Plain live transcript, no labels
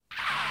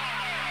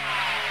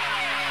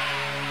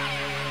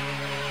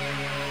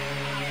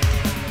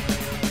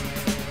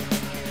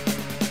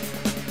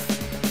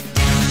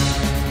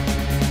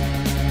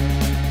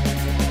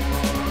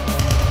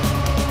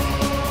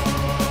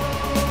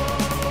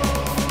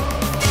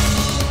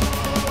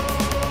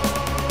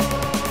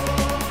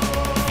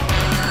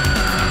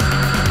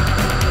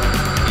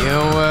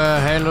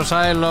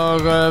Heil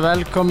og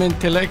velkomin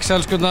til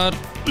leikselskunnar.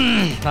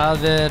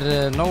 Það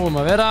nóg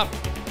að vera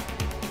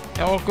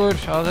hjá okkur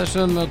á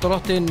þessum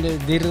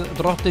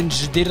drottins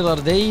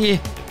dýrðardegi.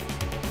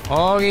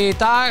 Og í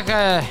dag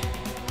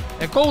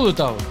góðu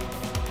dagur.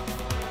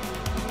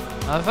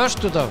 Það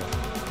föstudagur.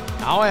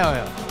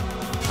 Já.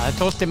 Það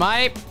 12.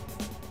 maí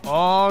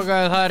og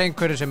það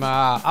einhverju sem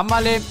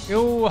afmæli.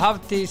 Jú,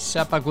 Hafdís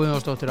Ebba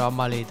Guðjónsdóttir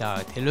afmæli í dag.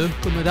 Til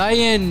með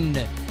daginn.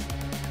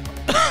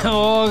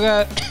 Og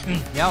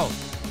já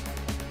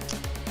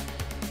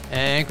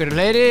einhverju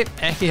fleiri,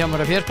 ekki hjá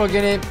mér á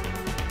fjörsbókinni.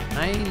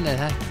 Nei,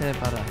 þetta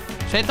bara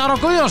Sveinn Aron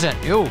Guðjónsson,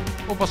 jú,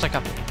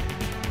 fótboltakappi.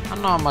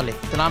 Hann á afmæli,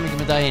 til hamingju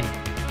með daginn.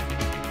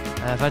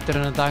 Fæddur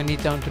hennar dag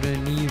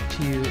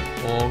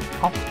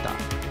 1998.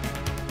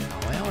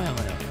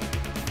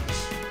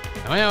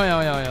 Já,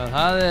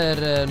 það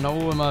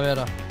nóg að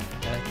vera.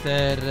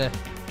 Þetta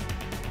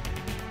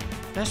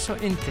er svo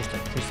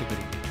yndislegt,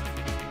 Kristíkur.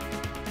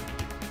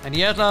 En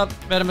ég ætla að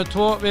vera með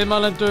 2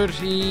 viðmælendur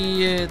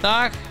í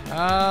dag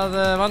að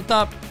vanda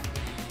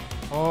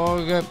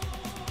og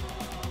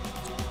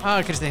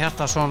Kristinn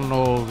Hjartarson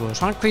og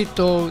Svanhvít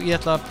og ég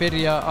ætla að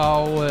byrja á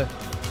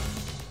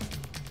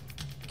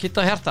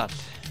Kitta Hjartar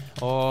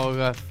og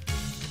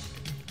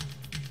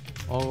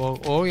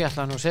ég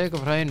ætla nú að segja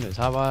ykkur frá einu.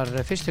 Það var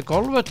fyrsti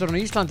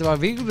golfvöllurinn í Íslandi var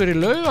vígður í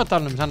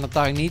Laugardalnum þennan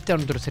dag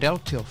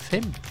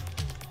 1935.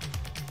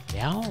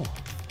 Já,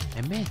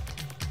 einmitt.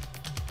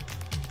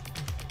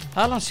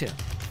 Það langt síðan.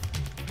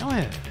 Já,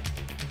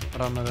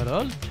 brann að vera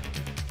öld.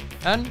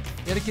 En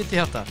ég ekki til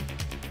Hjartar.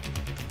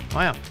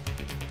 Já,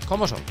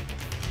 koma svo.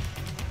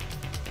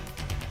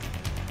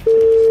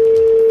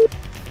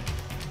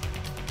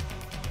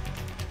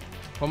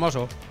 Koma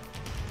svo.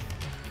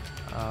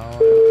 Já.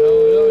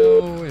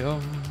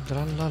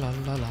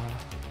 Tralalala.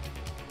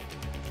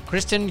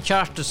 Kristinn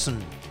Hjartarson.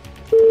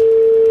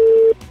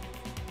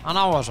 Hann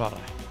á að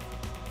svara.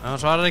 Ef hann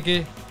svarar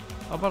ekki,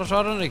 þá bara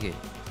svarar hann ekki.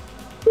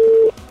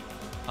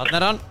 Þarna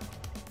hann.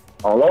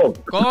 Halló.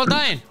 Góðan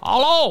daginn.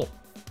 Halló.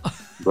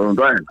 Góðan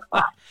daginn.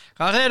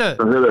 Hvað segirðu?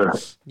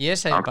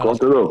 Hvað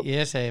segirðu?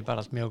 Ég segi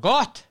bara allt mjög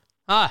gott.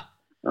 Æ.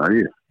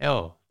 Jó.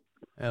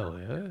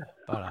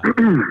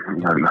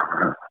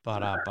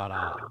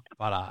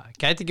 Bara.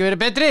 Gæti ekki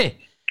verið betri?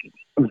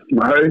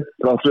 Nei,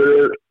 það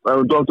fyrir ef þú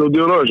átti út í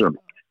Eurovision.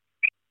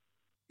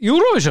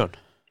 Eurovision?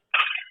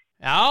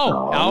 Já.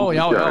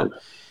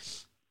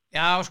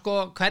 Já,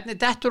 sko, hvernig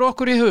dettur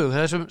okkur í hug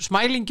þessum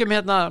smælingum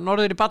hérna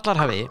norður í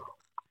Ballarhafi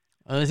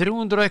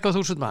 300 og eitthvað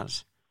þúsund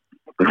manns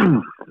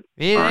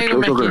við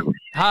eigum ekki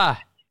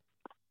það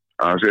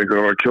sé einhver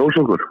að fara að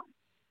kjósa okkur.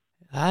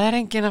 Það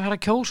enginn að fara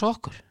að kjósa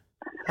okkur.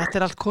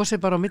 Þetta allt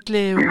kosið bara á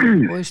milli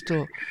og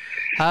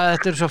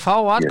þetta svo fá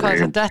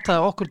atkvæði sem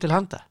detta okkur til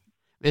handa.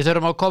 Við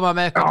þurfum að koma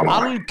með eitthvað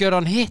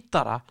algjöran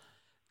hittara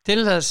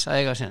til þess að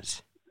eiga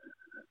séns.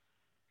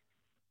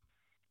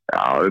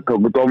 Já, við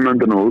tókum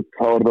dómnefndina út,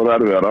 þá var það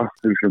erfiðara.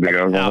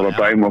 Það var að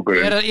dæma okkur.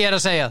 Ég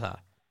að segja það.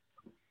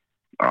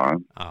 Já.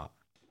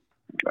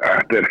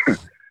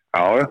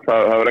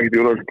 Það var ekkert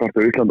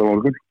júlaðspartur í Íslanda á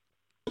morgun.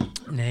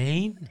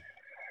 Nei,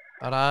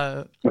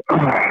 bara...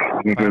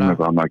 Við finnum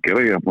þetta annað að gera.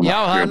 Já,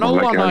 það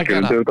nóg annað að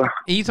gera.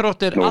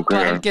 Íþróttir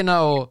alla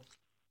helgina og...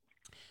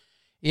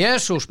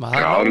 Jesús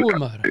maður, það nóg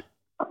maður.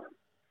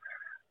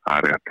 Það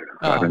rétt.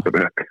 Það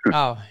rétt.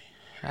 Já.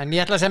 En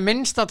ég ætla sem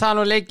minnst að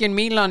tala leikinn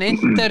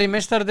Milan-Inter í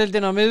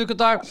meistaradeildin á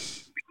miðvikudag.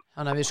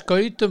 Þannig að við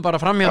skautum bara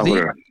fram hjá því.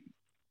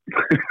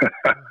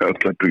 Það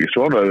sleppu ekki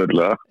svona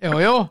auðvitað.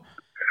 Jú.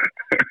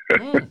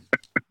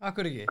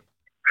 Akkur ekki.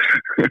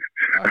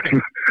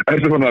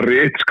 Ertu fann að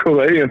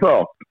ritskoða eigin þá?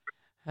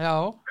 Já.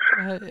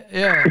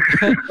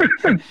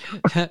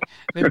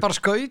 Við bara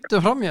skautum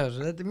fram hjá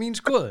þessu. Þetta mín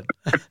skoðun.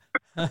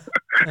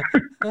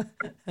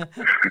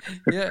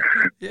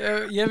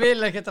 Ég vil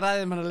ekkert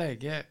ræði manna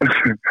leik.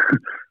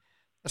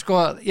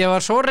 Sko, ég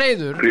var svo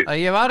reiður að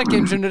ég var ekki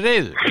eins og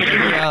reiður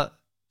því að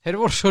þeir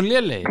voru svo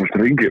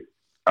lélegir.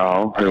 Já,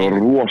 þeir voru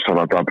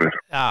rosalega daprir.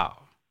 Já.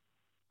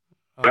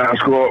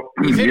 Sko,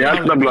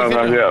 ég nefnilega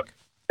það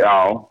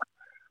að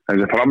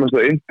þessi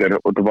framistæð Inter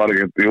og þetta var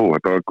ekki,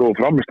 þetta var góð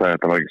framistæð,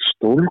 þetta var ekki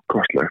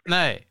stórkostlegt.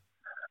 Nei.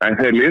 En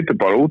þeir líti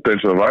bara út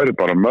eins og það væri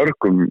bara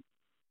mörgum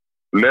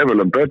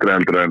levelum betri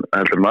heldur en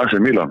AC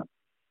Milan.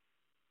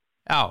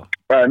 Já.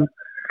 En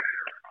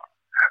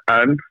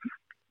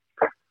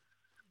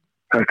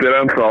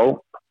þetta ennþá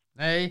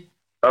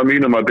að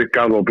mínum að þetta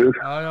galopið.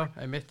 Já,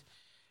 einmitt.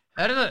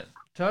 Herðu,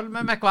 tölum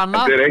eitthvað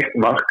annað.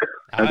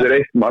 Þetta er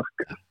eitt mark.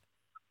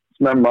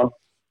 Snemma,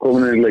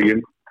 komin inn í leikinn.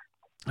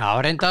 Já,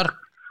 reyndar.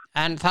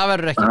 En það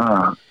verður ekki.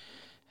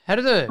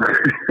 Herðu,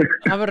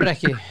 það verður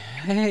ekki.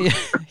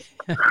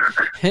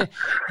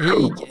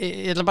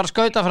 Ég ætla bara að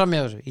skauta fram í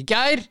þessu. Í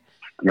gær.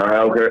 Já.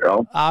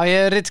 Já,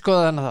 ég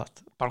ritskoða þennan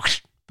þátt. Bara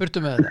burtu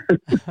með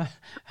þetta.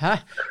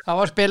 Það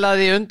var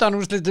spilað í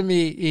undanúrslitum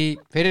í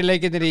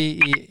fyrirleikirnir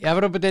í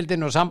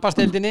Evrópudeildin og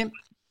Sambandsdeildinni.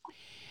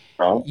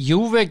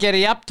 Juve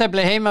gerir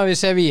jafntefli heima við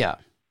Sevilla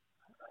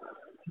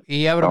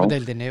í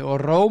Evrópudeildinni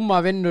og Róma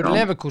vinnur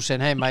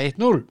Leverkusen heima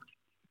 1-0.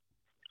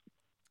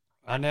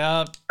 Þannig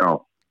að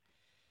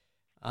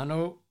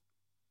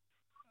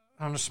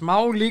Hann smá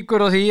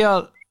líkur á því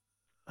að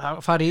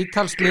fara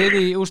ítalskt lið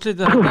í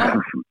úrslitið þetta.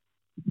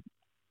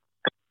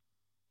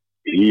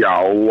 Já,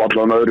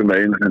 allan öðrum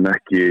megin, en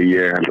ekki,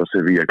 ég held að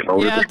Sevilla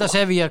klári. Ég held að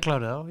Sevilla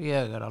klári þá,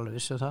 ég alveg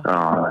viss það.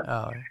 Já.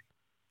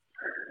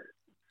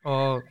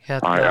 Og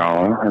hérna... Já,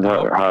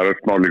 það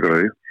smá líkur á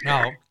því. Já.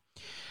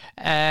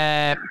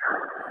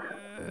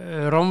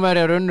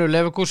 Rómverjar unnu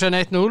Leverkusen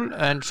 1-0,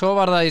 en svo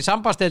var það í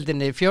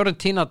sambandsdeildinni,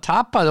 Fiorentina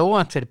tapaði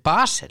óvænt fyrir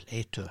Basel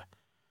 1-2.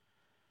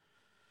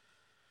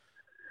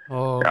 Já,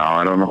 en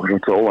það var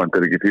nokkuð svona óvænt,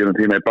 ekki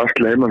Fiorentina í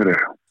Basel heima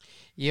fyrir.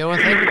 Já,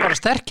 en þeir eru bara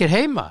sterkir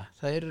heima.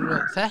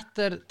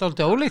 Þetta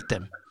dálítið ólíkt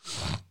þeim.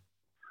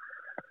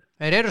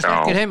 Þeir eru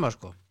sterkir heima,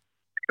 sko.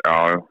 Já.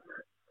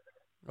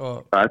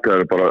 Þetta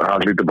bara,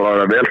 það hlýtur bara að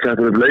vera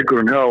velsettur upp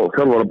leikurinn hjá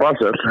þjálfara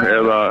Basel,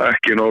 eða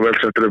ekki nóg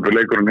velsettur upp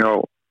leikurinn hjá...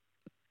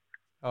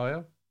 Já.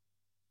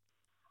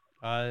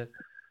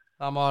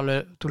 Það má alveg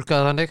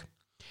túlkaða þannig.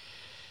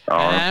 Já.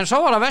 En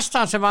svo var það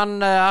Vestan sem vann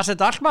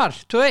Asset Alkmaar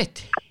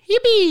 2-1.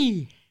 Jippi!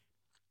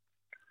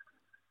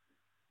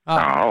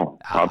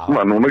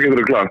 Alkmaar, núna getur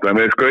þú klart, en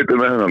við skautum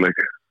með hennar leik.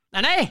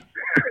 Nei.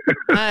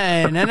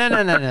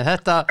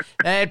 Þetta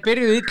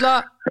byrjuð illa.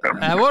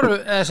 Það voru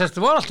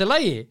alltaf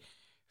lægi.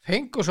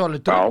 Fengu svo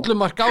alveg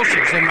drullumark á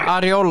sig sem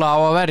Ariola á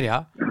að verja.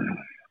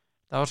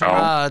 Það var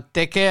svona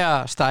De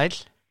Gea stæl.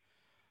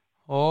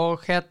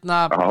 Og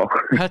hérna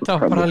þetta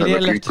var bara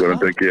lélegt.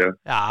 Já,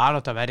 hann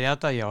átti að verja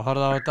þetta. Ég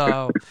horfði á þetta á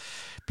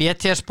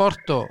BT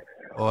Sport og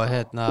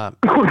hérna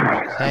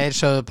þeir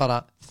sögðu bara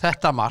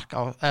þetta mark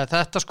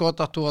þetta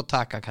skot áttu að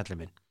taka, kallið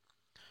minn.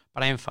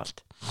 Bara einfalt.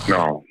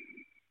 Já.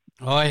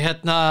 Og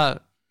hérna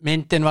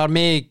myndin var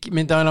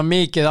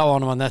mikið á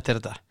honum að eftir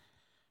þetta.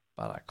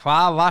 Bara,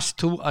 hvað varst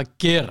þú að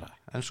gera?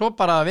 En svo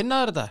bara að vinna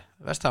þetta.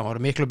 Vestan voru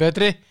miklu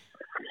betri.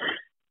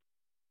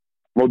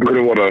 Móti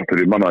hverju voru það eftir,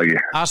 ég manna ekki.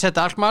 Asset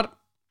Alkmaar.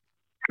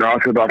 Já,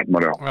 Asset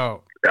Alkmaar, já.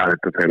 Já,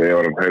 þetta þeir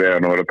eiga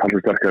nú verið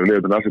talið sterkari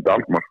liðið en Asset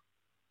Alkmaar.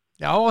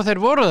 Já, og þeir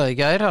voru það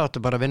ekki, þeir áttu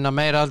bara að vinna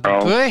meira aldrei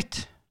 2-1.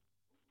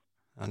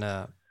 Þannig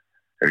að...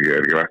 Er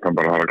ekki Vestan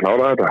bara að fara að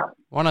klára þetta?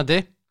 Vonandi.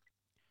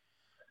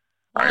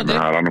 Það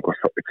er annað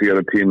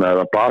Fiorentina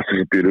eða Basel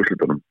sem býr í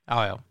úrslitunum. Já.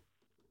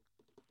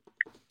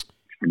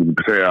 Ég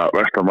myndi segja að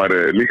Vestan væri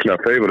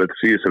líklega favorite í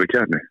þessari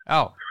keppni.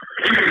 Já.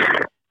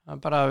 Það er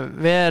bara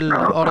vel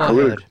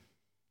orðaður.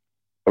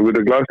 Það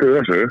verður glaðst yfir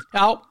þessu.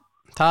 Já,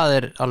 það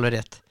er alveg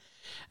rétt.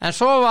 En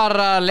svo var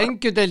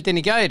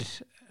Lengjudeildin í gær.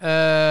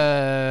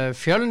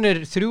 Fjölnir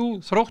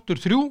 3, Þróttur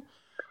 3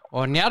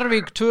 og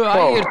Njarðvík 2,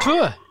 Ægir 2.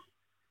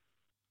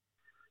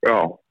 Já.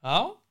 Já,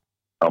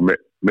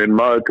 minn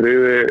maður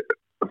tryði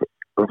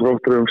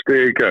Þróttur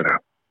stig í gær.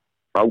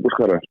 Ágúst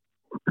Karel.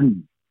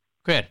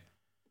 Hver?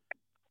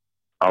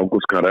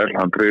 Ágúst Karel,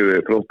 hann tryði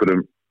Þróttur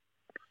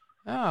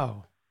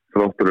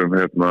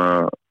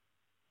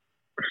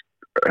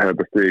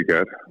hérna stig í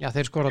gær. Já,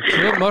 þeir skora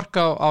 2 mörk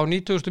á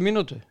 90.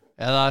 mínútu.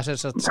 Eða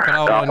þess að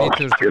skráða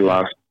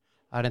 90.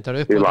 Það er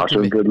reyndar upp á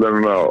tími.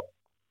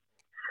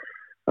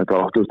 Þetta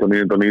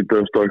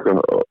 8.990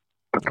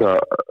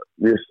 eitthvað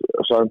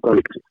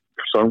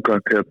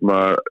samkvæmt hérna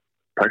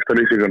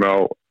textalýsingun á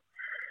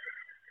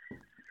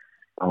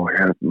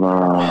hérna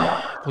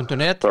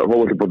 .net þá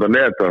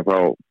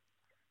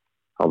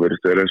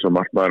virðist þeir eins og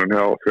markmaðurinn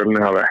hjá Fjölni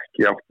hafi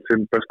ekki átt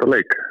sinn besta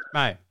leik.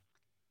 Nei.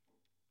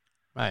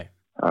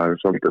 Það er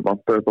svolítið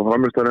vantað upp á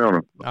framistæðinu hjá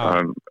honum.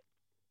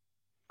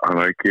 Hann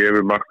er ekki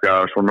yfir mark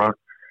að svona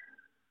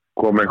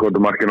kom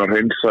einhvern markinn að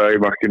hreinsa í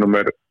markinn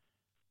nummer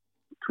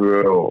 2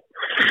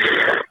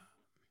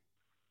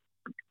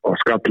 og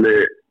skalli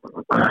í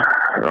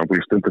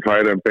stundu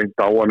færi en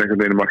beint á hann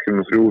einhvern veginn í markinn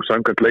nummer 3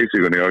 samkvæmt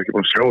leysíkunni. Ég var ekki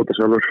búin að sjá þetta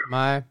sjálfur.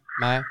 Nei.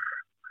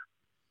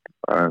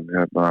 En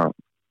hérna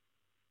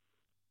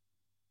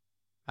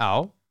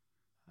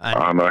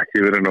hann er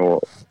ekki verið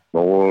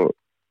nógu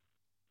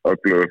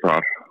öflugur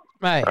þar.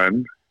 Nei. En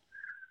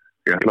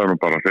ég ætla nú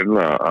bara að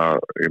finna að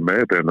ég með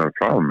þetta hérna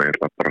fram, ég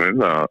ætla bara að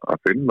reyna að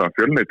finna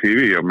Fjölni TV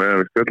og með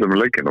við spjöllum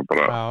með leikinn og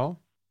bara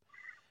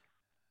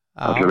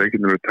allir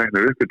leikinn eru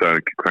teknir upp í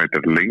dag, hvað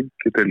heitir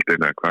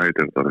Lengjudeildin eða hvað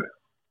heitir þetta?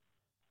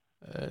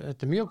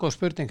 Þetta er mjög góð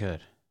spurning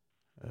hér.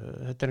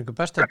 Þetta er einhver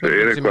besta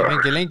spurning sem ég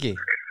fengi lengi.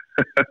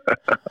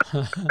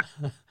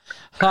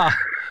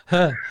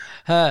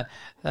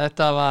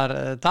 Þetta var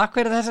takk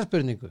fyrir þessa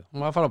spurningu,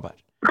 hún var frábær.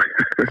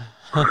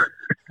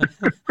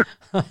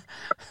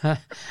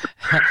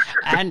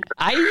 En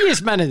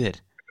Ægismennirnir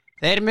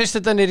þeir mistu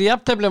þetta nýr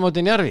jafntefli á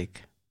móti Njarðvík.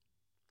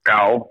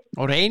 Já.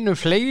 Og einu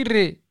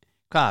fleiri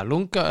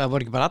lunga,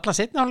 voru ekki bara alla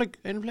seinni hálfleik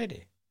einu fleiri?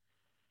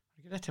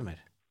 Ekki rétt hjá mér?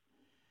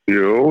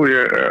 Jú,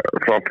 ég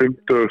frá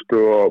 50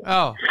 og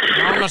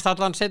nánast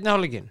allan seinni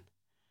hálfleikin.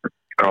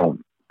 Já.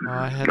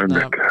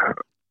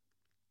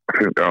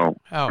 Já.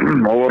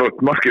 Það voru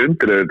margir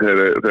undir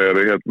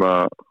þegar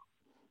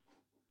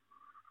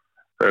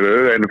þeir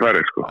eru einu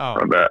færi sko.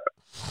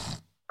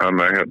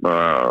 Þannig hérna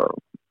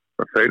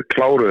þeir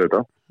kláruðu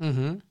þetta.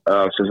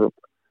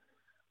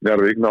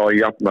 Njarðvík ná að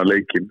jafna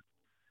leikinn.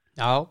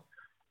 Já.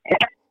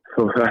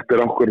 og þetta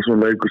okkur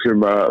svona leikur sem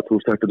að þú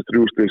veist, þetta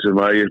 3 stig sem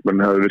að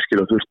Ægismenn hefði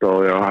virkilega þurft á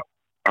því að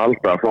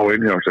halda að fá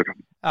inn hjá sér.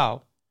 Já.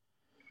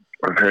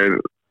 Þeir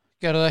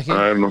gerðu það ekki.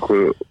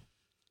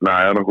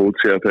 Það nokkuð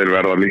útsið að þeir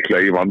verða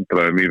líklega í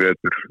vandræðum í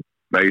vetur.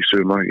 Nei, í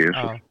sumar, ekki. Já,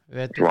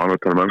 vetur. Svo hann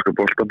veit mennska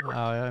boltan.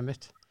 Já,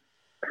 mitt.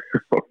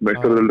 Og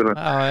meistaradeildina.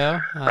 Já.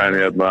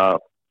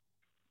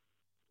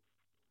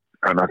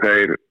 En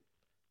þeir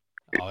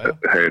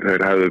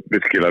hefðu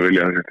virkilega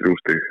viljað þessi 3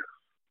 stig.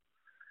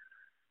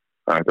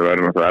 Þetta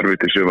verður náttúrulega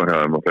erfitt í sumar hjá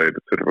þeim og þeir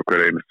þurfa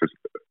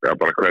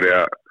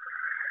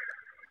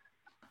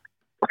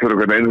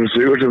hvern einu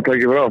sigur sem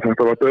tekið frá.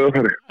 Þetta var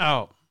dauðafæri. Já.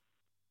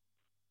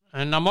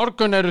 En á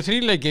morgun eru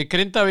 3 leikir, í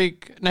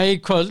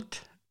kvöld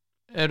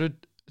eru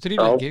 3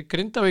 leikir,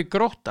 Grindavík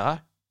Grótta,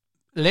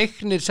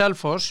 Leiknir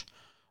Selfoss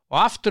og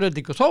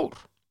Afturelding og Þór.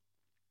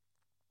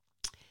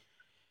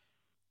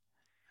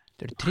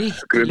 Þetta eru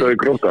trikki Grindavík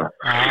Grótta.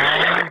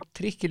 Já,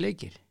 trikki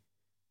leikir.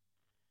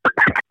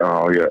 Já,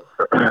 ég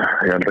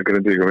held að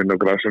Grindavík að vinna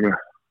á grasinu.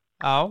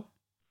 Já.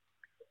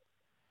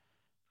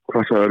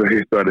 Hvað það eru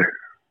hitt verið?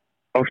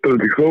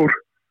 Afturelding Þór.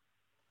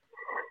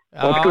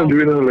 Afturelding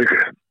vinnaðarleik.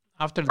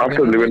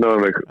 Afturelding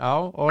vinnaðarleik. Já,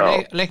 og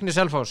Leiknir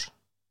Selfoss.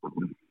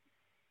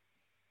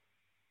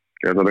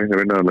 Ég ætla að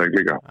Leiknir vinnaðarleik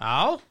líka.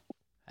 Já,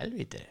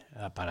 helvíti.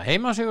 Það er bara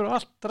heimasigur og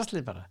allt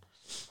drastlið bara.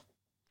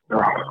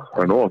 Já,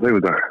 það nóg á þeim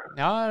í dag.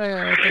 Já,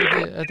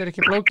 þetta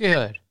ekki flókið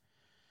hjá þér.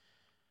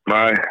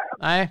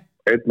 Nei.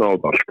 1 á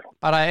allt.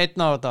 Bara 1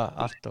 á þetta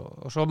allt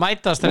og svo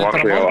mætast þetta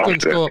á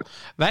morgun sko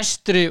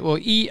Vestri og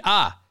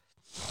IA.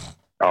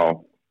 Já.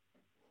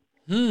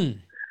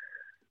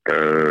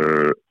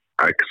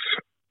 X.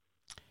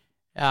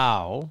 Já.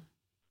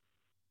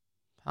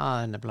 Það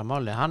er nefnilega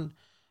máli.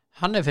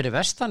 Hann er fyrir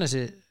vestan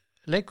þessi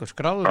leikur,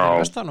 skráður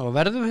fyrir vestan og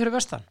verður fyrir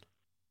vestan.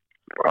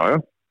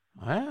 Já.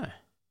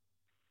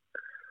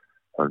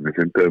 Þannig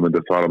finnst þau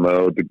myndið að fara með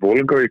út í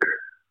Bólingavík.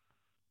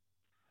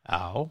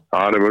 Já.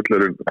 Það er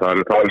völlurinn, það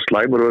er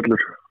slæmur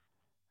völlur.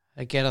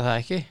 Það gera það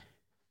ekki?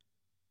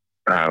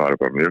 Nei, það var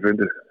bara mjög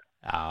fyndið.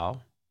 Já.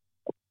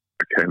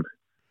 Okay.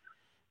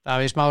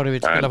 Davíð Smári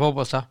vill spila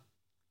fótbolta.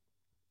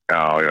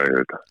 Já, ég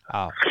veit það.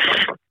 Já.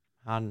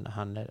 Hann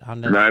er...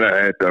 Nei,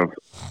 þetta...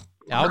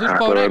 Já, þú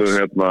spáir X.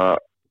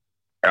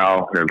 Já,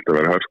 ég held að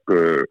vera hörsku...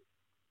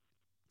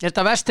 Ég held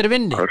að Vestri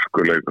vinni.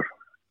 Hörskuleikur.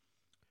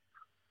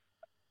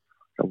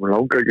 Það var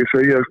langar ekki að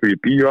segja, ég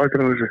býð á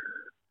Akranesi.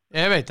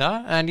 Ég veit það,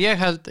 en ég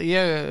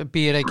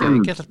býr ekki að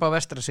ég geta spá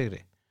Vestra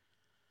sigri.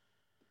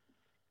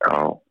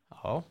 Já.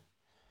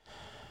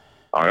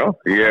 Já,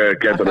 ég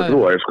get að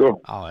trúa, sko.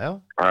 Já.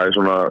 Það er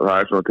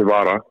svona til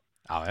vara.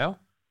 Já.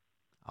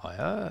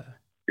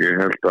 Ég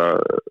held að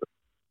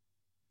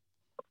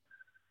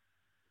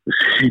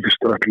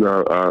síðust allir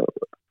að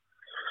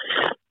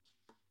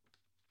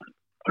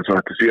þess að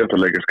þetta síðast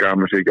að leika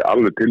skama sig ekki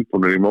alveg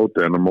tilbúinir í móti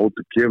en að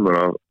móti kemur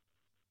að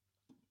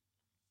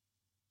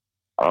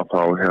þá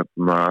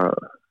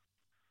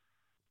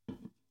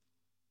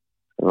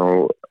þá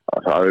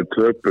það er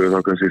töpuð þá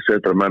kannski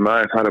setur að menna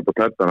það er på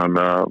tettan hann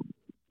að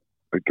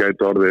það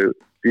gæti orðið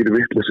dýri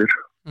vittlisir.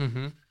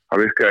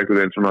 Það virkaði einhvern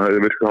veginn svona,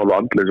 það virkaði hálfa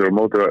andleysir á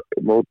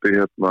móti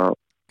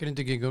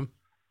Grindvíkingum.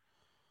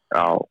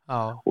 Já,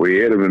 og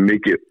ég er með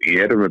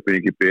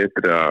mikið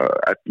betri að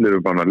 11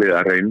 manna lið,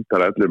 að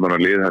reyndar 11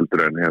 manna lið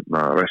heldur en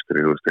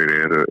Vestri, þú veist,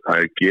 það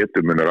er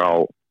getur minnur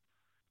á.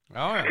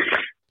 Já.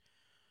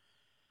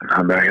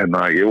 Þannig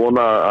að ég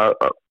vona að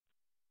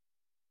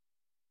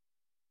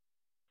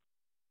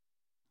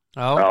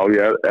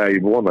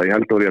ég vona, ég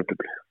held að það er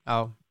jæftabli. Já,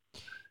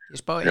 ég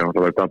spá 1. Ég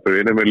ætla að dampa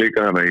vinið mig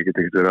líka, þannig að ég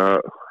get ekki verið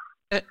að...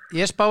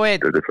 Ég spá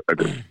 1.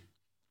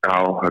 Já,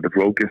 þetta er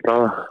flókið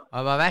staða.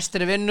 Það var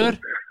Vestri vinnur.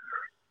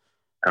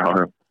 Já.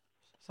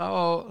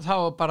 Þá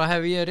bara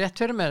hef ég rétt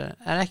fyrir mér,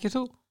 en ekki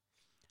þú.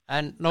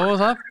 En nógu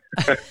það.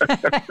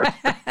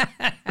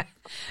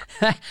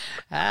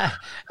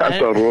 Þetta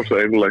var rosa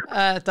einlægt.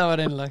 Þetta var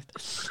einlægt.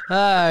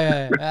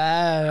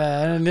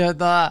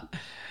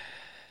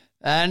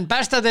 En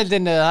Besta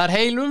deildin, það er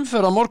heil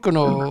umferð á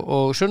morgun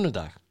og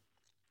sunnudag.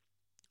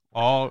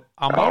 Og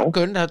á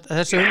morgun,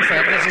 þessi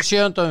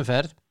 7.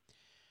 umferð,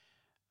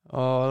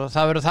 og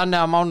það verður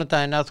þannig á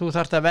mánudaginn að þú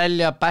þarft að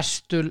velja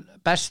bestu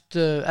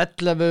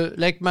 11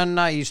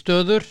 leikmenna í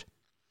stöður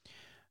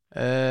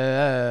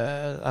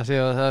af því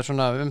að það er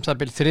svona það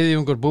bil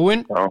þriðjungur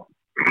búinn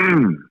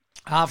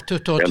af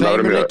 22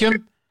 leikjum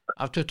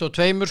af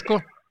 22 sko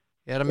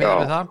ég er að meina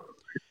við það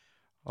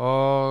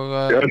og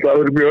ég held að það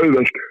verður mjög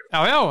auðvelt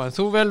já, en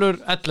þú velur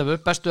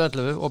 11, bestu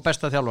 11 og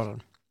besta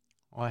þjálfaran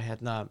og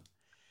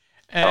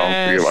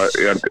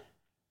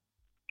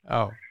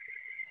já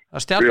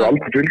Við erum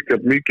aldrei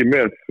fylgjast mikið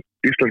með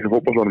íslenska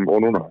fótboltanum og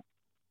núna.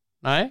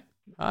 Nei,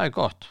 það er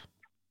gott.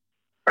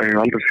 Ég hef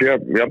aldrei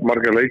séð jafn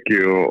marga leiki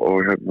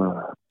og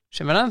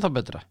sem er ennþá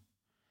betra.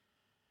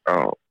 Já.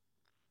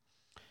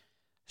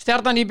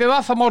 Stjarnan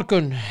IBVF á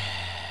morgun,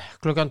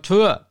 klukkan 2.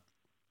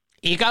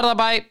 Í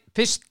Garðabæ,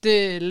 fyrsti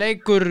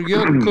leikur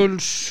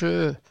Jökuls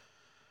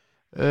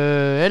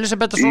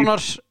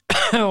Elisabethasonar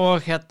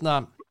og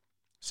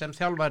sem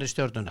þjálfari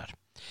Stjörnunnar.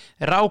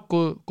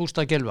 ráku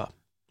Gústa Gylfa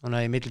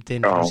þannig í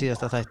millitíðin á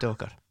síðasta þætti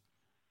okkar.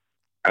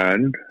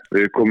 En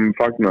við komum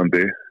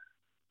fagnandi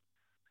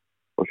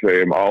og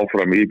segjum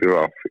áfram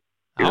IBVF í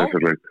þessu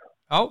leik.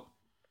 Já.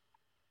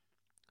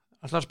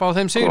 Ætlar að spá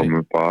þeim sigri?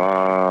 Komum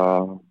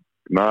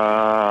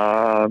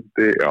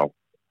fagnandi, já.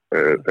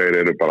 Þeir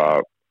eru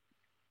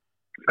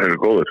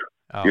góður.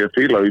 Já. Ég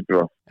fíla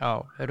IBVF. Já,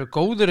 eru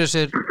góður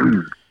þessir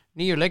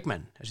nýju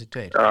leikmenn, þessi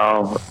tveir.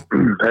 Já,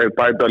 þeir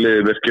bæta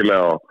liðið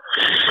virkilega og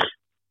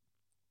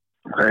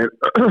þeir,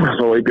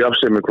 svo IBVF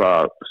sem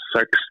hvað,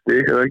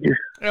 60, eða ekki?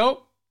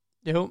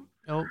 Jú.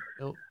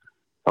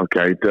 Það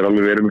gætir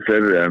alveg verið með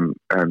fleiri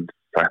en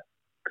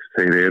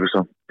þeir eru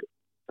samt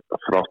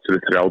þrátt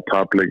fyrir 3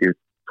 tapleiki,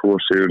 2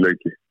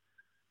 sigurleiki.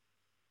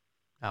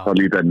 Það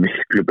líta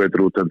miklu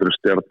betur út endur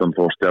Stjarnan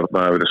þó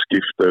Stjarnan hefur verið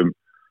skipta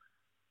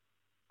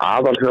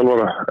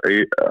aðalþjálfara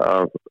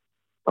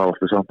það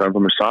varstu samt ennþá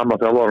með sama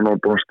þjálfara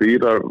og búin að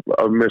stýra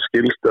af með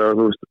skilst eða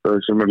þú veist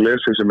sem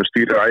lesið sem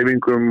stýra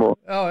æfingum og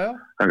það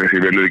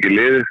kannski velur ekki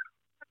liðið.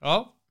 Já.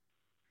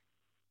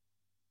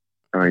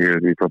 Ég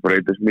veit ekki hvað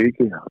breytist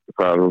mikið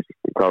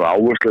hvað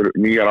áherslur,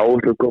 nýjar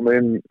áherslur koma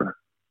inn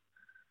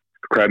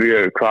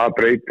hvað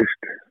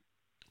breytist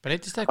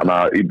eitthvað? Þannig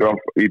að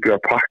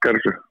IBVF pakkar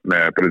þessu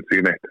breytist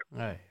ekki neitt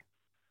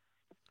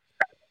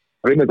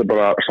vinna þetta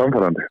bara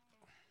samfærandi.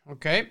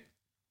 Ok,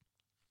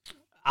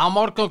 á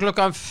morgun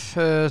klukkan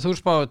þú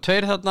spáðu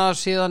 2 þarna,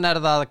 síðan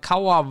það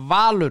K.A.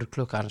 Valur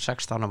klukkan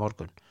 16 á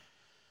morgun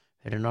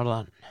fyrir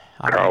norðan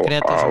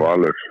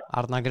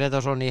Arnar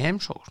Gretarsson í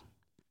heimsókn.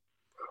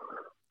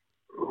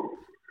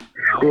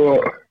 Sko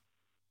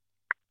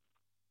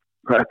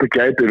þetta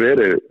gæti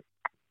verið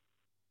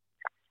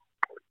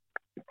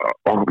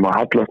og maður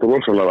hallast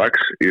rosalega X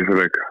í þessu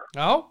leik.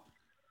 Já.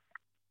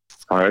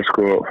 Það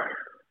sko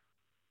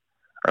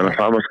en að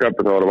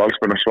samanskapi þá var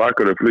Valsmenn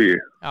svakar í flugi.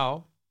 Já.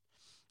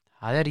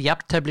 Það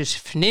jafnteflis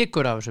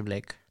fnikur af þessum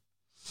leik.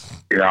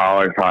 Já,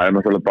 það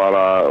náttúrulega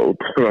bara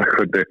út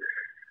hvernig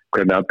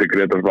Andi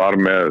Gretars var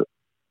með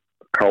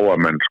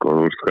káamenn sko,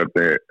 þú veist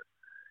hvernig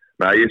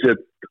ég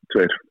set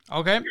 2.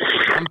 Ok,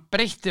 hann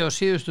breytti á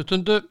síðustu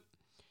stundu.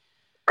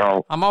 Já.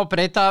 Hann má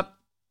breyta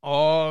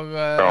og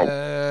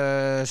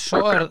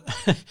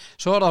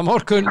svo það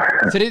morgun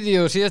 3.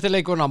 og síðasti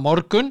leikurinn á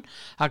morgun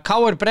að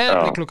KR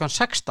Breiðablik klukkan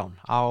 16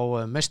 á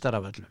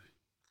meistaravöllum.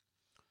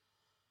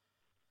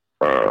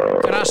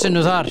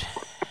 Grasinu þar.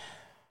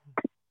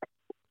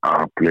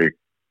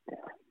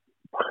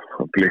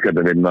 Blikkandi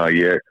að vinna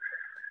ég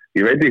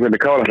veit ekki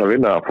hvernig KR ætla að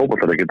vinna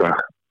fótboltaleik í dag.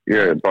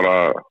 Ég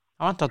bara það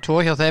vantar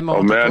 2 hjá þeim á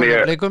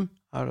leikum.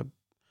 Það eru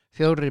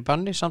 4 í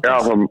banni samt. Já,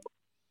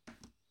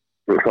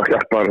 það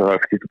hjálpar það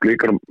skiptir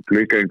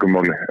blika engum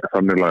máli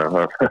þannig að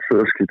það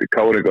skiptir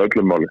KR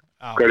öllum máli.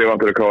 Hverju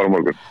vantar KR á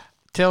morgun?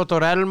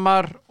 Theodor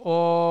Elmar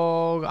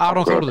og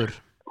Aron Þórður.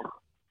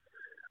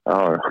 Já,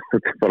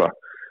 þetta bara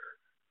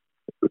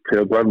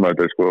Theodor Elmar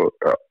þetta sko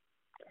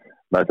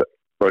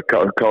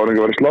KR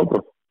ekki verið slátra.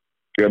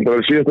 Ég held að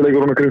verið síðasta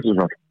leikur Rúnar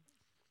Kristinsson.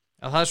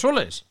 Já, það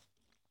svoleiðis.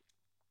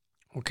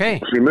 Ok.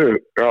 Sýmur,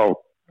 já,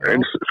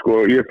 eins sko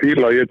ég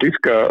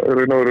dýrka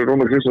Rúnar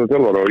Kristinsson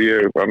þjálfara og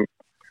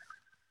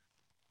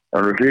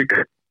hann líka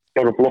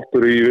bara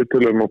flottur í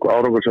viðtölum og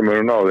árangur sem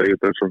náði. Ég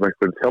veit svona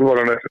eitthvað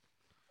þjálfaran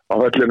á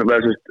vellinu með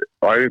þessi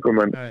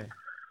æfingum en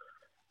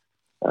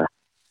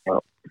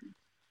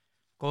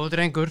Góður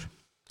drengur.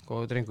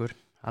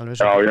 Alveg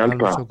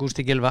svo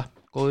Gústi Gylfa.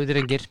 Góður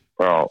drengir.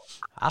 Já.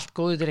 Allt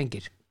góður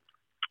drengir.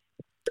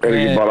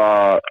 Ekki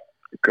bara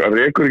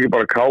rekur ekki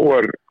bara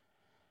KR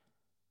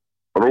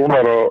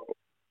Rúnar og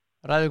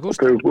Ræður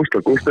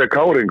Gústi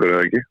káringur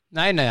eða ekki?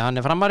 Nei,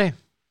 hann framari.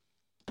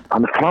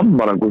 Hann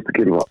framari Gústi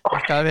Gylfa.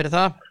 Hvað verið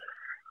það?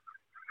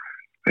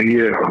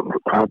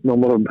 Hvernig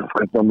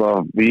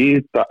maður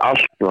vita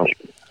allt.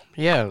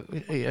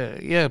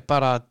 Ég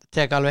bara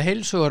tek alveg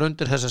heilsugar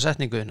undir þessa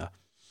setningu þína.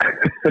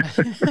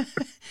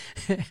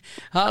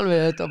 Alveg,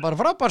 þetta var bara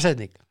frábær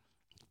setning.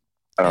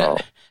 Já.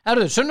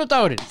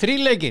 Sunnudagurinn, 3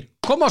 leikir,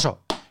 koma svo.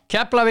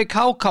 Keflavík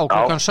KK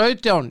klukkan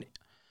 17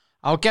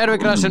 á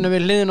gervigrasinu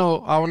við hliðin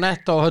á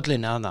netta og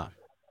höllinni þannig.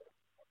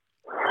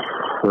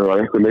 Það var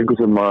einhver leikur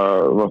sem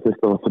var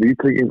fyrst að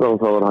þrítrygging og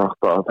það var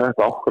hægt að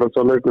þetta akkurat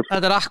sá leikur.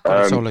 Þetta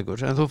akkurat sá leikur,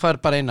 en þú fær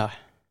bara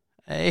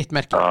eitt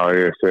merki. Já,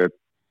 ég set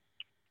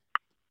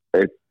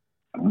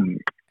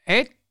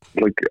 1.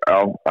 Já,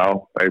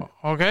 1.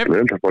 Ok. Ég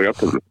vil spá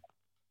jafntefli.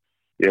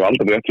 Ég hef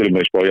aldrei rétt fyrir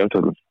mig spá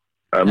jafntefli.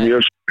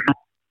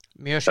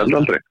 Mjög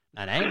aldrei.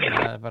 Nei,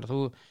 það bara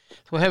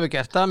þú hefur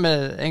gert það með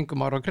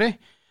engum árangri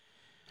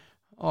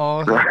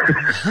og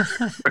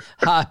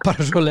það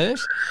bara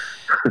svoleiðis.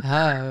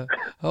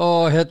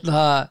 Og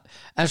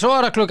en svo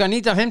það klukkan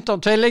 19:15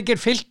 2 leikir,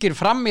 Fylkir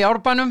Fram í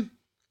Árbænum.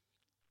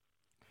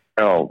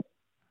 Já.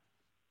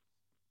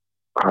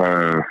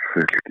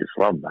 Fylkir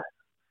Fram.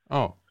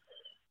 Já.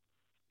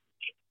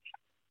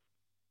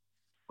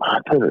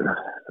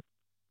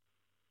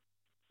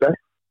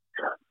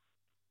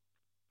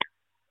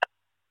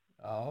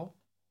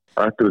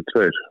 Þetta eru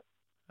 2.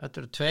 Þetta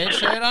eru 2,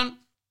 segir hann.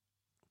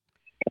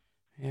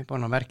 Ég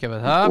búin að merkja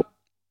við það.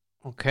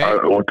 Ok.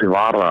 Og til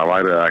vara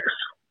væri það X.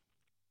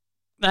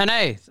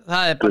 Nei,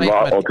 það bara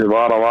eitt. Og til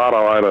vara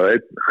væri það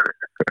 1.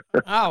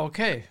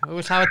 Ok. Þú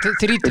vilt hafa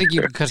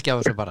þrítrygging kannski á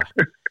þessu bara.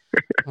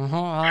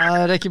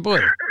 Það ekki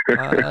búið.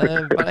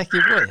 Það bara ekki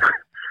búið.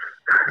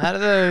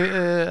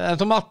 En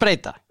þú mátt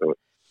breyta.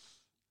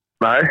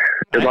 Nei,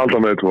 ég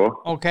alltaf með 2.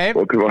 Ok.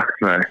 Og til vara,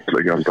 nei, ég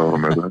ekki alltaf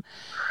með það.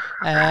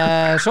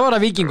 Svo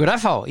það Víkingur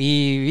FH í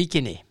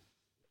Víkinni.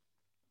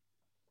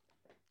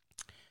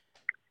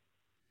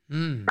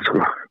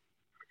 Sko.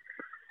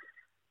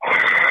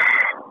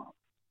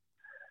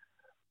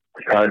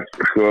 Það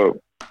sko,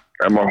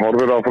 ef maður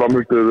horfir á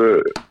framhjústuðu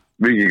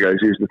Víkinga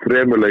í síðustu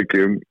 3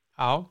 leikjum,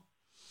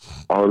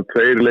 það eru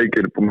 2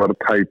 leikir búin að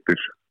vera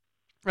tæpir.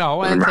 Já,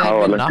 en þeir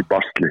hafa vinna. lent í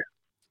basli.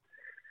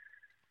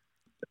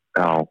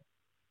 Já,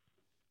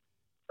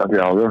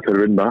 þeir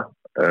vinna.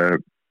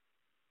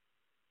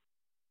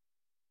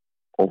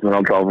 Og þeir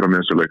halda áfram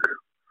eins og leik.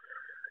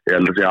 Ég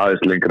held að sé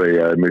aðeins lengra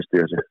ég misti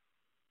þessi.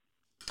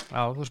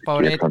 Já, þú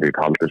spáir það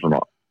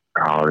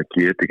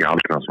get ekki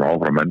haldið það sem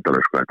áfram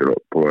endalega, sko. Þetta er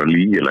búið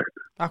lýgilegt.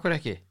 Akkur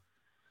ekki?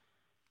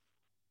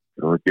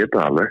 Það geta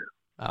alveg.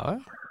 Já,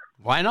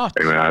 why not?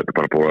 Þetta er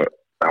bara búið,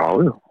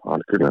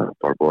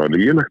 bara búið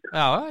lýgilegt.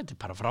 Já, þetta er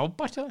bara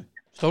frábært,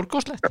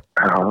 stórkostlegt.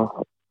 Já,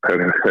 það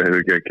er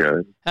ekki ekki að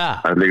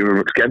það er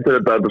líka skemmtir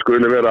þetta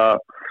skuli vera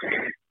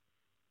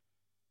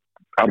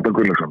Arnar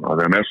Gunnarsson, það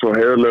er svo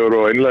heiðarlegur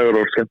og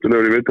einlægur og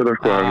skemmtilegur í vitinu,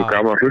 sko. Það er svo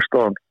gaman að hlusta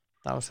á hann.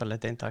 Það var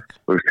svolítið eintak.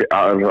 Það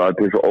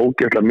er svo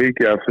ógeðslega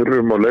mikið að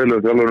þurrum og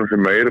leiðlegu þjálfurum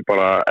sem eru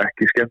bara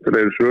ekki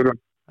skemmtilegir í svörum.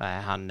 Nei,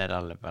 hann er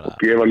alveg bara... Og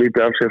gefa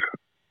lítið af sér.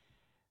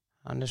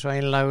 Hann er svo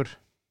einlægur.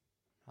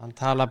 Hann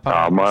tala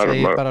bara,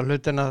 segir bara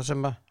hlutina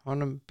sem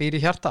honum býr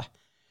í hjarta.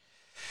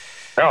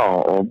 Já,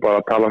 og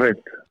bara tala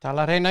hreint.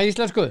 Tala hreina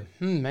íslensku,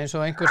 eins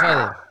og einhver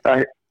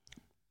sagði.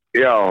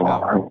 Já,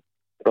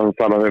 það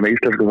tala hreina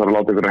íslensku þarf að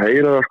láta ykkur að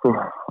heyra það, sko.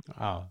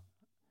 Já.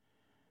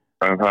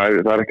 En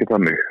það er ekki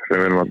þannig sem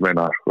við erum að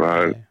meina, sko.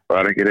 Það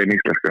er ekki reyn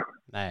íslenska.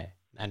 Nei.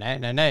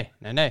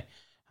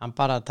 Hann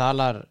bara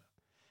talar,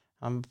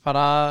 hann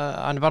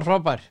er bara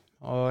frábær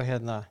og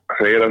hérna.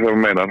 Segir það sem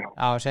hann meinar.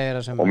 Já, segir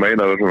það sem og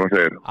meinar það sem hann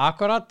segir.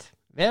 Akkurat,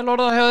 vel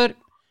orðað hjá þér.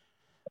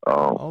 Já.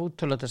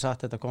 Ótrúlega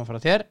satt þetta kom frá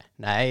þér.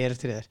 Nei, ég er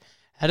eftir þér.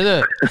 Herðu,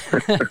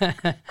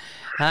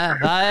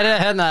 það er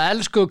hérna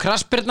elsku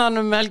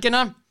krassbyrnan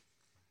helgina.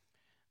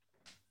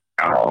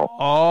 Já.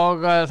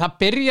 Og það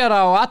byrjar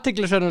á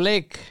athyglisverðum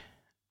leik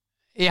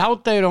í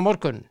hádeginu á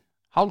morgun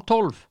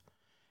 11:30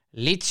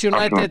 Leeds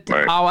United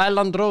á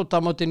Elland Road á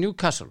móti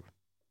Newcastle.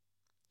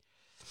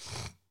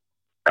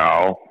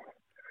 Já,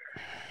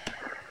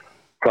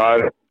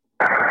 það er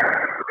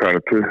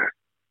 20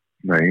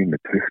 það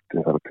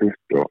er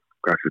 20 og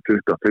kannski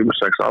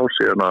 25-6 ár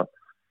síðan að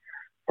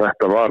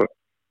þetta var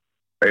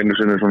einu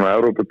sinni svona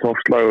Evrópu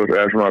toppslagur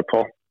eða svona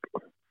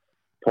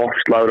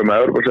toppslagur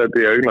með Evrópusæti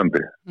í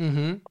Englandi.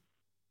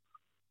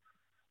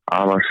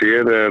 Alan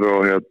Shearer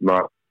og hérna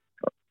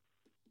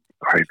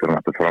hættur hann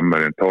þetta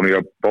frammeðin Tony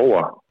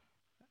Boa.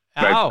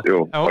 Jú,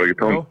 ég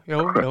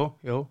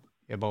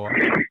Boa.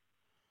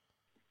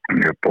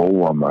 Ég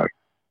Boa maður.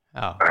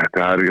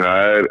 Þetta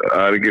er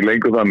ekki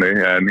lengur þannig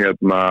en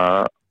hérna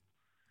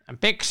en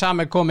Big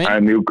Sam er komin.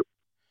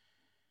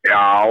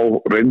 Já,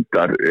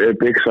 reyndar er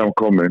Big Sam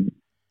komin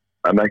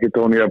en ekki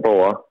Tony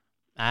Boa.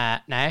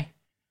 Nei.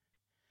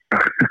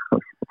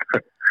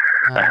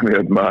 En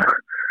hérna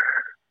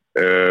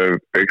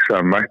Big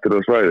Sam mættir á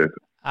svæðið.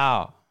 Já.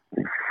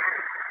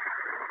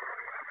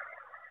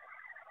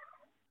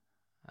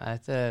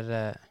 Þetta er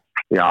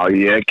Já,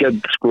 ég get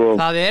sko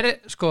það er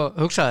sko,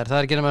 hugsaður, það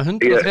er ekki nema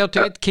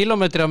 131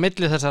 kilometri á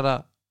milli þessara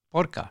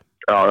borga.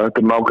 Já, þetta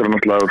er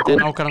nágrannaslagur sko. Þetta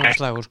er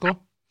nágrannaslagur sko.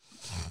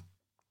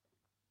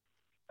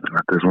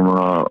 Þetta er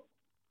svona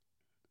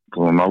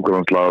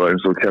nágrannaslagur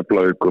eins og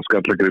Keflavík og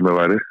Skallagrími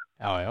væri.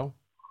 Já.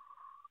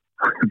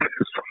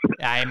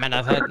 Já, ég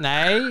menna það,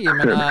 nei, ég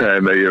menna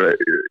Nei,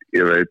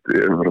 ég veit,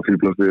 ég er bara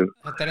fýblast í þér.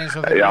 Þetta er eins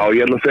og Já,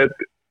 ég held að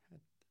setja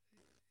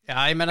Já,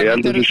 ég menna Ég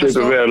held að þú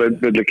setur vel einn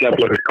milli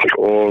Keflavík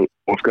og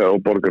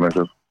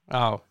Borgarnesar.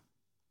 Já.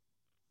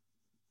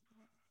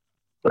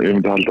 Ég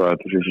myndi halda að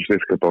þetta sé svo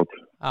styrka bát.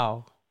 Já,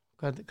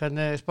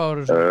 hvernig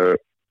spáður þú?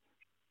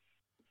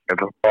 Ég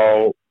ætla að spá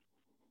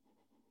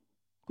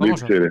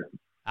Lífsýri.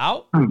 Já.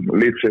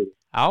 Lífsýri.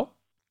 Já.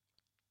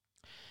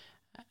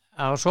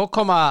 Og svo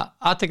koma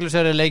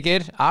athyglisverðir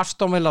leikir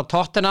Aston Villa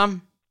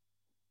Tottenham,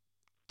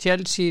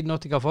 Chelsea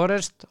Nottingham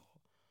Forest,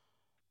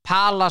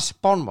 Palace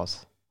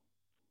Bournemouth.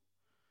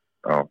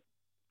 Já.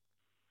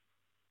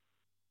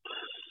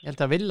 Ég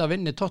held að Villa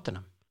vinni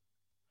Tottenham.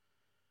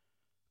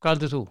 Hvað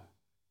heldur þú?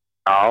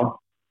 Já.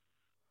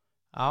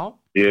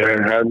 Ég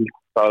held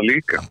það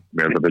líka.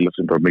 Ég held að Villa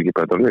sem bara mikið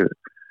betra lið.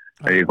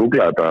 En ég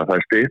googlaði þetta, það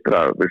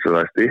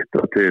er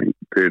styttra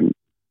til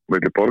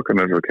milli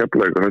Borgarnes og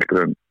Keflavík og heldur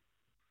en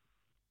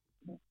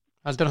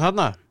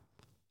þarna?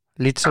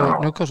 Leeds og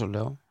Newcastle,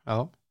 já.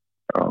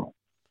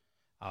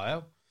 Já.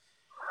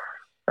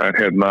 En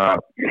hérna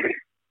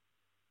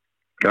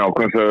já,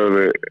 hvað sagðum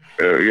við?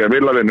 Ég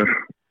vil að vinnur.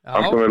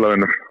 Alltaf vil að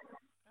vinnur.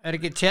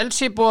 ekki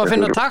Chelsea búið að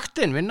finna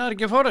taktinn, vinnar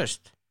ekki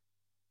Forrest?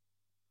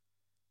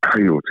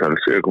 Jú,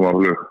 Chelsea komið á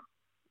flug.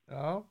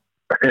 Já.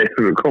 Þeir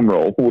eru komið á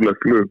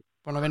óhúlegt flug.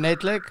 Búin að vinna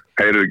 1 leik?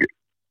 Þeir eru ekki,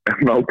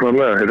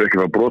 nákvæmlega, þeir eru ekki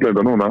að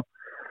brotleita núna.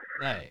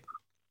 Nei.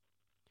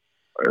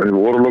 Þeir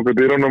voru að loka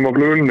dýrunum á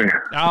flugunni.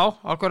 Já,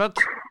 akkurat.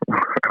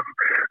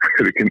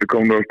 Þeir eru ekki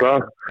komið á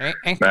stað. Nei,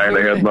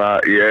 hérna,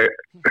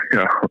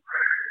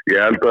 ég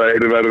held að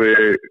þeir verði,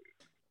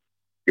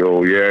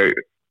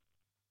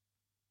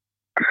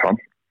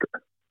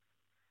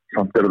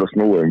 samt er þetta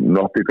snúið.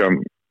 Nottingham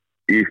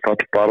í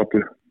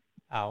fallbaráttu.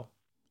 Já,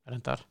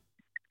 reyndar.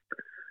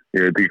 Ég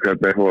veit ekki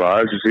hvernig þeir fóru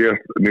aðeins og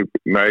síðast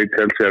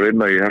Chelsea að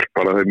vinna, ég held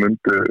bara að þeir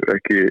myndu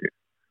ekki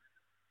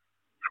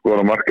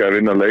skora marka að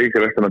vinna leik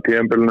restina af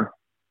tímabilinu.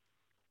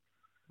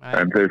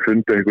 En þeir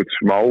fundu einhvern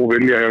smá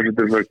vilja hjá sér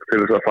til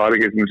þess að fara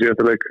ekki eftir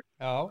síðasta leik.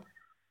 Já.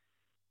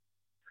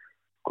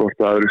 Hvort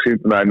það eru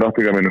sínt,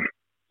 Nottingham vinnur.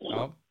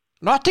 Já.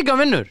 Nottingham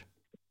vinnur?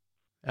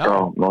 Já,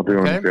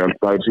 Nottingham vinnur, ég held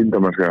að það eru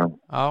síndamennska.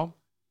 Já.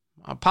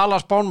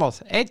 Palace Bournemouth,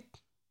 1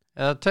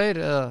 eða 2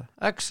 eða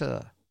X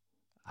eða?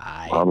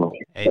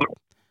 Palace. 1.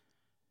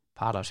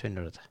 Palace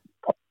vinnur þetta.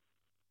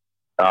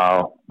 Já.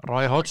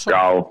 Roy Hodgson?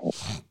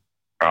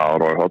 Já,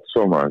 Roy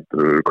Hodgson, það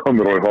eru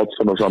komið Roy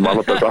Hodgson og saman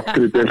alveg þetta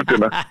aftur í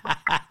deildina.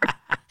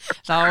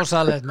 Það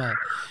ásalegt með.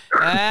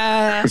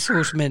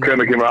 Jesús minn.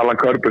 Hvernig kemur Allan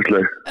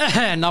Körbisleik?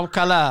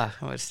 Nákvæmlega,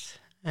 þú veist.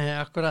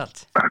 Akkurat.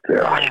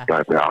 Þetta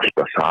er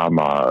alltaf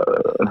sama.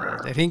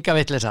 Þetta er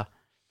hringavitleysa.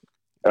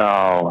 Já,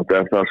 þetta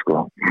er það sko.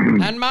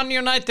 En Man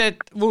United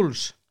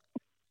Wolves?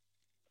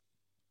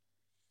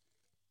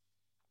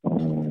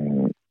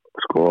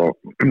 Sko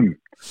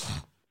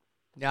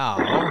Já.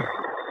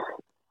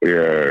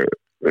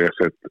 Ég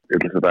set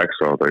X á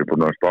þetta. Ég er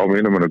búin að spá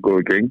mínum en það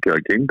góðu gengi.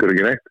 Það gengur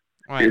ekki neitt.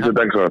 Ég set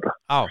X á þetta.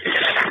 Já.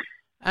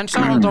 En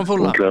Southampton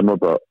Fulham? Þú ætlaði að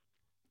nota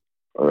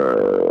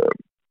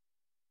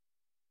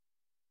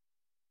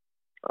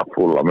að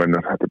Fulham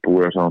minnur. Þetta er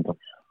búið að Southampton.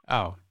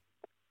 Já.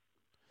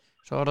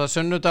 Svo er það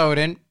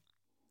sunnudagurinn.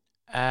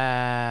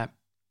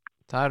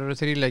 Það eru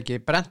 3 leiki.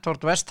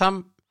 Brentford West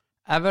Ham,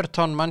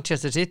 Everton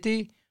Manchester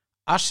City,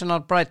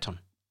 Arsenal Brighton.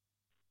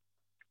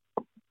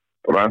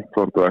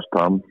 Brentford West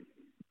Ham.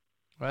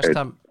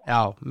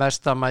 Já,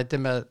 Besta mæti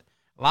með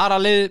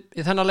varalið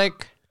í þennan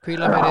leik,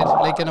 hvíla fyrir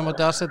leikina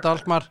móti Asset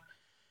Alkmaar.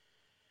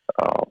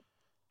 Já.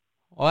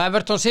 Og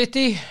Everton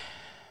City?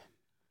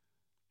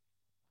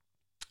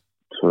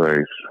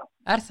 2.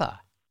 Er það?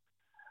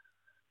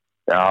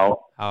 Já.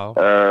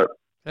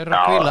 Þeir eru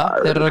að hvíla.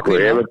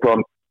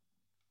 Everton.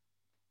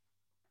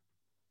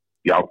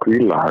 Já,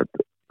 hvíla.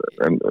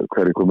 En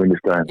hverju kom inn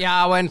í stæðin?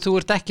 Já, en þú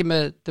ert ekki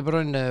með De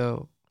Bruyne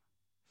og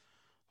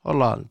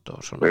Holland og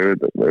svona.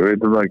 Við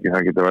veitum það ekki,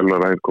 það getur vel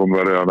að það komið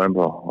verið á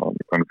ennþá,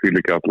 hann fíl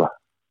ekki alla.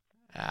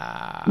 Já.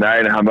 Nei,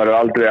 hann verður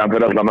aldrei, hann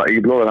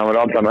verður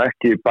alltaf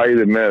ekki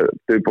bæði með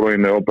De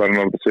Bruyne og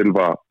Bernardo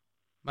Silva.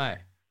 Nei.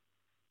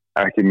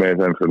 Ekki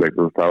með þeim svo leik,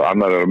 það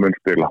annar er að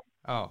munnspila.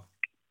 Já.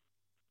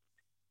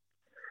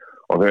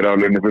 Og þeir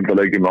hafa linni fullt að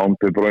leiki með án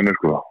De Bruyne,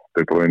 sko.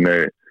 De Bruyne,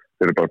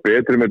 þeir eru bara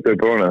betri með De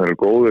Bruyne, þeir eru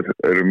góðir,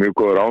 þeir eru mjög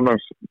góðir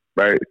ánans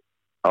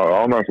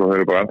og þeir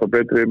eru bara ennþá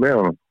betri með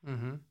honum.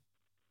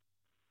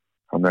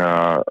 Þannig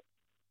að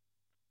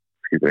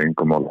skipta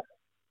engum máli.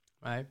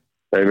 Nei.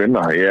 Þeir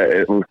vinna.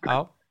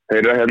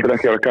 Þeir eru heldur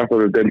ekki að vera kasta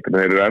við deildina.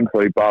 Þeir eru ennþá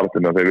í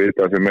baráttunni. Þeir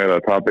vita sem er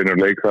að tapa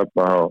inn leik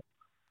þarna og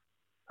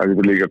það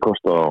getur líka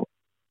kosta á.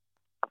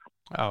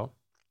 Já.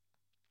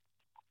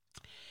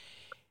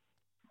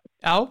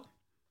 Já,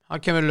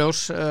 það kemur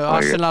ljós.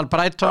 Arsenal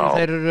Brighton,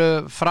 þeir eru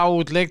frá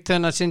út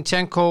leiktina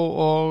Zinchenko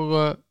og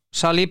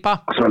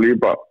Saliba.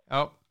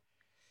 Já.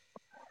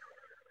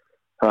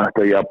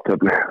 Þetta er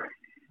jafntefli.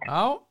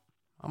 Já.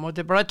 Á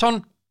móti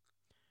Brighton.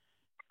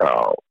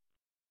 Já.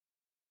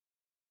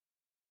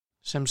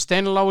 Sem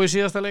steinlá í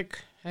síðasta leik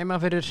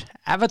heima fyrir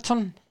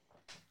Everton.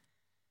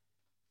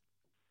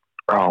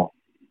 Já.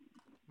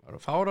 Það var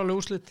fáraleg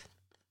úrslit.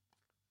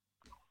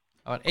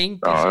 Það var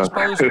enginn sem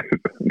spáði þessu.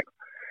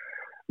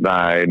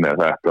 Nei,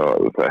 þetta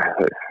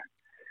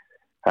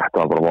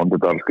var bara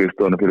vondudal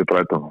skrifstofunni fyrir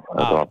Brighton.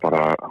 Þetta var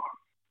bara,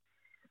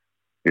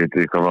 ég veit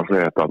ekki hvað maður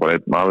segja, þetta var bara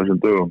einn af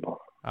þessum dögum.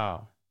 Já.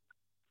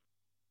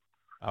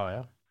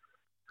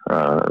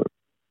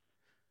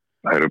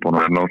 Það eru búin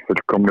að vera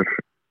náttúrulega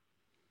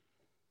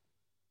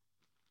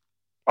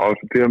á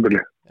þessu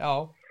tíðanbili. Já.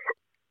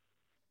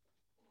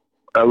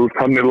 Eða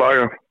þannig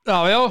laga.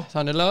 Já,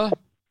 þannig laga.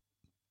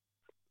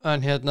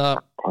 En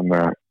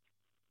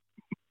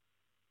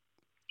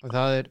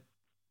það er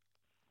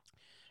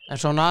en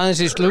svona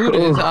aðeins í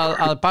slúðrið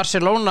að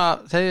Barcelona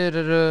þeir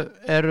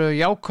eru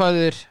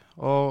jákvæðir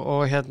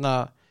og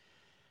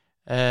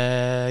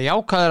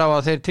jákvæðir á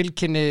að þeir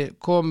tilkynni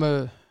komu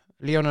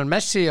Lionel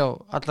Messi á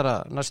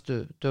allra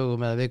næstu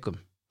dögum eða vikum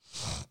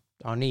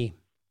á ný.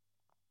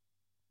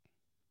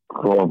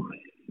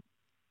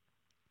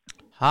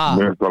 Mér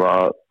finnst bara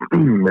að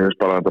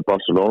þetta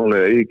Barcelona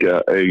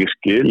eigi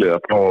skilið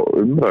að fá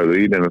umræðu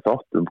í neina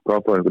þáttum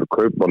hvað það einhverju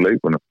kaup á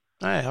leikmunum.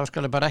 Nei, þá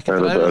skal ég bara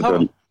ekkert ræða þá,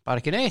 bara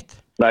ekki neitt.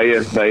 Nei,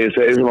 ég segi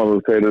sem að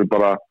þeir eru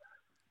bara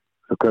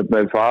hvernig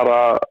þeir fara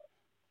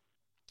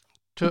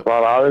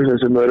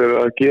aðeins sem þeir eru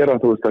að gera,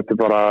 þú veist, þetta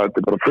er bara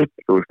full,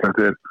 þú veist,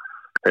 þetta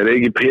er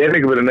ekki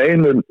pening fyrir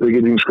einu, þeir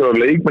getur ekki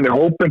skráð leikmenn í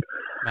hópin,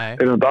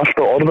 þeir eru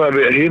alltaf orðað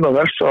við hinn og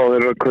þessa og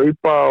þeir eru að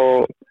kaupa og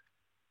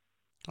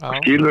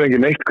skilur ekki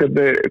neitt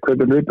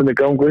hvernig hlutinni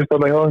gangu upp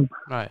þarna hjá þeim.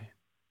 Nei.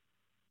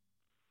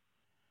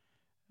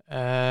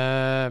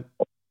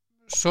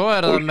 Svo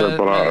er það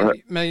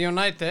með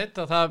United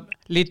að það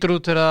lítur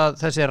út fyrir að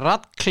þessi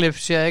Radcliffe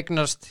sé að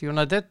eignast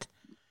United,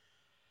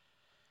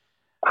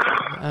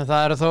 en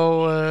það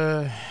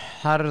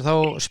eru þó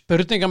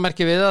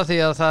spurningamerki við það, því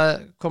að það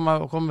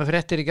komu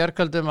fréttir í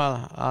gærkvöldum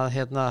að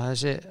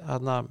þessi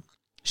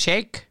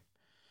Sheik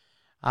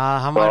að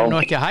hann var nú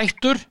ekki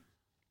hættur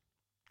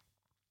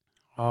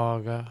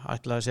og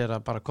ætlaði sér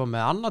að bara koma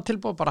með annað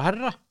tilboð, bara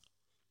herra.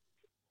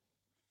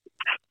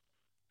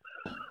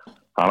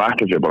 Hann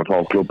ætlaði sér bara að fá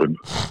klúbbinn.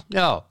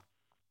 Já,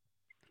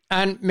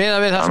 en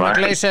miðað við það sem að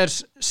Glazers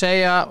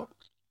segja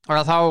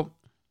að þá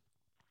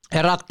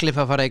er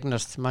Radcliffe að fara að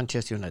eignast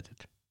Manchester United.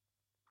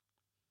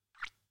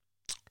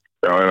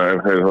 Já,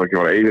 þeir þá ekki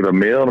fara að eiga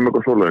með honum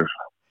eitthvað svoleiðis.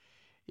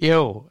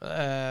 Jú,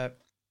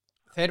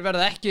 þeir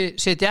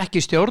sitja ekki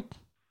í stjórn.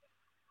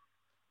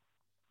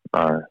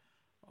 Nei.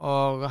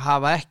 Og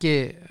hafa ekki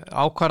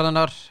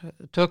ákvarðanar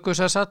töku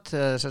sérstætt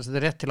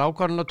rétt til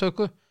ákvarðanar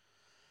töku.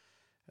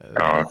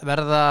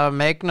 Verða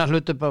með eigna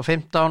hlut upp á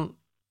 15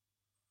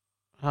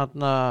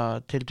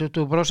 til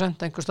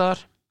 20% einhvers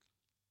staðar.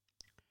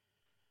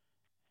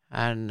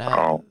 En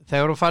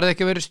þegar þú farið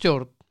ekki verið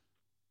stjórn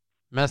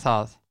með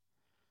það,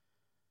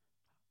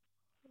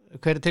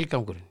 hver er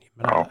tilgangurinn? Ég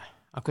meina,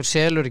 akkur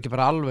selur ekki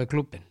bara alveg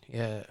klúbbinn?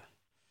 Ég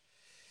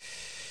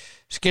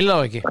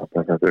skilja það ekki.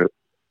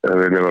 Það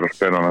vilja vera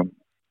spennandi.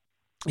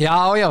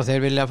 Já,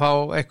 þeir vilja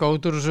fá eitthvað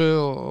út úr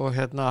þessu og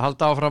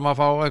halda áfram að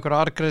fá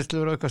eitthvað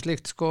argreiðslur og eitthvað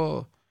slíkt,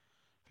 sko,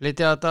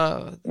 flytja þetta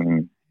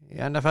í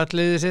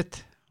NFL-liðið sitt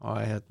og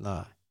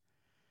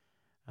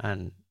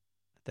en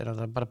þetta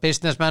er bara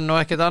businessmenn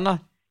og ekkert annað.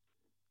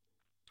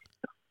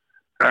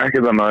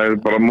 Ekkert annað, það er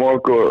bara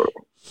mók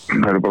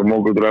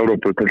út úr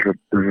Evrópu til að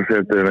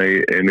setja þeirra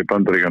inn í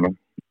Bandaríkjanum.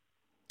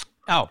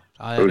 Já,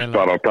 það er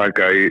bara að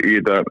taka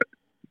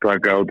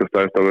taka át að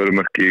stæðsta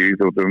vörumerki í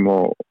íþróttum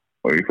og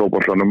í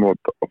fótboltanum og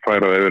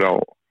færa það yfir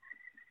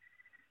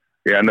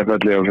í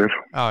NFL-li á sér.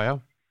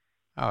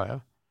 Já.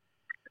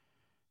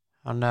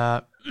 Þannig að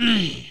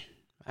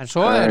en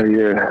svo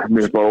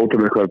mér er bara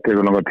ótrúlega hvað það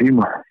tekur langar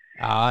tíma.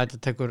 Já,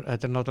 þetta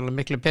er náttúrulega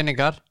miklu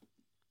peningar.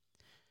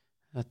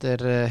 Þetta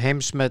er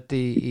heimsmet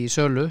í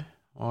sölu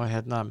og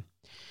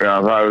Já,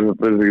 það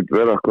verður ekki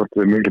vera hvort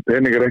það er miklu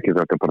peningar ekki,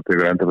 þetta er bara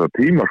tekur endur það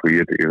tíma, sko, ég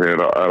veit ekki, það er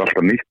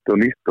alltaf nýtt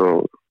og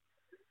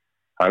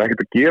það er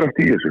ekkert að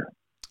gerast í þessu.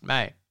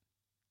 Nei,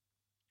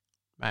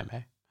 það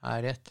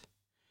er rétt.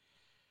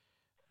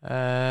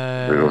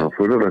 Það er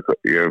fyrirlega,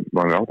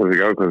 maður átt að því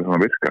ekki hvað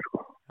það virkar, sko.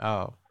 Já.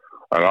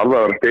 Það er alveg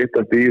að vera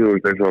steytast í, þú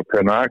veist, eins og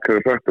Pennak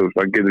hefur sagt, þú veist,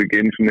 hann getur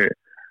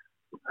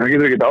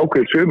ekki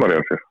ákveðið sumar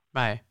hjá sér.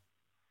 Nei.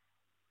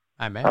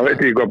 Hann veit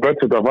ekki hvað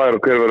budget það fær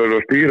og hver verður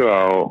að stýra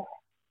og...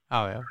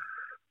 Já.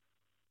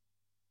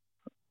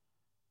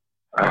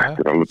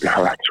 Þetta er alveg út í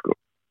hött, sko.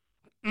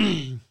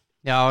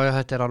 Já,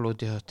 þetta er alveg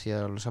út í hött, ég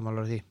er alveg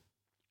sammála því.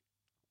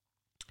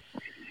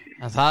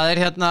 En það er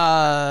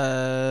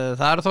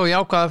það eru þó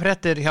jákvæða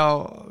fréttir hjá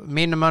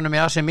mínum mönnum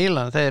í AC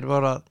Milan. Þeir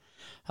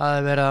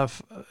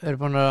eru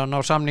búin að ná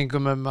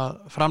samningum að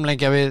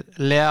framlengja við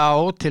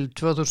Leao til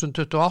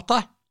 2028.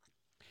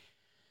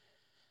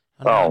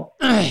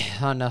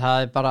 Þannig að það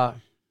er bara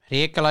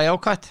hrikalega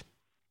jákvætt.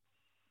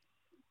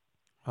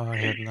 Og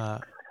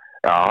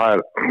Já, það er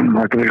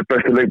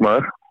besti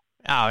leikmaður.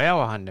 Já,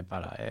 hann er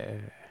bara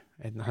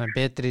hann er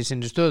betri í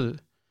sinni stöðu.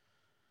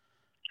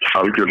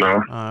 Algjörlega.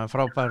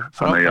 Frábær.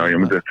 Þannig að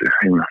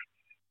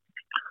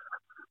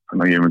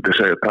ég myndi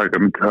segja taka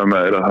það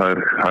með þér að það er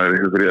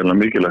eitthvað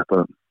gríðarlega mikilvægt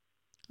að...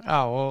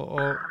 Já,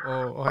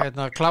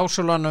 og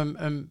klásulan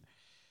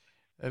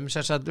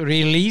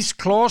release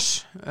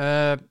clause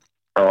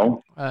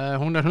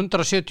hún er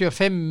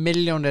 175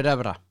 milljónir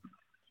evra.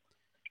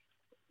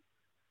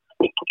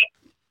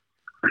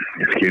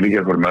 Ég skil ekki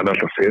að menn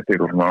alltaf setja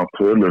eitthvað svona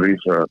tölur í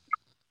þess að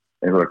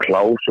einhverja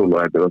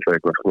klásula, þetta er alltaf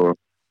eitthvað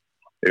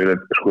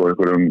eitthvað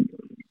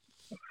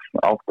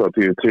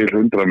 80 til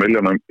 100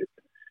 milljónum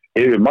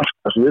yfir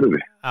markaðsvirði.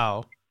 Já.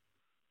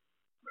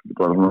 Þetta er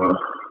bara svona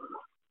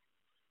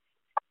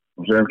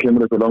og séðan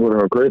kemur eitthvað langur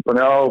að kaupa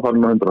já,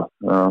 farin á 100,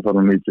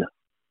 farin á 90.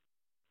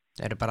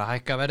 Þeir eru bara að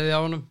hækka verðið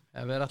á honum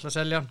ef við erum alltaf að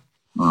selja hann.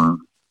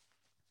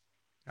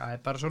 Það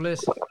er bara svo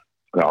leiðis.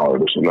 Já, það er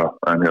vissulega,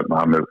 en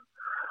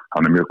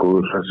hann er mjög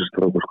góður þessi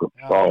strákur, sko.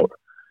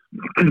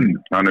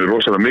 Hann er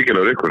rosalega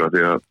mikilvægur ykkur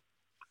því að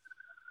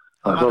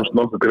það sást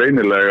nokkuð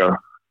greinilega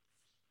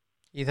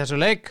í þessu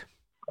leik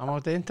á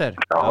móti Inter.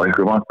 Já,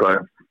 ykkur vantaði.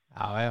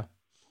 Já.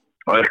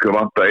 Og ykkur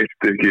vantaði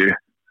eitt ekki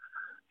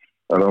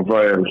að hann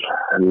fæði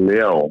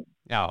Leao.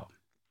 Já,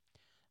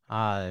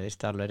 það er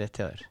vist alveg rétt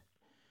hjá þér.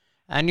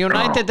 En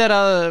United er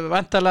að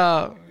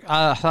væntanlega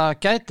að það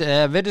gæti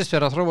virðist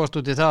vera að þróast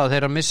út í það að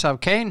þeir að missa af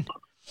Kane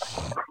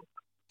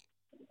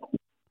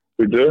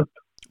Býtu,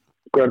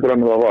 hvert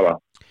hann það að fara?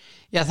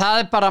 Já,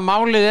 það bara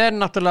málið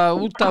náttúrulega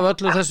út af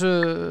öllu þessu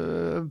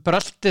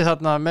brölti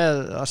þarna með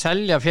að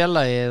selja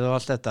félagið og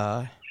allt þetta.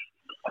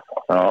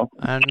 Já.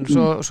 En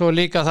svo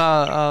líka það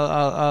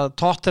að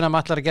Tottenham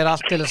ætlar að gera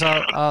allt til þess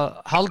að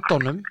halda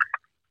honum.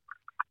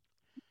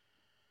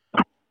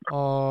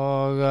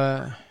 Og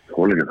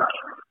Svolítið þar.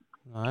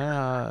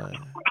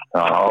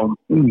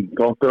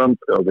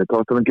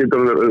 Tottenham getur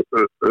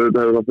auðvitað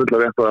hefur það fulla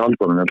rétt að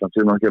halda honum. Ég held að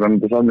síðan að gera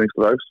hann til samning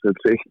strax. Þetta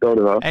er 1 ár í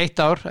það. 1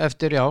 ár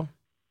eftir, já.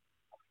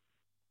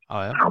 Já.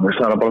 Já, mér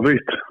sagði það bara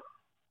frítt.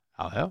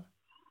 Já.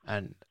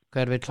 En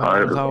hver vill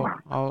fara þá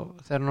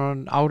þegar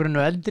hann árinu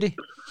eldri?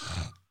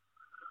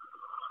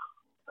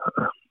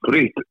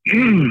 Frítt.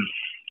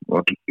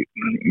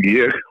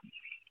 Ég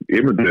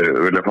myndi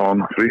vilja fá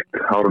hann frítt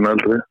árinu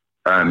eldri.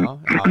 En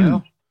já.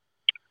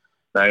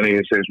 Nei,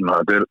 ég segi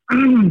svona þetta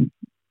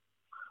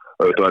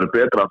er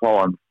betra að fá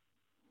hann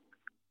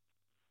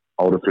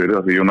árið fyrir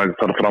því United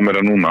þarf fram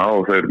meira núna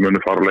og þeir munu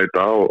fara að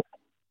leita og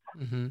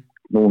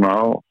núna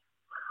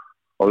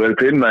og þeir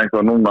finna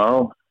eitthvað núna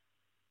og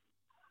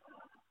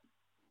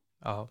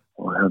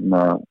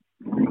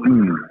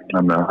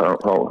þannig að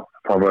þá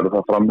verður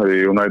það framhefði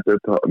í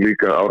United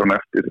líka áran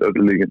eftir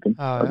öllu líkindum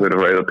að þeir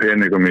eru að eyða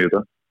peningum í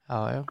þetta.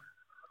 Já.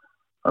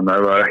 Þannig að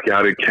ef það er ekki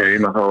Harry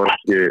Kane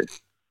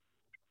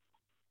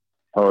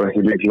þá er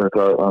ekki líklegt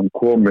að hann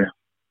komi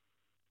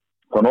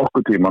þann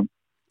okkur tíman.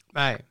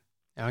 Nei,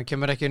 ef hann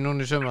kemur ekki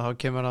núna í sumar þá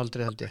kemur hann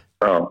aldrei held ég.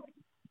 Já,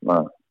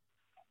 nei.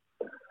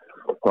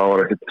 Það var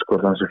ekkit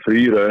þannig sem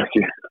frýra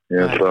ekki.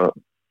 Ég held að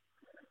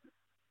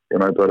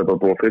United var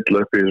bara búið að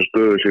fylla upp í þessu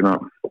stöðu sína.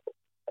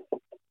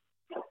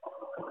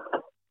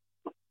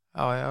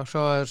 Já,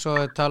 svo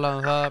er talað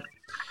það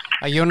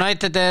að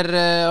United er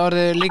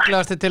orðið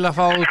líklegasti til að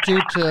fá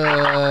Jude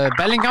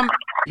Bellingham.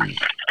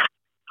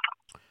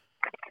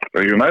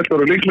 United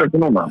eru líklegasti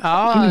núna. Já,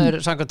 það er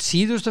samkvæmt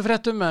síðustu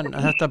fréttum en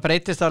þetta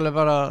breytist alveg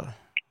bara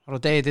frá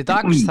degi til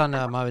dags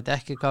þannig að maður veit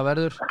ekki hvað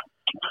verður.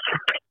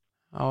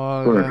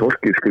 Svo er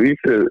fólki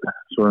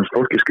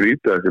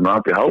skrítið eftir með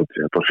ADHD.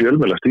 Þetta er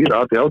fjölmiðla stýra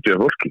ADHD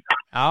af fólki.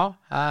 Já,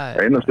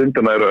 eina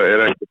stundina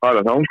er ekki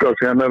farið þangað og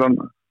síðan er hann.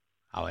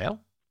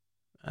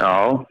 Já.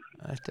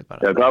 Þetta er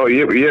bara.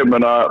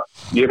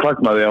 Ég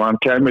fagnaði ef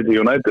hann kæmi til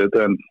United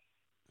en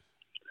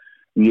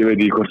ég veit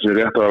ekki hvort það er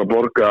rétt að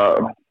borga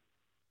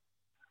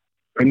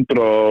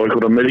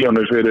 100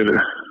 milljónir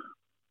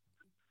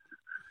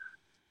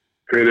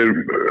fyrir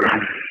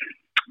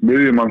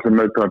miðjumann sem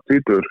er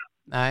 20.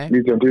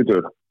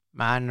 19.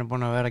 Hann er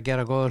búin að vera að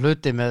gera góða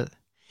hluti með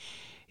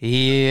í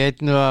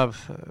einu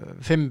af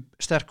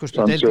 5 sterkustu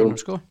deildunum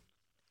sko.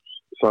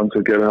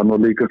 Sannsög gerir hann nú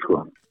líka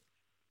sko.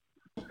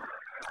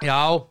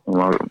 Já.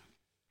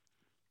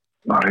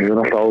 Ég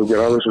er alltaf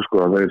ágjör af þessu sko.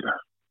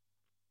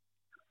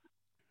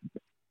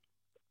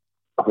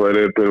 Það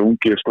er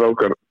ungi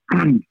strákar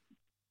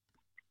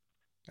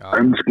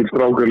enskir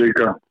strákar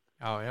líka.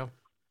 Já.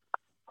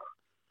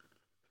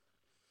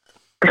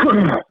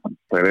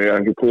 Það er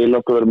ekki til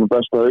að vera með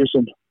besta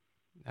hausinn.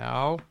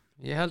 Já,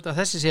 ég held að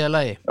þessi sé að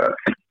lagi.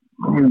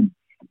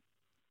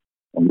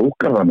 Hann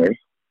lúkar þannig.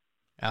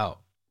 Já.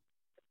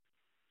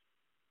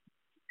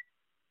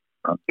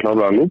 Hann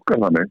klálega lúkar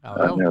þannig. Já,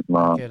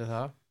 gerir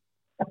það.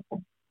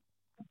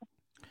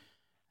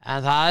 En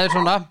það er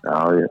svona. Já.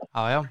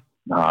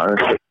 Það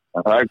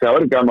er ekki að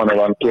vera gaman ef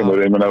hann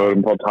kemur. Ég meina að við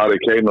erum fått Harry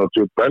Kane og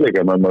Jude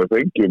Bellingham en við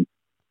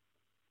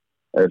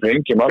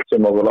fengjum allt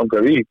sem okkur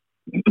langar í.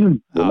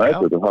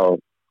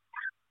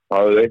 Það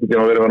hefði ekkert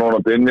tíma verið með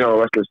Nóna Dinja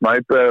og Wesley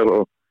Sneijder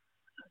og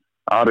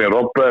Arjen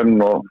Robben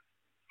og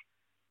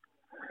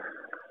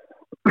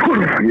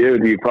ég veit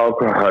ekki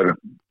hvað það er.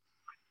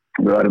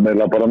 Við erum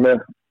eiginlega bara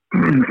með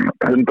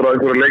 100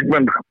 einhverju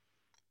leikmenn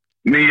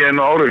 9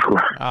 einu ári sko.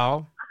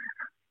 Já.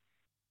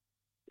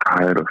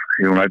 Það er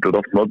United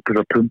oft nótt til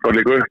að pumpa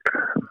líka upp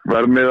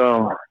vermiða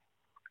og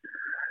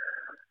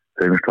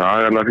þeim finnst það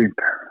aðeins fínt.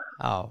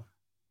 Já.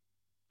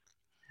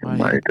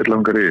 United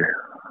langar í.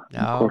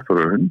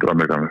 Kostar 100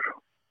 meganir.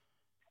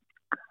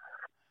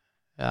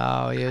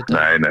 Já, ég veit að.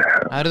 Nei.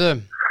 Herðu,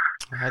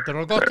 þetta er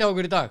alveg gott hjá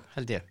okkur í dag,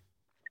 held ég.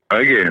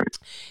 Ekki.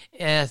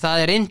 Það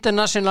er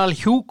International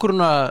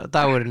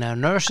hjúkrunadagurinn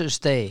eða Nurses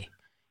Day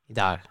í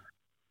dag.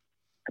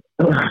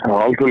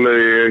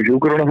 Alþjóðlegi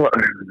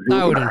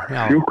hjúkrunadagurinn.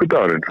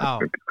 Hjúkudagurinn.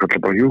 Kallar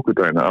bara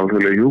hjúkudaginn,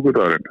 alþjóðlegi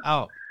hjúkudagurinn. Já,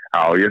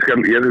 ég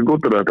skal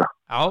gúta þetta.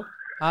 Já.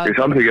 Ég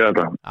samþykki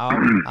þetta. Já,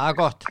 það er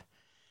gott.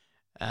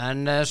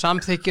 En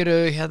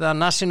samþykkiru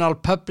National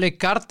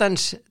Public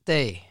Gardens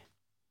Day.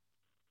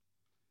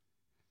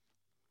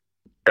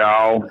 Já.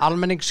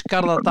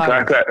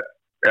 Almenningsgarðadagur.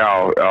 Já.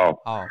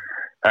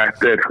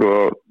 Þetta er sko,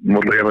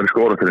 múlið ég að vera í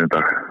skóla til í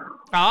dag.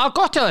 Já,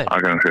 gott hjá þér.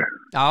 Það kannski.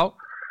 Já,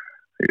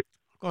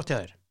 gott hjá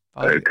þér.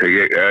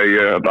 Ég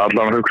er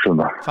allan að hugsa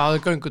það. Fáðu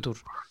göngutúr.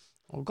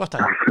 Og gott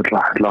að þér. Ég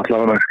ætla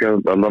allan að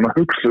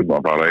hugsa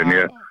það bara.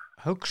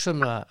 Hugsa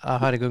það að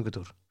fara í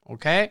göngutúr.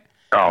 Ok?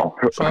 Já, á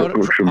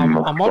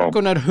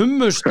morgun er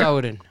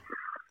hummusdagurinn.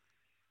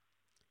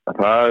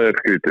 Það er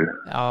skrítið.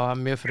 Já,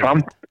 mjög fyrir.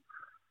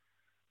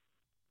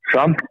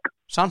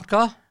 Samt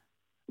hvað?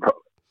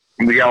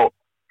 Já,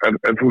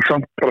 en þú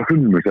samt bara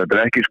hummus, þetta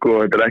er ekki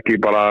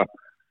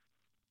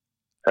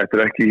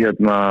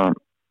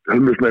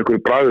hummus með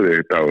einhverju bragði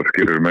í dag,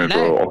 skilur með eins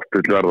og oft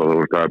vill verða, þú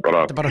veist, það er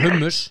bara... Þetta er bara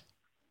hummus?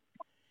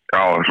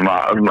 Já,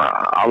 svona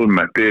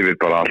almennt yfir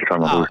bara allt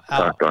saman, þú veist,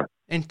 þetta.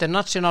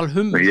 International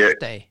Hummus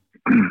Day.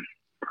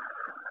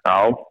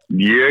 Já,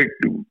 ég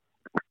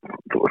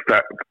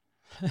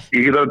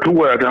get að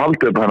trúa að þetta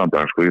haldið upp hennan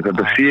dag, sko,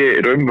 þetta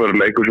sé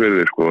raunverulega eitthvað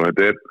sviðið, sko,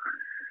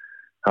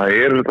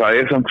 það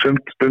er samt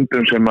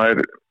stundum sem það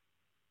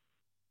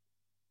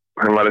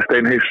er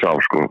steinhissa á,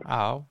 sko.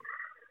 Já.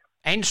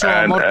 Eins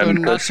og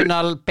morgun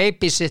National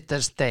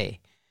Babysitters Day.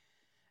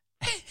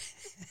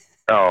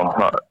 Já,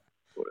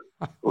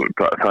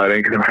 það er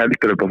enginn sem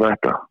heldur upp á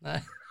þetta. Nei.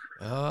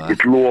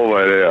 Ég lofa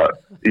þér að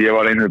ég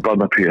var einu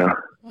barnapía.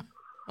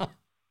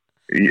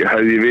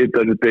 Hefði ég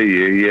vitað þessu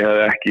degi, ég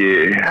hefði ekki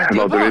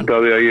látið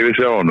vita því að ég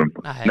vissi á honum.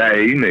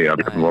 Nei,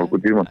 alltaf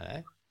morgun tíma.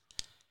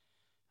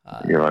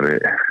 Ég var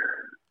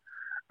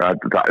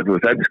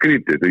þetta er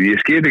skrítið, ég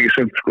skil ekki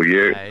sumt, sko,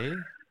 ég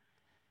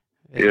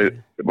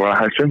bara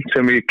það er sumt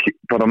sem ég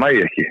bara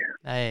næ ekki.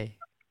 Nei,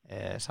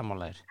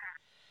 sammálaðir.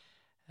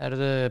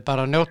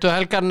 Bara njóttu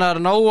helgarinnar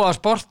nóga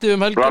sporti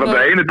helgina. Var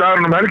þetta einu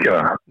dagurinn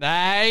helgina?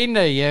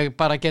 Nei, ég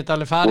bara get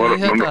alveg farið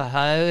í þetta.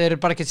 Það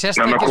bara ekki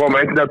sérstaklega. Þannig að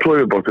koma einn eða tvo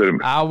viðbót fyrir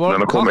mig.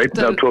 Þannig að koma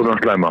einn eða tvo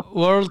slæma.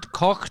 World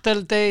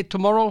Cocktail Day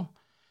tomorrow.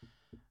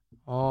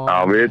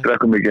 Já, við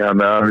drekkum ekki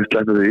hérna, við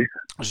slettum því.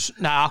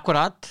 Nei,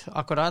 akkurat.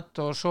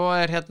 Og svo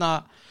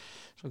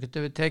svo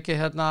getum við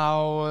tekið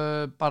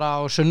bara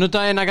á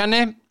sunnudaginn að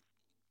ganni.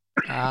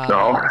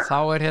 Þá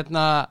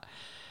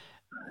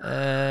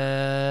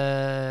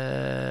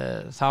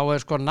þá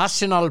sko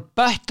National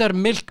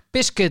Buttermilk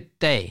Biscuit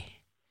Day.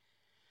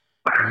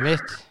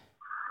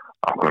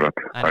 Akkurat,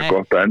 það er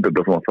gott að enda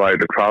þetta svona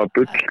þvæli. Hvaða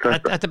bull þetta?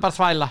 Þetta er bara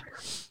þvæla.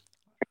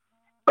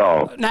 Já.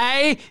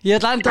 Nei, ég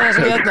ætla að enda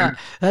þessi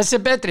þessi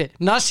er betri.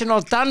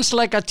 National Dance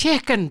Like a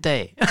Chicken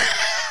Day.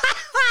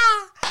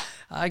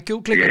 Það er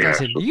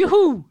kjúklingadasinn.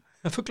 Júhú,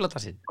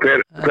 fugladasinn. Hver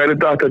er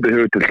dag þetta í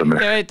hug til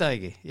dæmis? Ég veit það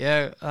ekki.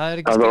 Það er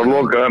að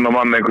loka þennan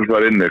mann einhvers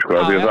þar inni, sko.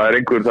 Því það er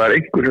einhver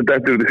sem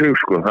dettur út í hug,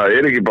 sko. Það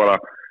er ekki bara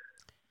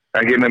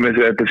ekki nefnir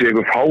þetta sé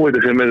eitthvað fáið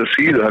sem er það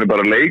síðu. Það er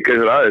bara að leika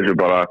þessar aðeins og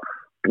bara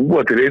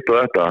búa til eitt og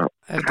þetta.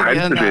 Er þetta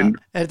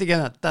ekki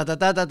hérna?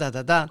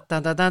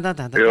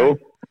 Jú.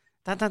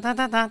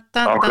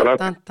 Akkurat.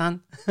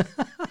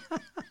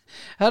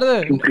 Herðu.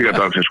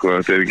 Kjúklingadansin, sko.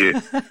 Þetta er ekki.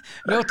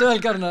 Njótið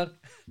helgarinnar.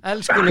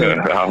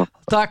 Elskulegur.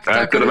 Takk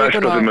Þetta er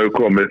versta sem hefur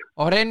komið.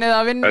 Og reynið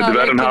að vinna. Þetta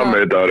verður hafið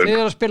þetta árið. Þið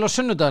eru að spila á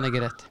sunnudaginn,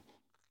 ekki rétt?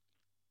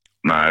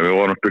 Nei, við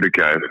vorum að spila í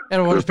gær. Erum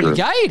við voru að spila í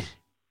gær?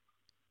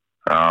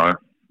 Já.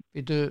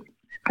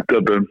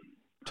 Töpuðu?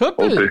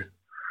 Óti.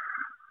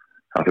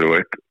 Það er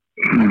veit.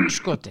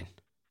 Skotin.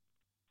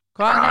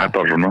 Hvað er það? Það er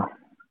bara svona.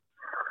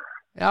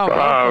 Já,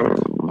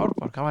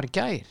 Árborg, hann var í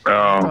gær.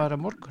 Það var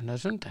að morgun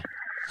eða sundag.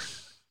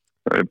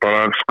 Við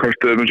bara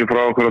kostuðum þessu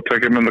frá okkur að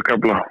 2 mínútna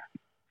kafla.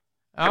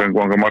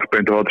 Kringvanga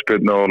markbeint og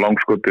hotspilni og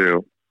langskoti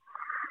og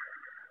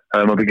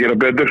það mátti gera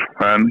betur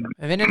en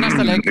við vinnum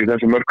næsta leik í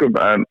þessum mörkum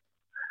en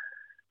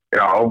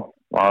já,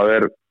 það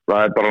er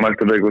bara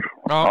næsta leikur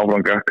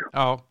áfram gekk.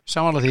 Já,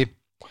 samanlega því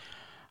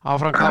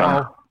áfram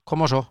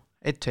koma svo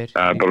 1-2.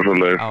 Það er bara svo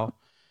leiðis.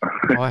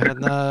 Og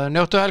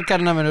njóttu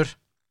helgarinnar, vinnur.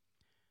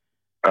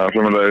 Já,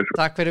 samanlega.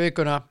 Takk fyrir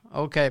vikuna.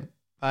 Ok,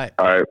 bye.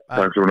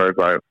 Takk samanlega,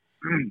 bye.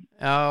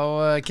 Já,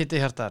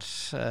 Kitti Hjartar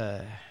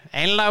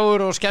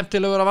einlægur og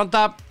skemmtilegur að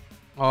vanda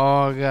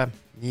og já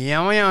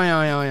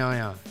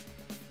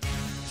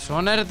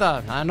svona er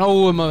þetta, það er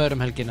nóg að vera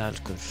helgina,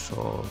 elskur,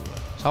 og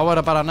þá er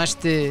það bara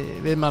næsti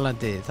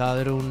viðmælandi, það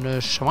er hún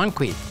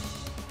Svanhvít.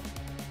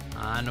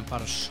 Það er nú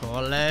bara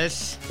svoleiðis.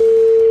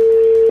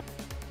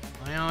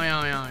 Já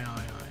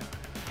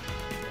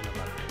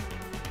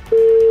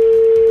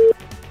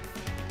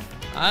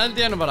það held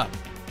ég nú bara.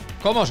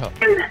 Koma svo.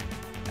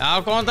 Já,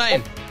 góðan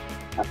daginn.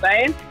 Góðan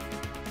daginn.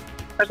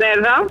 Hvað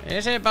segir það? Ég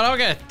segi bara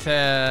ágætt.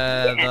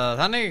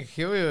 Þannig,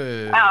 jú.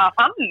 Já,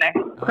 þannig.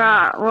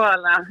 Hvað,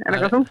 voðalega? Er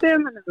eitthvað þungt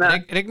yfir með þetta?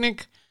 Rigning.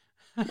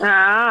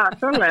 Já,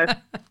 svoleiðis.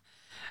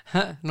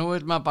 Nú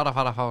vil maður bara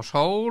fara að fá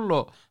sól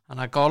og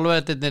þannig að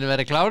golfvellinir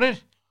verið klárir.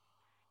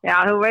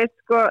 Já, þú veit,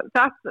 sko,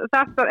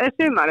 þetta er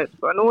sumarið,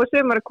 sko. Nú er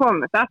sumarið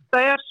komið. Þetta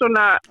er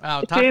svona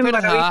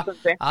sumarið á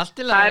Íslandi. Allt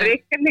í lagi. Það er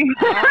rigning.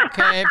 Ok,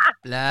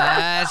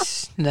 bless.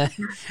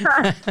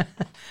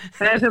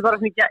 Það er bara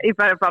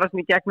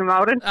svona í gegnum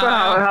árin, sko.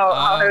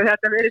 Þá hefur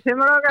þetta verið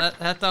sumar okkar.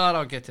 Þetta var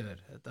ágætt yfir.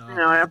 Þetta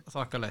var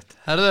þokkalegt.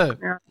 Herðu?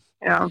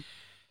 Já.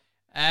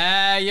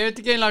 Ég veit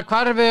ekki einlega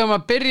hvar við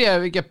að byrja.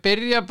 Ef við ekki að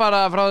byrja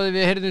bara frá því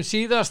við heyrðum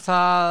síðast.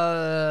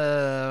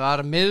 Það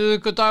var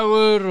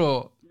miðvikudagur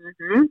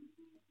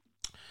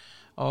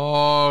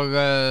og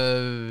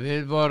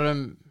við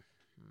vorum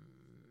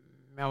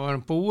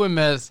búið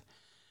með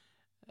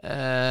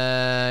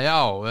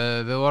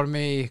við vorum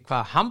í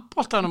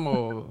handboltanum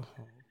og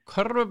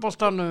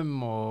körfuboltanum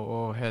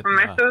og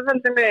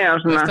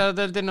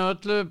meistaradeildinni og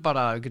öllu,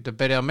 bara getur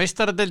byrjað á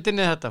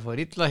meistaradeildinni, þetta fór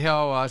illa hjá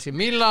AC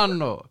Milan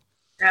og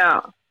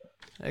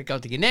þeir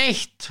gátt ekki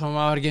neitt og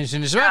maður var ekki einu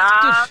sinni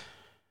svektur.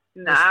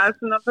 Nei,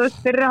 svona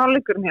fyrri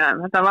hálfleikurinn hjá þeim.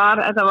 Þetta var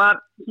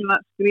svona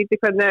skrítið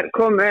hvernig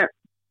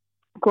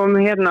komu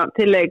hérna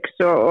til leiks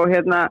og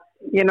hérna,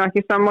 ég nú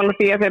ekki sammála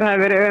því að þeir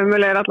hafi verið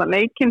ömulegir allan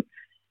leikinn.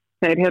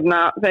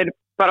 Þeir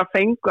bara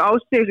fengu á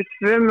sig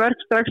þessi 2 mörk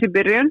strax í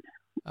byrjun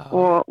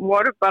og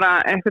voru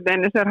bara einhvern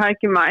veginn þessar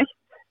hækki mætt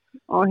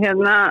og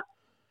hérna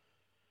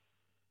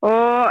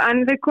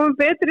en þeir komu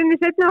betur inn í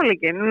seinni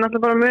hálfleikinn.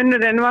 Náttúrulega bara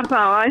munurinn var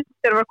það að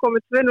þeir var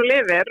komið 2-0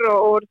 yfir og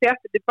voru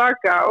þéttir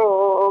tilbaka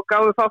og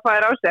gáfu fá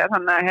færi á sig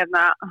þannig að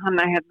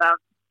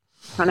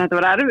þetta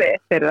var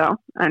erfitt fyrir þá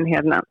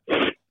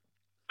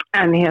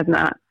en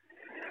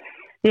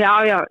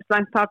já,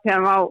 slæmt tap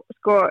hérna á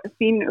sko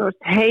sín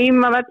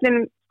heimavöllin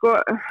sko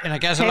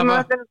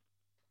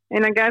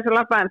innan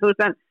gæsalappa en þú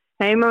veist en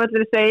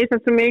heimavöllin segir sem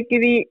svo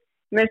mikið í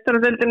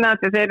meistaradeildinni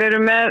að þeir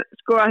eru með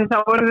sko að þá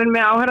voru þeir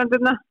með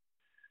áhærandurna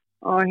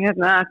og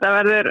þetta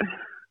verður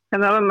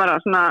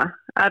bara svona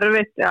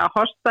erfitt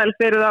hostile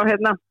fyrir þá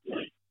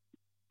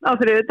á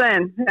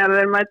þriðjudaginn þegar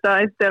þeir mæta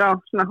eittir á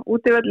svona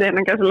útivölli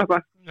innan gæsalappa.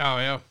 Já,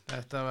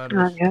 þetta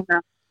verður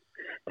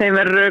þeim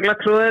verður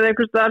örugglega trúðið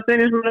einhvers staðar sem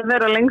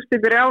þeirra lengst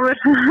upp í rjáfur.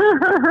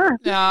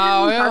 Já,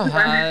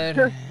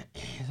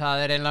 það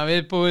er einlega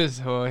viðbúið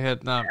og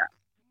en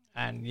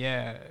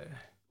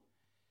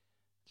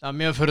það er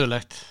mjög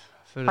furðulegt.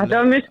 Þetta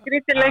var mjög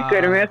skrítið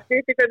leikur, mjög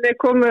skrítið hvernig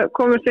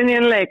komust inn í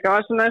en leik. Það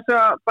var svona eins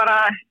og bara,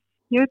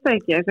 ég veit það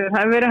ekki, það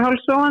hefði verið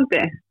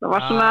hálfsofandi. Það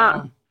var svona,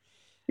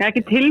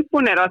 ekki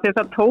tilbúnir af því að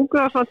það tóku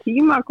það svona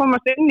tíma að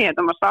komast inn í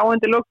þetta. Maður sá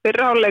undir lok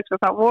fyrri hálfleiks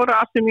og það voru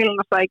AC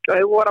Milan að sækja og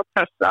þau voru að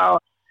pressa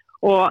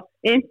og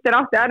Inter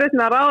átti erfitt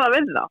með að ráða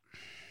við þá.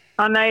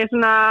 Þannig að ég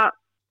svona,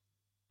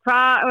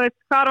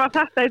 hvað var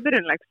þetta í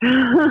byrjunleiks?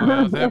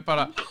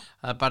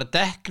 Það er bara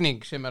dekning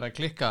sem er að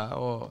klikka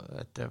og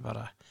þetta er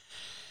bara...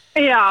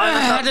 Já,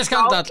 þetta er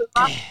skandall.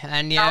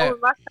 En ég... Já, við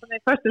vaknaði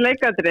í fyrstu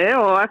leikadri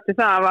og eftir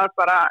það var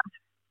bara,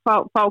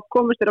 fá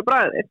komist þér á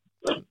bragðið.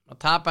 Og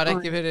tapar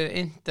ekki fyrir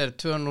Inter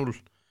 2-0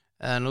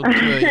 eða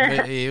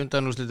 0-2 í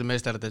undanúrslitum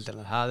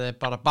meistaradeildina. Það er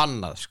bara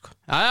bannað, sko.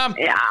 Já,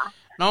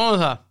 náum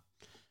það.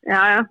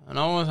 Já.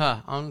 Náum það,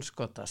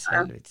 anskotas,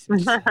 helvítis.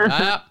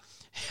 Já,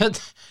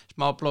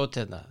 smá blót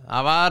hérna.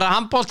 Það var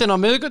handboltinn á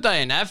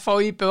miðvikudaginn,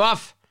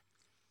 FH-IBVF.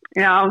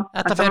 Já.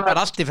 Þetta fer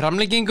bara allt í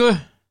framlengingu.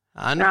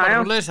 Það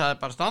er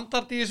bara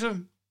standard í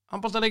þessum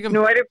handboltaleikum.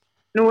 Nú er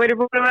ég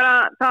búin að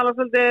vera að tala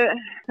svolítið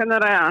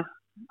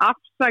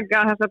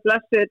afsaka þessa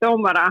blessuði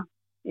dómara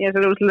í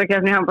þessari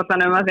úrslitakeppni í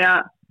handboltanum að því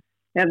að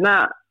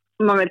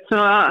maður vil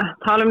svona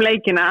tala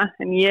leikina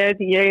en ég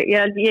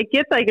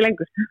get það ekki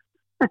lengur.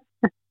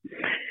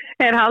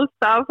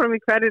 Halda áfram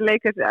í hverju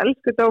leik þessi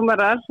elsku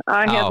dómarar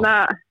að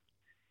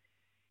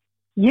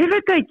ég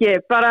veit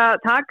ekki, bara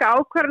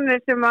taka ákvarðanir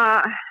sem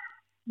að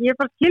ég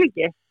bara skil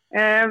ekki.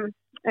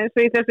 Eins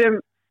og í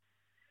þessum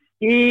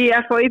í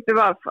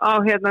FH-IBVF á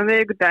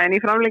miðvikudaginn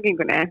í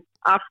framlengingunni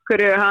af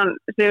hverju hann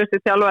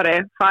síðustu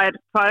þjálfari fær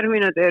 2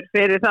 mínútur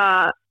fyrir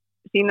það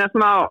sína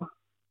smá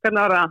hvernig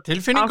var það?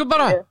 Tilfinningu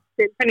bara?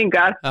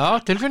 Tilfinningar. Já,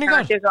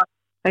 tilfinningar.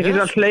 Ekki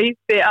svo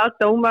hlaupi að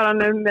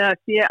dómaranum eða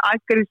sé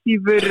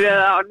aggressífur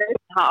eða á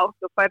neitt hátt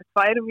og fær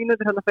 2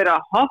 mínútur hann fyrir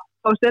að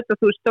hoppa og setja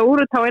þú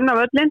stóru tá inn á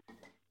völlin.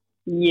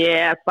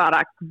 Ég bara,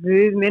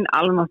 guð minn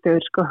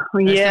almáttugur sko.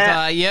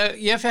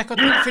 Ég fekk á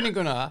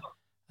tilfinninguna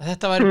að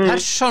þetta væri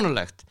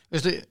persónulegt.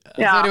 Veistu,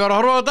 þegar ég var að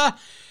horfa á þetta,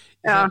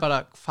 ég var bara,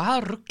 hvað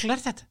rugl er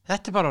þetta?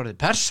 Þetta er bara orðið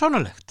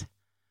persónulegt.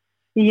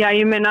 Já,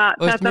 ég meina...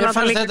 Mér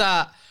fannst þetta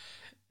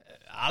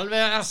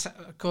alveg,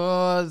 sko,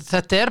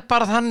 þetta er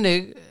bara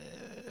þannig,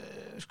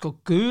 sko,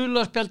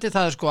 gula spjaldi,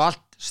 það er sko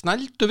allt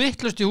snældu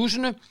vittlust í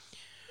húsinu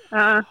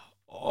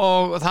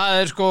og það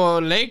er sko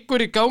leikur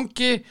í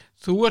gangi,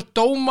 þú ert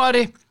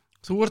dómari,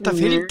 þú ert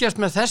að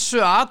fylgjast með þessu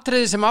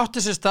atriði sem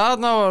átti sér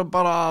staðna og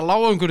bara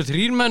lága einhverju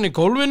 3 menn í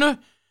gólfinu.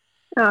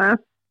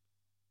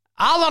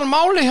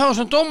 Aðalmáli hjá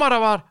þessum dómara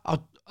var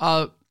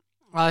að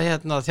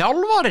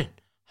þjálfarinn,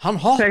 hann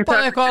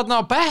hoppaði eitthvað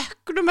á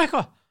bekknum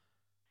eitthvað.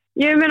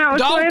 Ég meina, á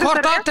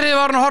hvort atriði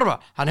var hann að horfa?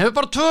 Hann hefur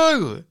bara 2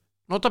 augu,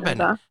 nota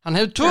bene, hann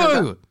hefur 2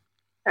 augu.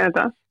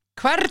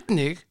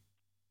 Hvernig,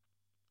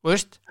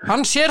 veist,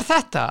 hann sér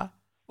þetta,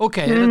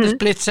 þetta er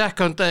split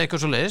second eða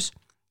eitthvað svo leiðis.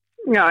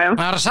 Það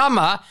er að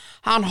sama,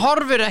 hann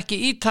horfir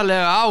ekki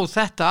ítalega á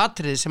þetta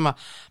atriði sem að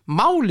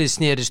málið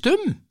snerist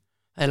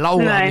eða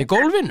lága hann í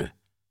gólfinu.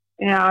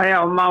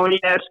 Já,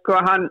 málið er sko,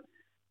 hann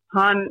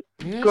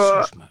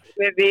sko,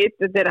 við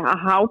vitum þetta er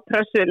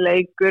hápressu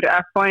leikur,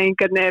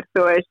 F-fæingarnir,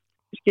 þú veist,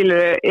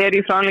 skilur, er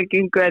í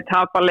framlengingu eða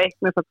tapar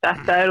leiknum, þá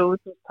þetta er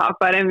út,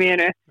 tapar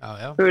vínu,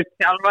 þú veist,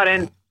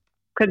 þjálfarinn,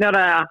 hvernig var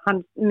það, hann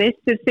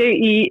missir sig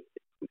í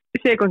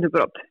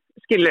sekundubrót.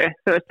 Skilur,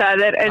 þú veist, það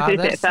er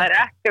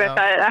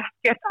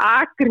ekkert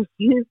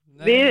aggressív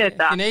við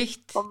þetta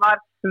og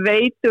maður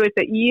veit, þú veist,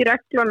 að í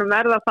reglunum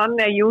er það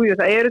þannig að jú,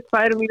 það eru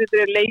 2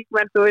 mínútur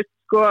leikmenn, þú veist,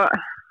 sko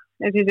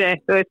eins og ég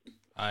segi, þú veist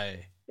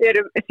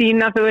erum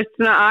sína, þú veist,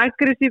 svona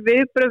aggressív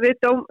viðbrögð við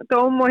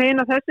dóm og hinn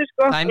og þessu,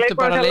 sko. Dæmdu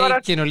bara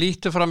leikin og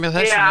lítu fram hjá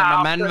þessu,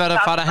 en menn verða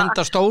að fara að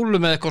henda stólu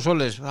með eitthvað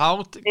svoleiðis, þá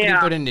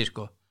grípur inn í,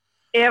 sko.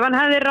 Ef hann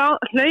hefði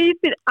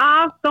hlaupið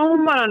af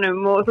dómaranum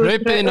og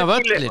hlaupið inn af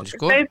völlin,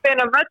 sko. Hlaupið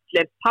inn af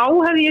völlin, þá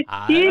hefði ég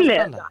skilið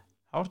þetta.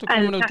 Þá ertu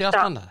komin út í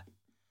allt annað.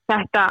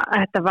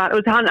 Þetta var,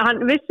 hann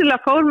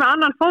vissilega fór með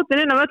annan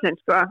fótinn inn af völlin,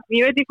 sko.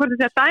 Ég veit ekki hvort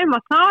það sé að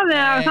dæma það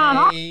eða það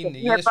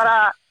ég bara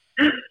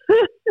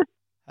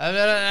Ef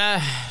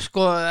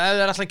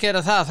þeir alltaf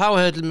gera það, þá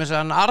hefur til með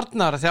hann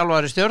Arnar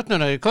þjálfari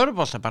Stjörnunar í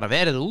körfubolta bara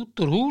verið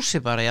út úr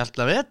húsi bara í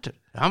alltaf vetur.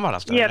 Hann var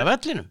alltaf á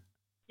vellinum.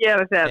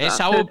 Þeir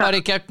sáu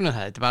bara í gegnum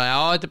það.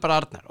 Þetta er bara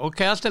Arnar. Ok,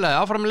 allt í lagi,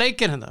 áfram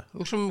leikinn hérna.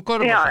 Hugsum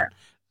körfubolta.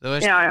 Þú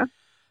veist. Já.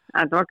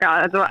 Þetta var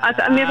galið.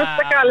 Mér finnst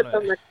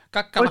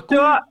það galið.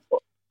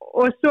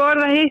 Og svo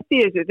það hitt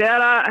í þessu.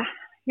 Þegar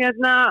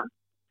að,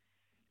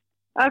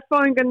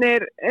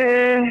 F-fáingarnir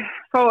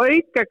fá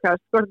aukakast,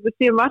 hvort það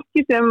sé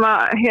marki sem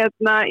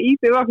að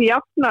IBVF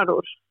jafnar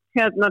úr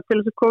til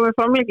þess að koma í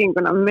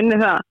framlegginguna, minni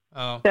það.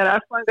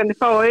 Þegar F-fáingarnir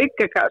fá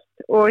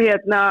aukakast og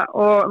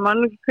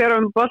mann hver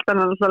um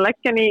boltan og svo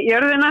leggja hann í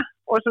jörðina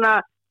og svona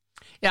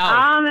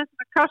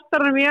aðeins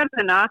kastar hann í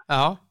jörðina,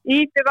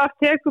 IBVF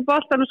tekur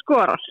boltan og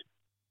skorar.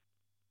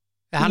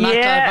 Hann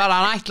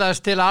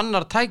ætlaðist til að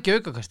annar tæki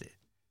aukakasti.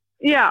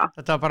 Já.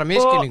 Þetta var bara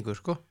misskilningur,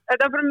 sko.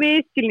 Þetta var bara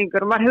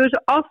misskilningur og maður hefur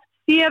svo oft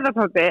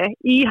séðarpappi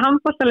í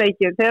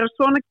handboltaleikjum þegar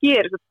svona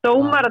gerir,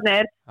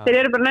 dómararnir þeir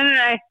eru bara,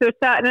 nei,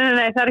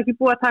 það er ekki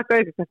búið að taka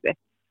aukakasti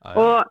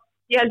og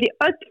ég held í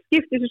öll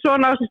skipti sem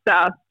svona á sér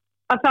stað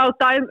að þá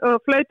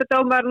flauta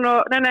dómarinn og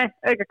nei,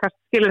 aukakast,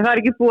 skilur, það er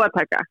ekki búið að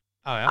taka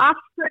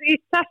af hverju í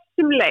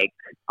þessum leik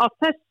á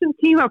þessum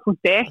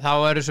tímapunkti þá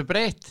er þessu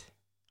breytt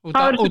út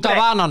af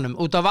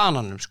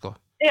vananum, sko.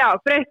 Já,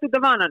 breytt út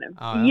af vananum.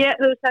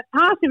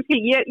 Það sem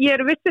skil, ég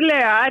er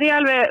vissulega, ég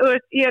alveg,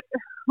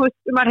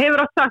 maður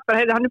hefur átt sagt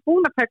bara, hann er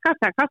búin að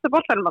kasta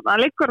boltanum,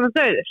 hann liggur hann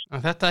döður.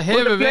 Þetta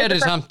hefur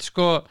verið samt,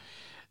 sko,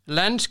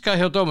 lenska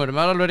hjá dómurum,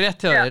 það er alveg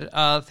rétt hjá þér,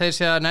 að þeir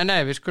segja, nei,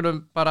 við skulum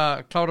bara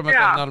klárum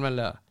þetta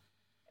almennilega.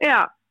 Já,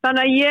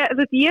 þannig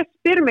að ég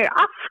spyr mig,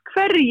 af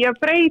hverju að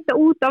breyta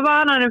út af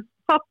vananum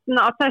þarna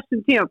á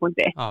þessum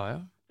tímapunkti?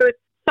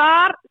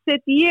 Þar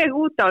set ég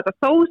út á þetta,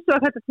 þó svo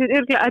að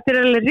þetta er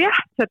alveg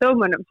rétt hjá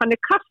dómunum, hann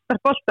kastar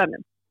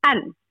boltanum, en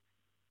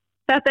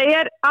þetta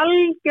er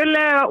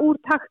algjörlega úr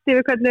takti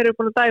við hvernig þeir eru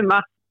búin að dæma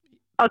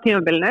á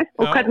tímabilinu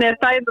og hvernig þeir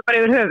dæma bara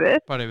yfir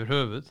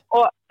höfuð.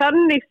 Og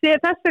þannig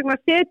þess vegna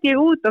set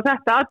ég út á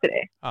þetta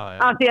atriði.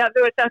 Af því að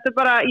þetta er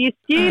bara, ég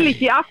skil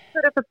ekki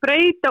aftur þetta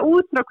breyta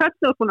út frá hvernig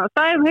þú er búin að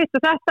dæma hitt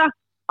og þetta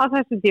á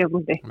þessum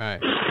tímapunkti.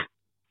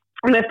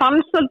 Og mér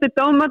fannst svolítið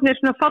dómarnir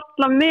svona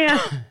falla með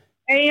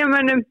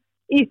eigamönnum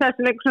í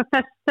þessu leik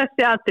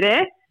þessi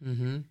atriði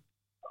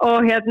og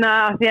því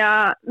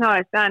að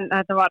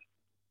þetta var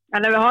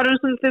en ef við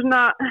horfum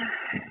svona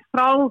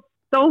frá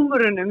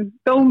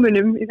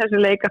dómunum í þessu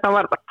leik þá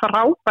var þetta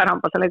frábær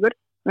handboltaleikur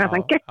með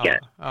þann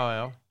geggjaður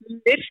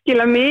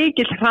virkilega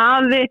mikill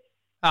hraði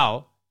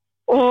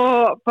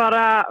og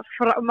bara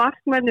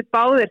markmennir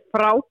báðir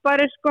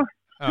frábæri, sko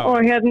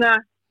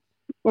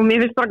og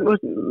mér finnst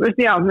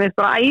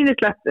bara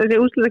æðislegt þessi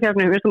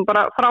úrslitakeppni, mér finnst hún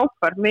bara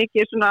frábær,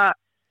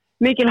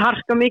 mikil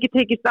harka, mikil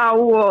tekist á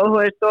og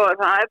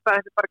það er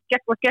bara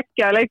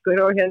geggjaður leikur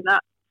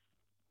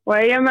og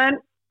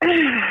eigamenn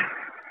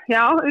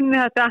unni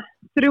þetta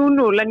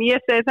 3-0, en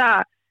ég segi það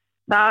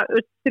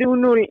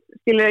 3-0,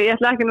 skilur, ég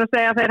ætla ekki nú að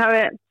segja að þeir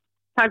hafi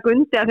takk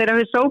undir að þeir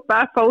hafi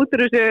sópað F út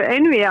úr þessu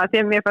einvíja, því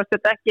að mér fannst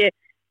þetta ekki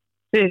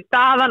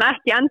staðan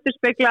ekki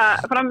endurspegla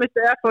frammistu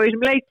F í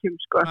þessum leikjum,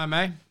 sko.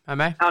 Nei. En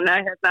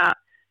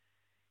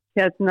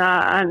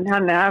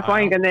hann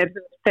fáingarnir,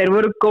 þeir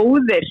voru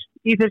góðir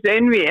í þessu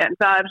einvíi, en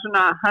það er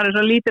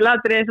svona lítil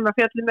atriði sem að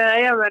fjalli með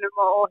eigamönnum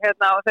og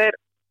þeir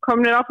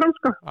komnir áfram,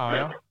 sko.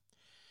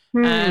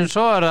 En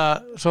svo er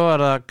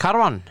það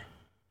karvan.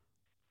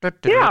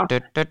 Já.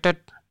 Það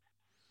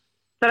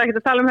er ekkert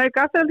að tala Hauka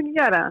afturöldingi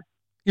gera?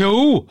 Jú,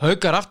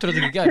 Haukar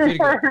afturöldingi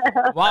gera.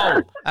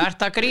 Vá, ert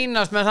að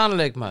grínast með þann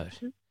leik, maður?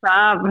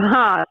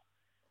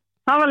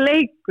 Það var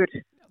leikur.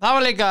 Það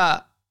var líka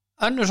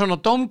önnur svona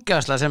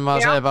dómgæsla sem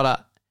maður sagði bara,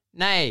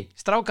 nei,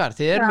 strákar,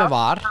 þið eru með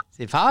VAR,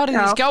 þið farið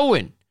í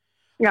skjáin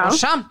og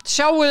samt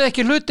sjáuð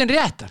ekki hlutin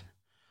réttar.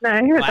 Nei,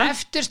 og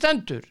eftir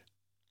stendur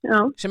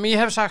sem ég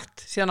hef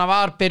sagt síðan að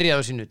VAR byrjaði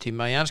á sínu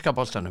tíma í enska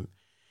boltanum.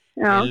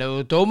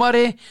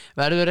 Dómari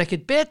verður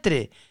ekkit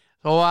betri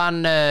þó hann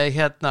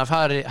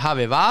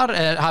hafi VAR,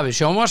 hafi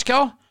sjónvarpsskjá,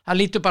 hann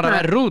lítur bara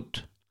verður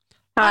út.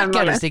 Það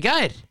gerist í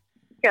gær.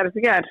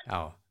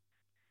 Já.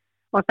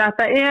 Og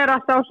þetta er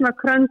alltaf svona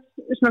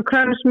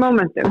crunch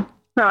momentum.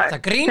 Það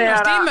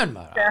grínast í menn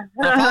maður.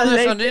 Það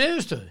er svona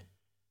yfirstöðu.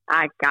 Það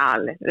er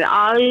galið, það er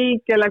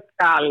algjörlega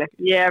galið.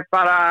 Ég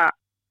bara,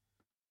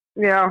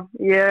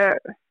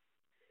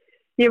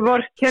 ég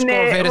vorkenni...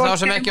 Sko, fyrir þá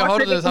sem ekki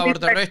horfðu, þá var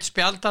þetta rautt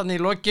spjaldan í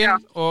lokin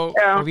og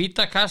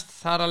vítakast,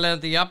 þar að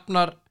leiðandi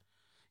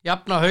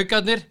jafna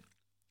Haukarnir.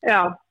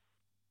 Já.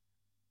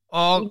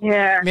 og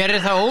mér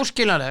það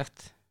óskiljanlegt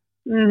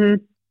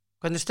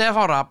hvernig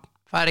Stefán Rapp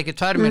fær ekki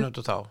 2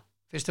 mínútur þá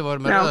fyrst þið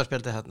voru með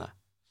rauðarspjaldi þarna.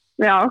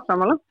 Já,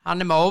 samanlega.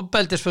 Hann með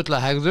ofbeldisfulla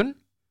hegðun.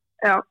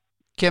 Já.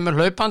 Kemur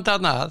hlaupandi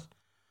þarna að.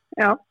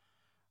 Já.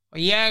 Og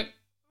ég,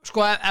 sko,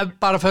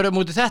 bara förum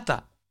út í þetta.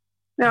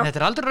 Já.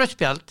 Þetta aldrei rautt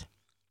spjald.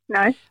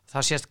 Nei.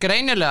 Það sést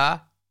greinilega,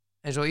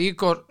 eins og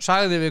Ígor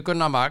sagði við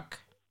Gunnar Mag,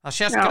 það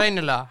sést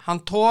greinilega,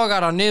 hann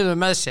togar hann niður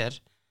með sér,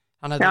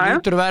 þannig að þetta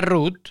lítur verð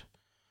út.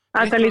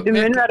 Þetta lítur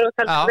mun verð út,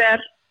 þetta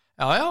verð.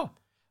 Já,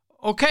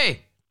 ok.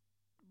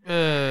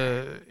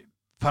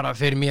 Bara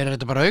fyrir mér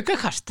þetta bara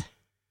aukakast.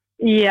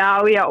 Já,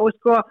 og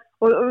sko,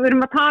 og við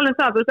erum að tala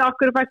það, þú veist, af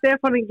hverju fær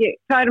Stefán ekki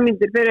 2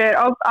 mínútur fyrir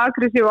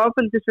aggressív og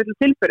ofbeldisfull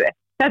tilburði.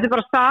 Þetta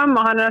bara sama,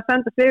 hann að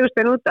senda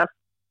Sigurstein út af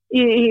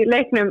í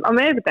leiknum á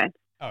miðvikudaginn.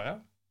 Já.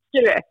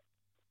 Skilur,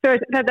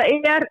 þetta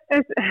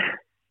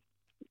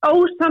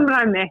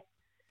ósamræmi.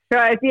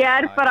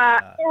 Ég bara,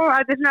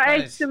 þetta svona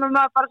eitt sem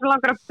maður bara svo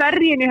langar að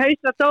berja inn í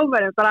hausinn á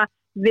dómarum, bara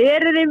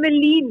verið þið með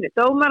línu,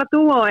 dómar að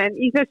dúmóin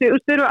í þessu, þú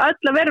þurfum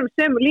öll að vera með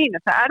sömu línu.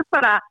 Það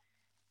bara,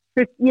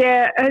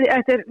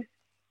 þetta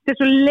er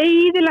svo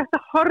leiðilegt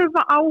að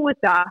horfa á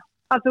þetta,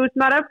 að þú veist,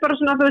 maður bara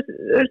svona, þú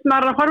veist,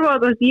 maður að horfa á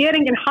þetta, ég er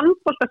engin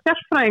handbolta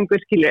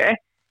sérfræðingur,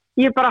 skilur,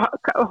 ég bara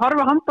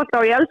horfa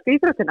handbolta og ég elska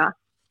íþróttina.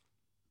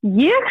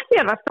 Ég sé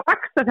það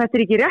strax að þetta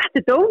er ekki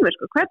rétti dómur,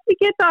 sko. Hvernig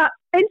geta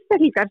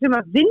einstaklingar sem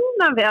að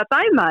vinna við að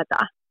dæma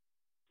þetta?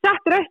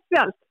 Sett rautt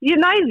spjald, ég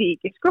næði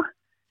ekki, sko.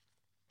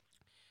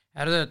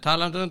 Herðu,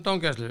 talandi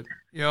dómgæslu,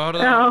 ég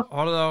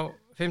horfði á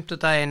 5.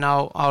 daginn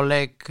á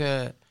leik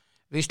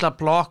Vísla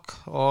Blokk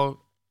og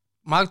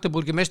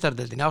Magdeburgi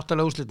meistaradeildin, 8.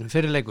 úrslitum,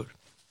 fyrir leikur.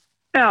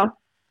 Já.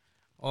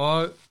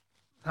 Og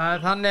það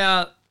þannig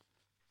að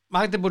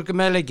Magdeburgi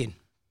með leikinn.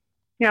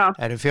 Já.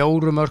 Það eru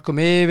 4 mörkum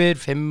yfir,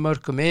 5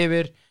 mörkum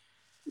yfir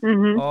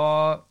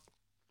og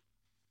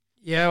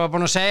ég var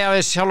búin að segja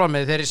við sjálfa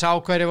mig þegar ég sá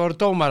hverju voru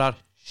dómarar.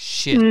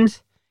 Shit.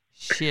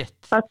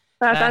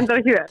 Þetta endar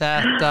ekki við.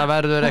 Þetta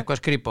verður eitthvað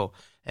skrýpó.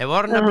 Þeir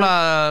voru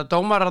nefnilega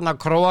dómararna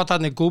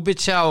Króatarnir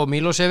Gubica og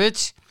Milosevic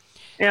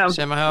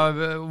sem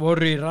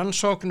voru í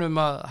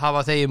rannsóknum að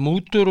hafa þegi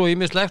mútur og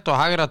ýmislegt og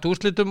hagrætt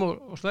úrslitum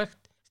og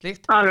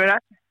slíkt. Alveg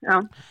rétt, já.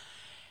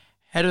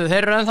 Herðu,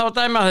 þeir eru ennþá að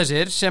dæma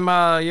þessir sem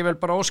að ég vil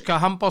bara óska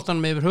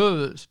handboltanum yfir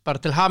höfuð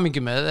bara til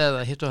hamingju með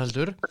eða hitt og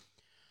heldur.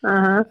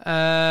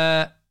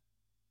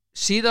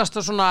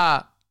 Síðastu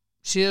svona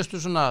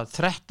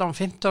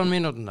 13-15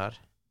 mínúturnar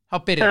þá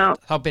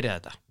byrjaði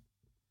þetta.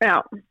 Já.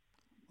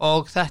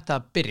 Og þetta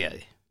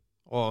byrjaði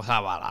og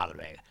það var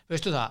alveg,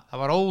 veistu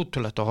það var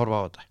ótrúlegt að horfa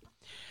á þetta.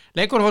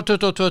 Leikur var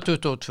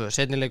 22-22,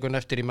 seinni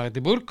leikurinn eftir í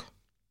Magdeburg.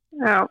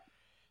 Já.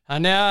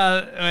 Þannig að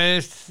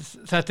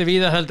þetta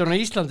víða heldur á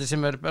Íslandi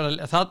sem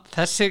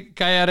þessi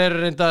gæjar eru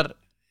reyndar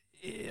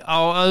á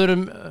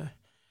öðrum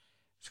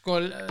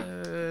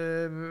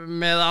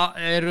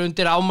eru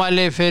undir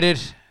ámæli fyrir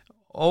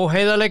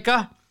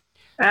óheiðarleika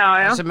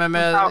sem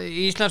með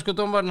íslensku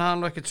dómarinn,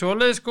 hann var ekkert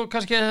svoleið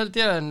kannski held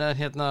ég en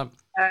hérna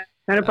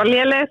þeir eru bara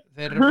lélegir,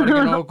 þeir eru bara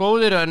ekki nógu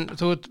góðir en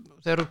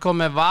þeir eru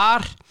komið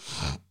var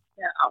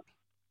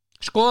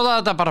skoða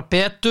þetta bara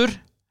betur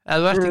ef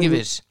þú ert ekki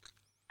viss.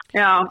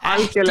 Já,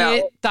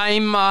 algjörlega. Ekki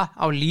dæma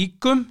á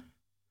líkum.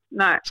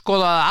 Nei.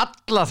 Skoðaði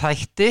alla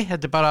þætti,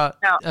 þetta er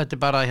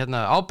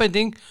bara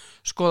ábending,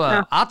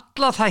 skoðaði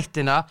alla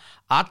þættina,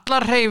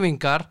 allar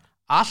hreyfingar,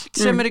 allt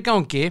sem er í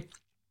gangi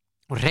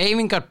og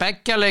hreyfingar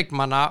beggja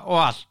leikmanna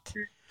og allt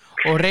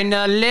og reynið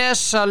að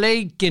lesa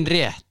leikinn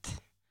rétt.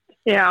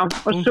 Já,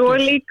 og svo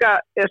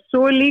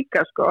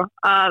líka sko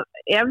að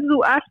ef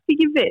þú ert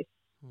ekki viss,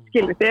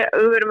 skilur þið,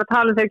 við erum að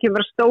tala þegar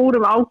kemur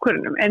stórum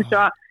ákvörðunum eins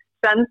og að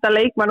senda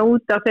leikmann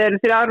út af þegar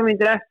 3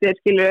 mínútur eftir,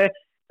 skilur,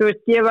 þú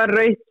veist, gefa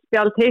rautt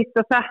spjald hitt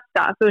og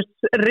þetta, þú veist,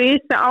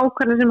 risa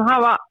ákvarðanir sem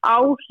hafa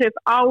áhrif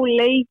á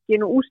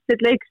leikin og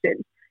úrslit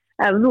leiksins.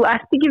 Ef þú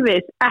ert ekki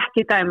viss,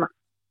 ekki dæma.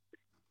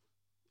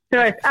 Þú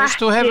veist,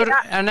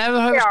 en ef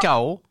þú hefur skjá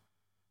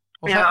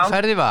og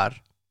ferði var,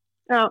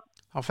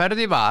 þá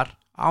ferði var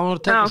án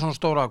og tekur svona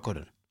stóra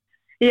ákvörðun.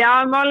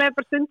 Já, málega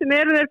bara stundum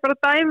eru þeir bara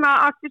að dæma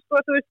aftur, sko,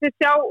 þú veist, þeir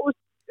sjá,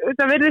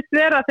 það virðist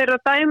vera, þeir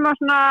eru að dæma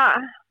svona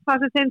það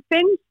sem þeim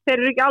finnst, þeir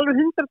eru ekki alveg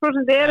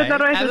 100% ef þú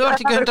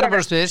ert ekki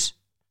 100% viss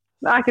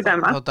ekki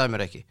dæma, þá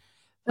dæmir ekki.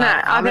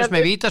 Annars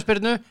með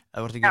vítaspyrnu, ef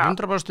þú ert ekki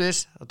 100% viss,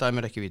 þá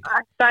dæmir ekki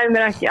víta.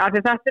 Dæmir ekki, af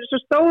því þetta eru svo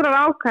stórar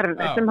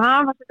ákvarðanir sem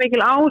hafa svo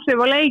mikil áhrif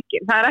á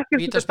leikin. Það er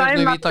ekki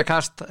vítaspyrnu,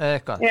 vítakast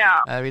eitthvað,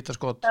 eða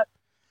vítaskot.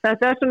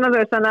 Þetta er svona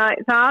þau, þannig að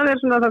það er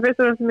svona það fyrst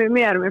og fremst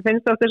mér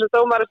finnst oft þess að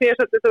dómar að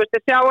síðast, þú veist,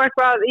 þeir sjá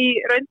eitthvað í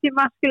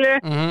rauntíma,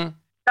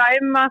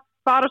 dæma,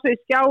 fara svo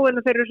í skjáin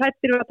og þeir eru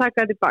hrættir við að taka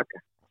þetta tilbaka.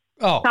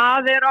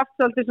 Það er oft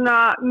svolítið svona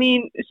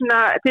mín svona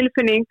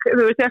tilfinning,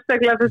 þú veist,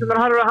 sérstaklega þess að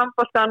maður horfir á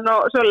handboltan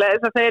og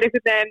svoleiðis að þeir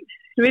einhvern veginn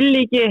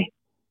vilja ekki,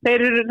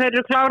 þeir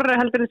eru klárari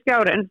heldur en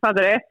skjárin,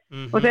 fattur þið,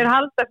 og þeir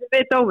halda sig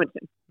við dóminn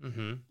sinn.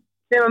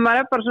 Þegar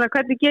maður er bara svona,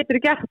 hvernig getur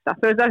þið gert það?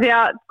 Þú veist, að því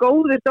að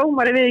góður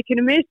dómari við ekki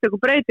mistök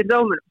og breytir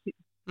dóminum sín.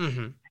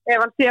 ef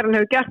hann sér hann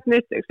hefur gert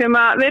mistök sem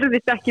að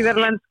virðist ekki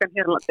vera lenskan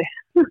hér á landi.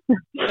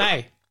 Nei,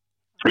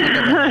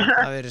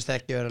 það virðist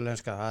ekki vera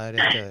lenska, það er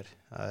rétt.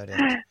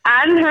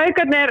 En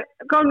haugarnir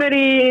komnir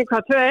í,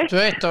 2-1?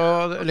 2-1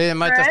 og liðið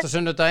mætast á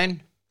sunnudaginn.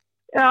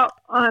 Já,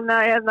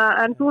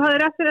 en þú hafði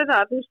rétt fyrir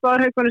það, þú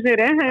spáður haugunum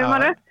sigri, hefur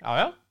maður rétt?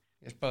 Já,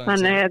 ég spáði það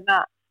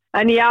sigri.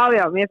 En já,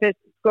 mér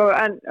finnst, sko,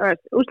 en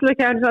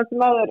úrslitakeppnin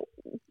sem áður,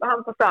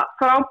 handbolta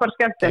frábær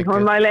skemmtun,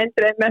 hún mæli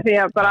eindreið með því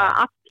að bara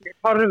allir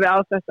horfi á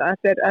þetta,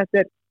 þetta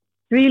er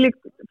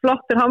þvílíkt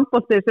flottur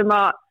handbolti sem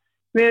að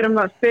við erum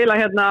að spila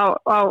hérna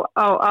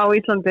á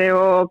Íslandi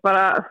og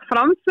bara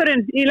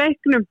framförin í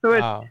leiknum, þú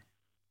veist,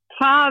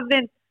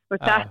 hraðinn,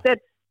 þetta er,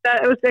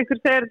 einhver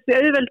segir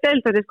auðveld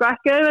deild, þetta er sko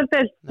ekki auðveld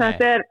deild,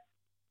 þetta er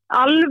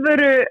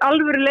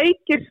alvöru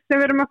leikir sem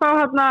við erum að fá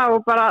hérna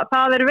og bara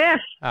það er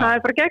vel, það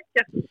er bara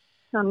geggjað.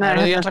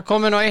 Ég ætla að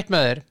koma inn á eitt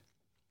með þér.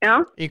 Já.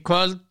 Í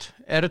kvöld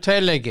eru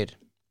 2 leikir.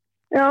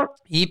 Já.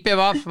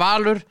 IBVF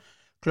Valur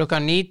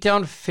klukkan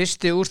 19,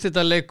 fyrsti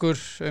úrslitaleikur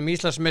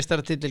Íslands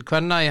meistaratitil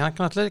kvenna í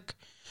handknattleik.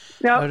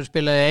 Já. Það eru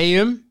spilað í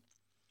Eyjum.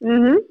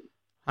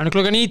 Hann er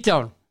klukkan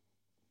 19.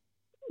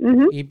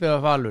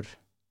 IBVF Valur.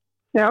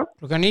 Já.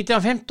 Klukkan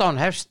 19:15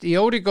 hefst í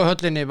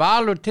Órigóhöllinni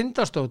Valur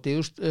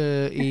Tindastóls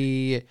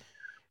í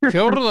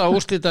 4.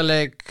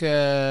 úrslitaleik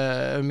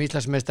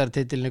Íslands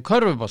meistaratitilin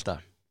körfubolta.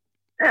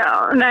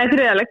 Já, nei,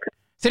 3. leik.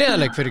 3.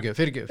 leik, fyrirgjöf.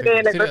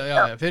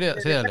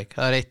 Þriðja leik,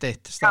 það er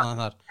 1-1 staðan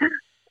þar.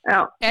 Já.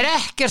 Er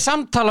ekkert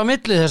samtal á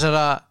milli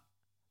þessara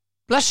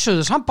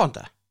blessuðu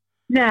sambanda?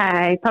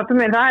 Nei, pappi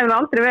minn, það hefur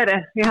aldrei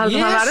verið.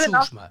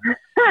 Jesús maður.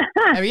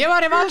 Ef ég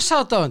var í Vals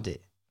átáfandi,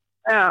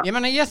 ég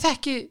menna ég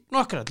þekki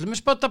nokkra, til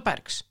með Spotta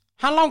Bergs.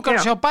 Hann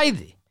langar að sjá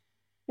bæði.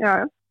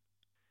 Já.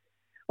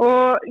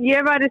 Og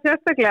ég væri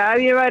sérstaklega,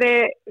 ef ég væri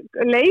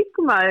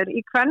leikmaður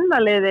í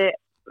kvennaliði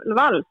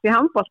Vals í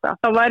handbolta,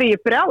 þá væri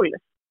ég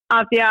brjáluð.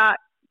 Af því að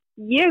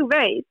ég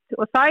veit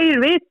og þær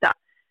vita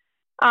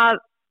að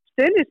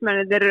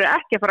stuðningsmennir eru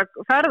ekki að fara að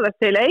ferðast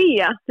til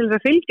Eyja til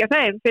að fylgja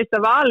þeim fyrst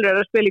að Valur eru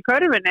að spila í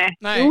körfunni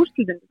í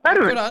úrslitinu.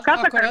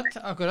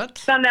 Akkurat.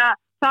 Þannig að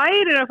þær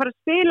eru að fara að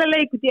spila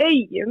leik út í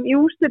Eyjum í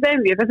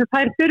úrslitakeppni þess að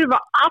þær þurfa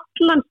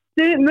allan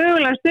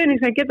mögulegan stuðning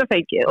sem geta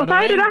fengið og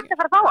þær eru ekki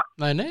að fara að fá hann.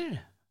 Nei,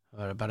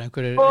 það er bara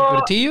einhverju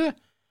 10.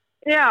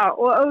 Já,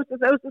 og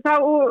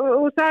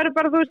það eru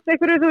bara,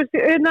 einhverju,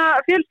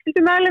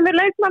 fjölskyldumeðlimir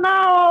leikmanna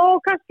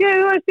og kannski,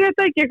 ég veit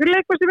ekki, einhverju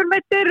leikmann sem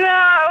meittir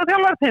og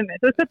þjálfarteimi.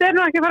 Þetta er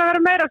nú ekki að fara að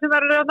vera meira sem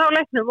verður að ná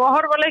leiknum og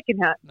horfa á leikinn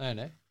hér.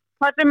 Nei.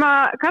 Það sem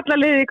að kalla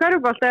liðið í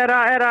körfubolta er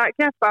að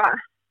keppa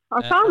á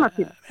sama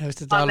tíma.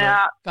 Þetta er alveg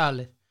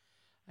galið.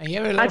 En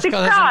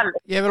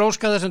ég vil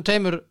óska þessum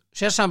tveimur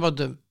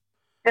sérsambandum,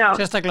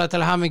 sérstaklega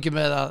til hamingju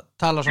með að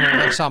tala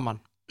svona vel saman.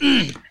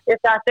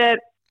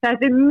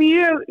 Þetta er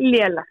mjög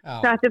lélegt.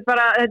 Þetta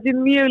er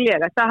mjög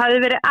lélegt. Það hafði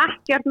verið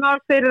ekkert mál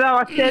fyrir þá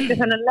að setja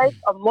þennan leik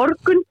á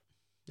morgun.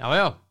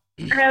 Já.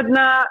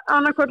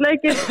 Annarkvort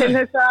leikir til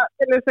þess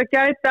að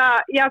gæta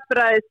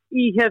jafnræðis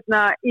í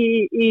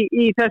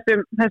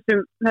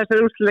þessar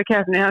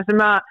úrslitakeppni.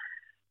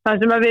 Það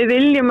sem að við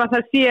viljum að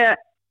það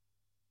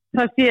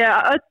sé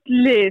að öll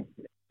lið,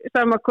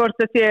 sama hvort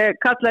það sé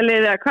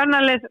kallalið eða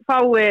kvennalið,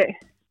 fái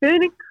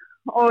stuðning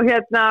og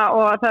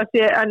það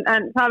sé,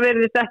 en það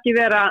virðist ekki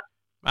vera.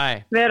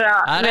 Nei, það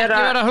er ekki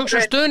verið að hugsa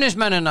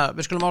stuðningsmennina,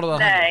 við skulum orða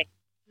það.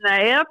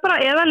 Nei,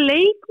 eða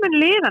leikmenn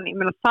liðan, ég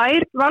meina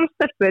þær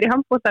valstelpur í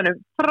handboltanum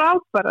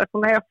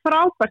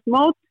frábært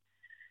mót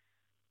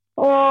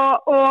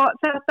og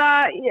þetta,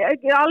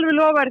 ég alveg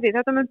lofa því,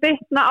 þetta mun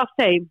bitna á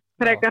þeim,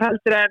 frekar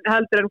heldur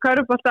en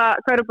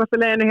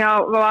körfuboltaleginu hjá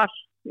Vals,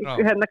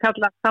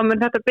 þá mun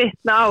þetta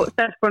bitna á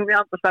stelpunum í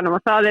handboltanum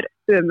og það er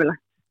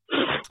ömurlegt.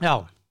 Já,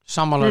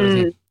 sammálaður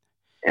því.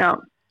 Já.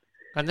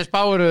 Hvernig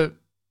spáirðu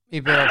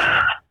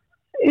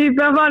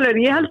IBVF Valur,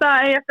 ég held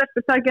að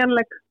EF-stelpur taki þennan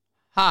leik.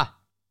 Ha?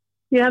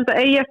 Ég held að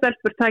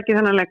EF-stelpur taki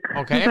þennan leik.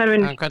 Ok,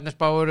 en hvernig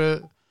spáirðu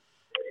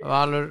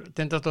Valur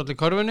Tindastóls í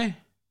körfunni?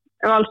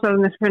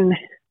 Valsarnir funni.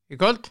 Í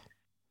kvöld?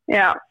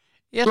 Já.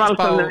 Ég ætla að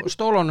spá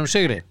stólunum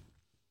sigri.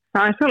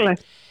 Það er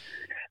svolítið.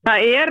 Það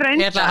er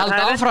reyndar. Ég ætla að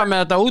halda áfram með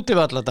þetta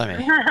útivalladæmi.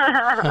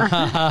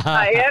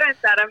 Það er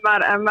reyndar,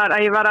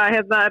 ég var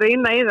að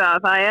rýna í það.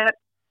 Það er,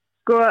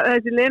 sko,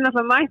 þessi lið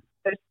náttúrulega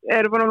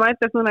eru búin að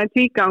mætast núna í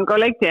tvígang á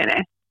leiktíðinni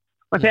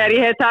og þegar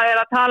ég er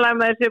að tala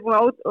með þessi búin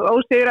að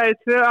ósigra í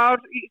 2 ár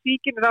í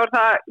síkinu þá er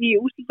það í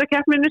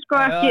úrslitakeppninu sko,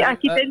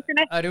 ekki í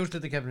deildinni. Það er í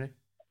úrslitakeppni.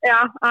 Já,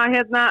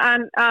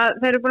 en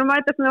þeir eru búin að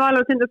mætast með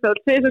Valur og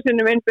Tindastóls 2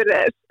 sinnum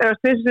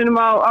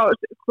á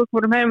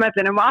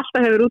heimvellinum og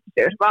alltaf hefur út í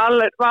sig.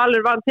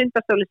 Valur vann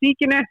Tindastóls í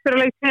síkinu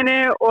fyrir leiktíðinni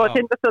og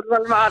Tindastóls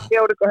var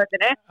í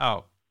Órigóhöllinni. Já.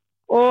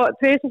 Og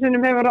 2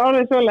 sinnum hefur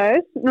orðið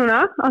svoleiðis núna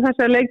á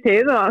þessari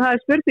leiktíð og það er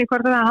spurning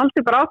hvort það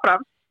haldi bara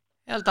áfram.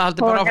 Ég held að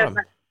haldi bara áfram.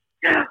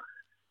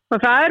 Og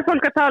það er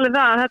fólk að tala um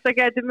það að þetta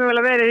geti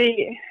mögulega verið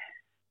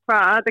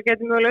þetta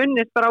geti mögulega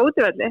unnist bara á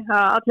útivelli.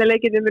 Allir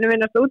leikirnir muni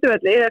vinnast á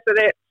útivelli í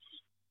þessari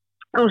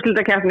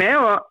úrslitakeppni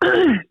og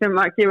sem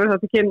að gefur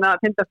það til kynna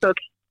að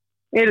Tindastóls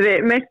yrði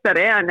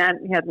meistari en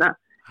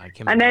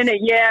Nei,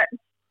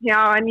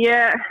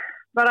 ég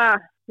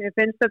bara, ég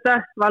finnst þetta,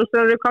 Vals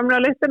eru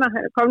komnir á listina,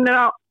 komnir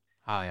á,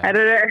 þeir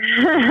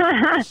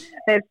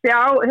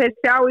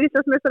sjá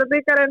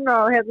Íslandsmeistarabikarinn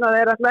og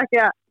þeir alltaf ekki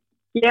að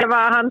gefa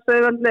hans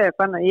auðvöldli,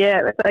 þannig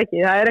ég veit það ekki,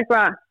 það er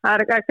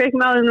eitthvað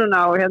kveiknaði núna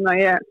og ég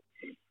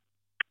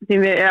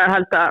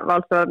held að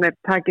Valsararnir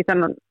taki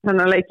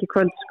þennan leik í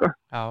kvöld, sko.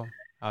 Já.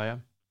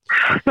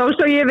 Þó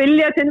svo ég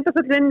vilja að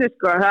Tindastóls vinni,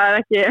 sko, það er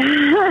ekki,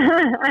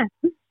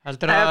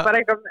 það er bara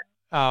eitthvað.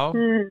 Já,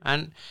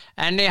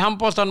 en í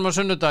handboltanum á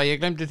sunnudag, ég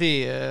glemdi því,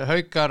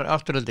 Haukar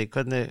Afturölding,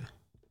 hvernig?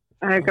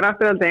 Haukar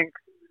Afturölding.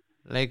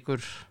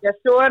 Leikur. Já,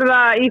 svo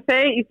það í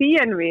því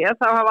envi,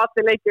 þá hafa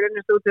allir leikir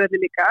unnist útivelli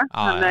líka.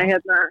 Þannig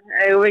að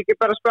eigum við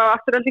ekki bara að spá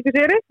Afturöldingu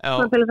séri? Já,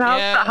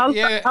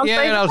 ég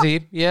er á því.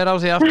 Ég er á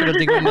því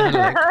Afturöldingu unni þennan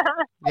leik.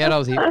 Ég er á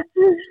því.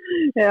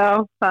 Já,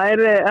 það er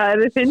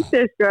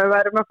fyndið, sko, við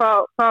værum að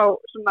fá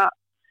svona,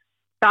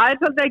 það er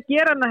svolítið að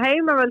gera hana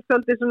heimavöld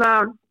svolítið svona,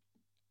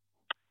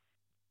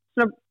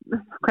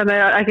 hvernig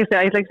ég ætla ekki að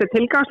segja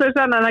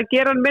tilgangslausa, en það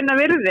gera hann minna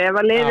virði ef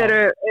að lið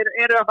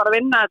eru að fara að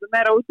vinna þetta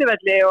meira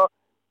útivelli og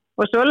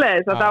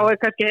svoleiðis og þá er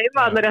kannski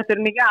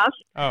heimavallarrétturinn ekki allt.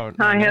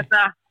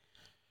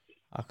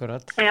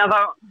 Akkurat. Já,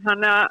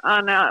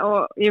 þannig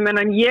og ég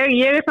meina,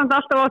 ég er samt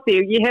alltaf á því,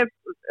 ég hef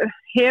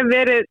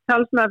verið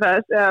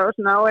talsmaður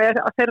þess og er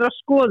að þeirra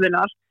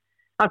skoðunar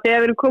að þegar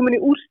við erum komin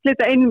í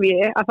úrslita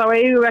einvíi að þá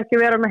eigum við ekki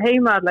að vera með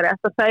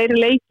heimavallarrétt, að það eru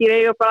leikir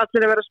eigum bara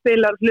allir að vera að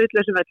spila á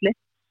hlutlausum velli.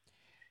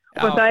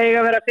 Og það eiga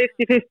að vera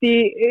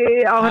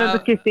 50-50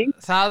 áhörðarskipting.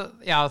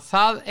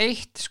 Það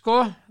eitt,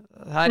 sko,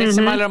 það er eitt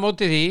sem mælir á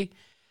móti því,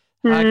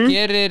 það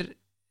gerir,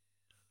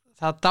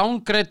 það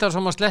downgreitar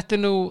sem að sletti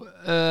nú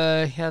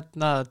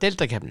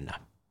deildakeppnina.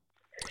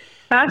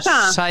 Það er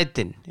það?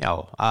 Sætin, já.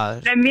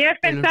 Nei, mér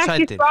finnst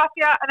ekki, sko,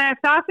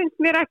 það finnst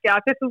mér ekki,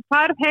 að þú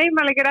færð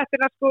heimaleikir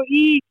eftir að, sko,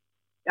 í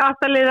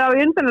aftalið á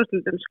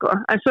undanúrslitum, sko,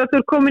 en svo þú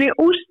er komin í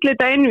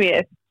úrslita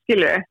einvíið,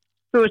 skilur við.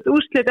 Þú veist,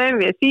 úrslita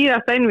einvíð,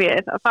 síðasta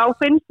einvíð, þá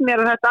finnst mér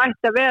að þetta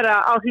ætti að vera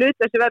á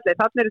hlutlausu velli.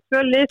 Þannig eru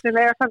 2 lið sem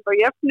eiga samt á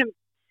jöfnum.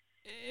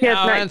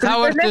 En þá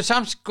ertu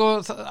samt, sko,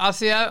 af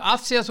því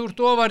að þú ert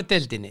ofar í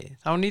deildinni,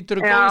 þá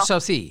nýtur þú góðs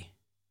af því.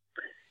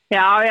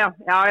 Já.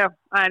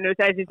 En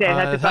þetta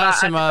er það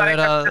sem að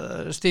vera að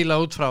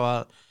stíla út frá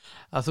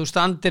að þú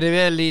standir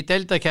vel í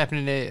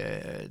deildakeppninni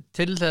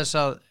til þess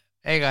að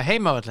eiga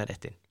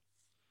heimavallarréttin.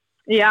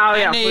 Já.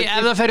 En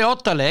ef það fer í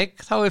 8-leik,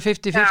 þá er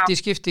 50-50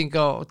 skipting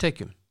á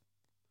tekjum.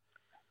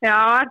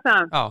 Já, er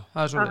það? Já,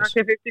 það er svona. Það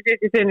er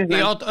 50-50 finnist.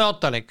 Í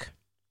 8-leik.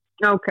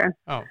 Ok,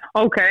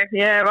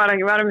 ég var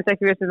ekki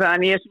viss það,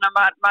 en ég er svona,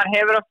 maður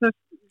hefur oft,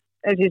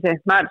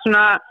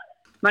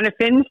 maður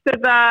finnst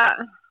þetta,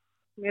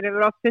 mér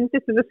hefur oft finnst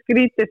þetta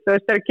skrítið, þú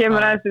veist, þegar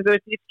kemur að þessu, þú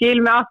veist, ég skil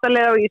með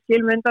áttalega og ég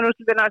skil með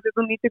undanúrslitina að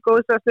þú nýttir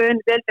góðs á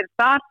stöðinni deildin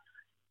þar,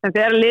 en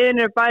þegar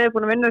liðin eru bæðið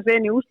búin að vinna sig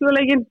inn í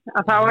úrslitaleikin,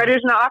 að þá er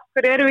ég svona, af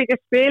hverju erum við ekki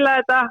að spila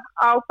þetta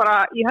á bara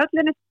í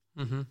höllinni,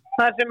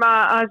 þar sem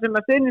að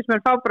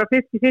stuðningsmenn fá bara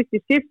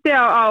 50-50 skipti á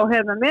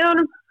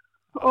meðanum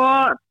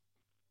og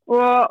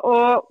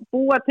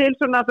búa til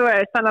svona, þú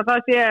veist, þannig að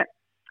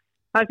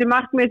það sé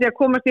markmið að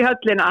komast í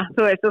höllina,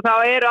 þú veist, og þá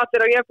eru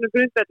allir á jöfnum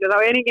grundvelli, þá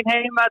er engin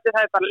heima,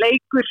 það er bara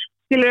leikur,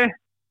 skilur,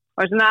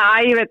 og svona,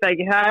 ég veit það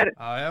ekki, það er,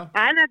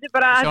 en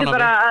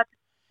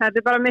þetta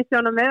er bara mitt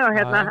sjónarmið og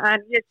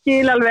en ég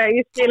skil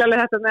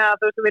alveg þetta með að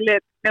þú veist,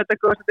 viljið njóta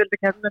góðs að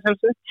deildakeppnin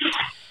sjálfsög.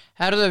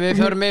 Herðu, við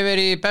förum yfir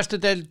í bestu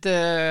deild,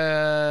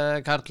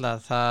 Karla,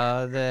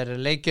 það er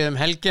leikið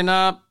helgina.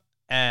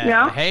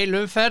 Heil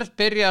umferð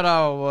byrjar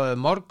á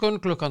morgun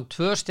klukkan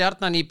 2,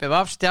 Stjarnan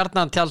IBVF,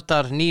 Stjarnan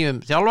tjaldar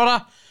 9 þjálfara.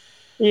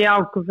 Já,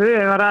 við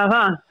erum að ræða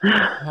það.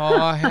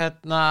 Og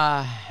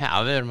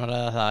við erum að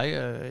ræða það.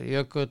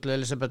 Jökull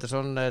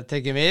Elisabethsson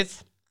tekið við.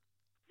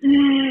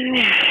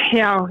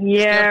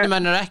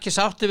 Stjörnumenn eru ekki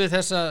sátti við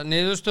þessa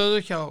niðurstöðu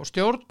hjá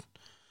stjórn.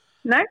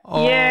 Nei.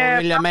 Og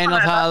vilja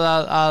meina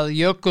það að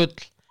Jökull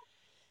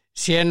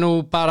sé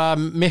nú bara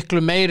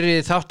miklu meiri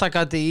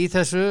þáttakandi í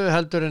þessu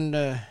heldur en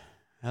að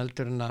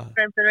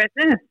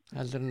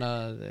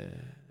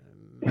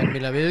menn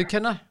vilja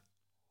viðurkenna.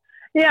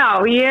 Já,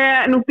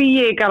 nú bý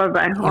ég í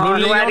Garðabæ og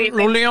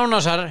Lúli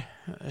Jónasar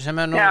sem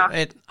er nú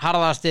einn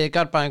harðasti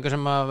Garðbæingur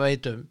sem að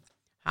veitum,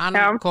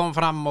 hann kom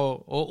fram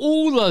og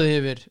úðaði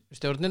yfir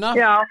stjórnina.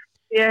 Já,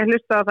 ég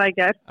hlustaði á það í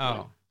gær.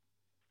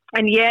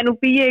 En nú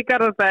bý ég í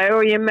Garðabæ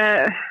og ég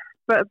með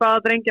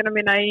báða drengina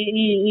mína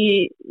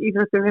í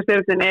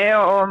stjórninni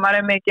og maður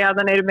er mikið að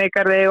hann er með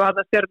Garði og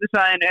að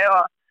stjórnisvæðinu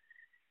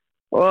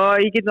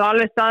og ég get nú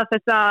alveg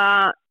staðfest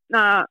að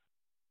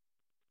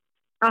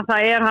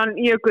það er hann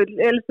Jökull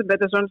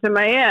Elisabethsson sem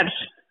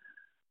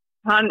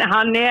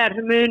hann er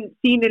mun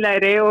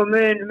sýnilegri og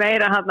mun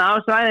meira hann á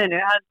svæðinu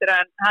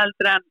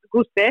heldur en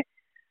Gústi.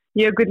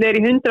 Jökull er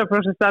í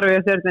 100% starfi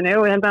á stjórninni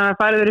og ég held að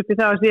hann færður upp í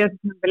það á síðast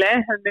tímabili,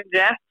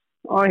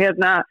 og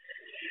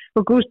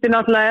og Gústi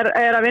náttúrulega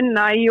er að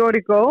vinna í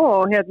Origo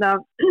og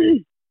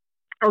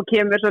og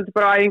kemur svolítið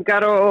bara á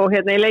æfingar og í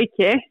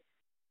leiki.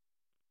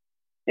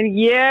 En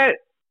ég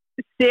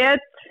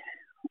set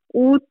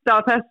út á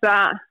þessa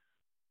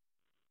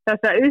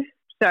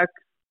uppsögn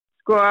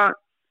sko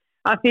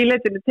að því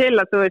leytinu til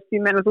að þú veist,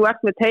 ég meina þú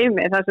ert með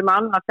teymi þar sem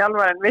annar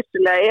þjálfarinn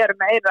vissulega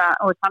meira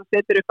og hann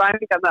setur upp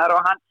æfingarnar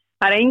og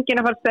það enginn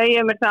að fara að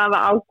segja mér það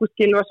að Ágúst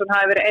Gylfason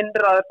hafi verið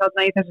einráður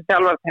þarna í þessu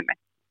þjálfarteymi.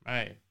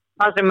 Nei.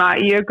 Það sem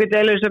að Jökull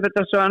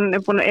Elísabethason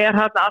er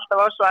hann alltaf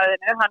á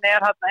svæðinu, hann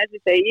hann eins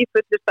og segi í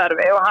fullu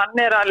starfi og hann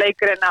að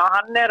leikurina og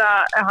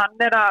hann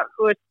að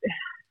þú veist,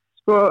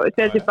 sko,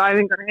 setja upp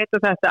æfingar og hitt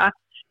og þetta.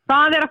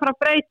 Það að fara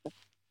að breyta.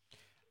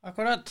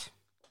 Akkurat.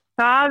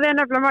 Það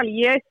nefnilega mál,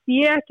 ég sé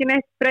ekki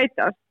neitt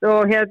breytast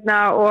og við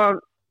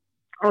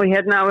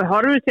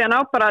horfum síðan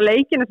á bara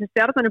leikina sem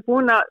Stjarnan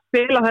búin að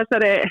spila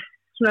þessari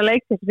svona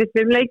leik, þessi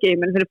 5 leiki,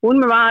 menn þeir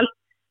búin með Vals,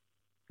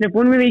 þeir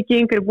búin með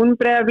Víking, þeir búin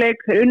með Breiðablik,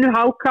 þeir unnu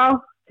HK,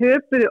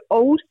 töpuðu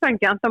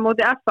ósangjant á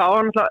móti FA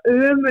og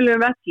náttúrulega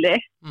ömurlegum velli,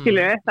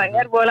 skilur, það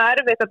voðalega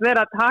erfitt að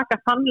vera að taka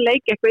þann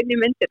leik eitthvað inn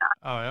í myndina.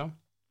 Já.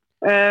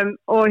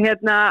 Og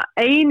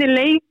eini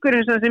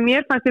leikurinn sem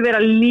mér fannst að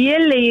vera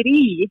lélegir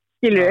í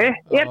skilu,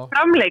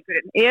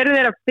 framleikurinn. Eru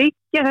þeir að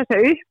byggja þessa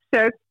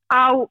uppsögn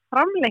á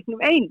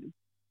framleiknum einum?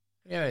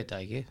 Ég veit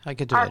það ekki, það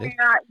getur verið.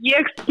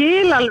 Ég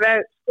skil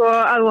alveg sko,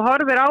 að þú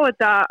horfir á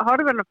þetta,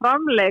 horfir á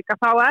framleika,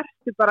 þá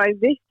ertu bara í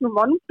vitnum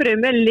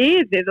vonbrigðum með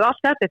liðið og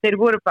allt þetta. Þeir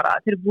voru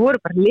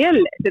bara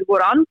lélegir, þeir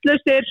voru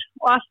andlausir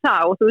og allt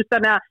það. Og þú veist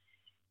þannig að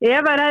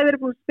ef þeir hefði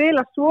verið búin að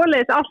spila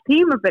svoleiðis allt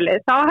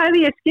tímabilið, þá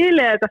hefði ég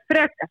skilið þetta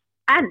frekar.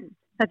 En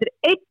þetta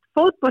einn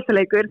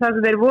fótboltaleikur þar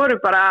sem þeir voru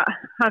bara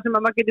þar sem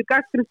að maður getur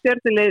gagnrýnt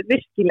Stjörnulið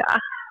virkilega.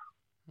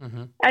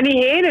 En í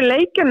einu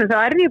leikjunum þá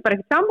ég bara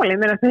ekki sammála,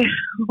 ég meina þeir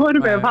voru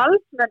með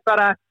Vals með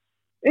bara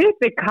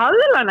uppi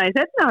kaðlana í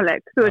seinni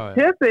hálfleik. Þú veist,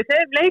 töpuðu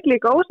þeir leik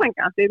líka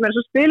ósangjant. Ég meina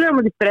svo spilum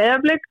við í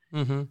Breiðablik.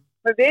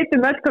 Við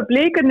veitum öll hvað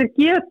blikarnir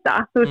geta.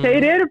 Þú veist,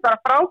 þeir eru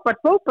bara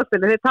frábært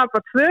fótboltaleikur. Þeir tapa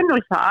 2-0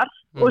 þar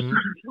og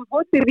svo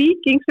móti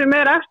Víking sem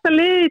efsta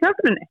liðið í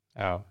töflunni.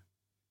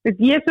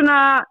 Ég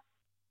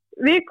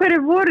við hverju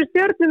voru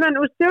stjörnumenn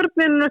og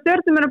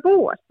stjörnumenn að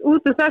búast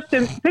út úr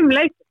þessum 5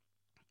 leikjum?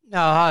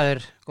 Já,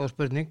 það góð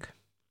spurning.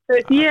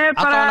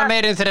 Alltaf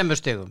meira en 3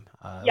 stigum.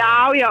 Já,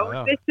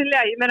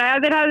 vissulega. Ég meina, ef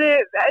þeir hefðu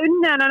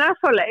unnið þennan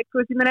FA-leik,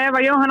 ég meina, ef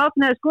að Jóhann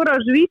Árni hefði skorað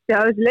þessu víti,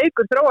 að þessi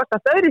leikur þróast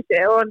allt öðru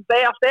sig og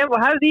þeir alltaf ef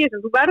og hefði í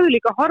þessum, þú verður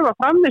líka að horfa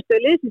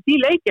frammistuð liðsins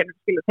í leikjunum,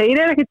 skilu.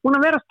 Þeir ekkert búin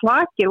að vera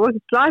slakir og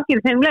ekki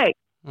slakir í þeim leik.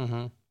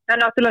 En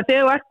náttúrulega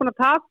þegar þú ert búin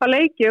að tapa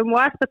leikjum og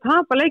ert að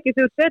tapa leikjum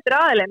þegar þú betur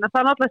aðeins,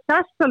 það náttúrulega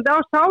sérst svolítið á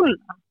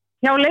sáluna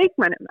hjá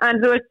leikmennum. En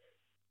þú veist,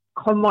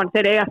 come on,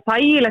 þeir eiga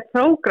þægilegt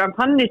prógram,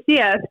 þannig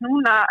séð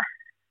núna,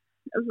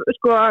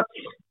 sko,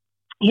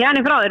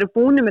 hérna frá, þeir eru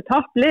búin með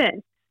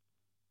toppliðin.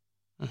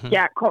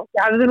 Já,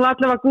 þú nú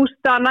allavega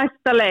Gústa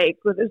næsta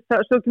leik og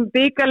svo kemur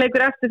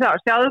bikarleikur eftir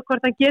það. Sjáðu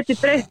hvort hann geti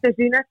breytt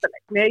þessu í næsta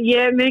leik.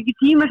 Mér ekki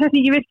tíma þessi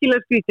ekki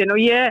virkilega skrítin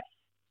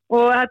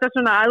og þetta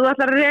svona, að þú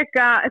ætlar að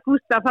reka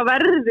Gústa, það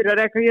verður að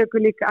reka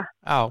Jökull líka.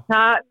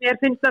 Mér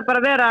finnst það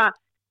bara vera,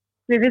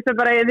 þið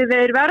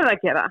verða að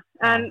gera.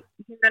 En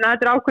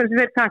þetta ákveðin sem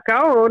þeir taka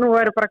og nú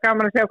bara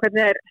gaman að sjá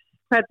hvernig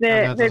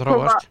þeir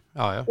koma.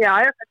 Já,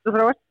 þetta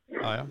þróast.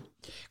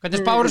 Hvernig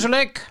spáir þessu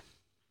leik?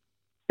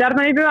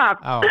 Stjarnan í BVF.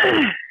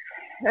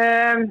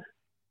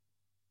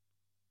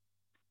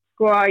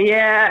 Sko,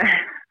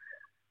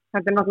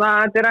 þetta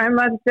náttúrulega, þetta að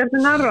heima þessi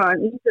Stjarnunar og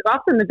lítið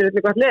vatnmyndir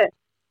þetta gott lið.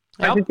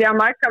 Þessi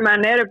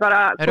Jamaica-menn eru bara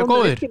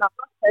góðir.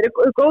 Þeir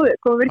eru góðir,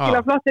 komið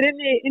virkilega flottir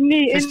inn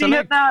í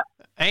hérna.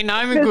 Eina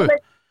æfingu.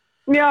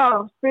 Já,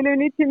 spiluðu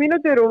 90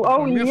 mínútur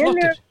og mjög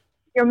flottir.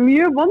 Já,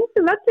 mjög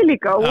vondum velli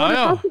líka.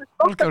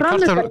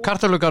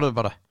 Kartölugarður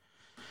bara.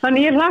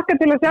 Þannig ég hlakka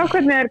til að sjá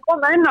hvernig þeir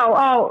koma inn á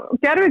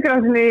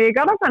gervigrásinni í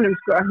Garðabænum,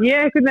 sko.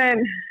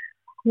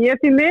 Ég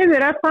því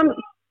miður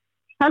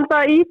held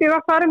að Íbí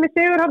var farið með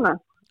sigur hana.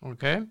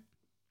 Ok.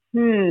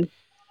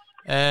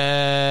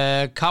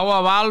 K.A.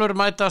 Valur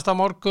mætast á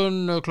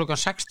morgun klukkan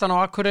 16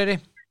 á Akureyri.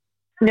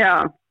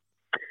 Já,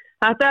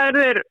 þetta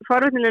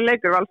forvitnilegur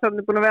leikur. Vals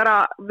er búin að vera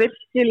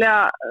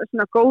virkilega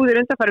svona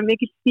góður undanfari,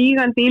 mikið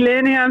stígandi í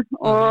liðinu hér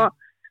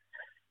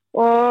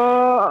og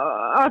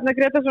Árni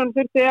Gretarsson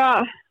þurfti að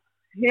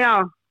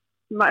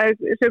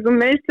sögum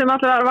meistum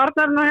allar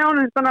varnarinn á hjá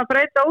hann, þannig að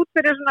breyta út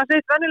fyrir svona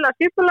sitt venjulega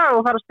skipulag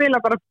og fara að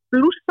spila bara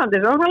blúsandi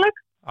sóknarleik.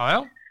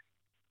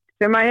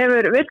 Sem að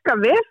hefur virkað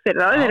vel fyrir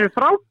það, þeir eru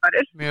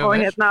frábærir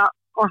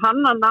og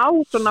hann að ná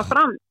svona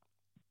fram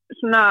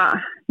svona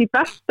því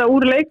besta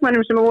úr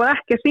leikmennum sem voru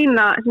ekki að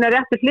sína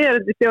rétti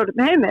hliðar í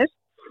stjórn heimis.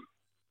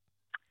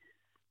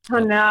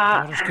 Þannig að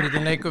það var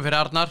skrítin leikur fyrir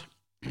Arnar.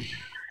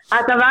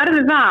 Þetta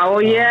verður það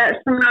og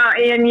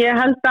ég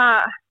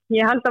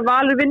held að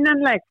Valur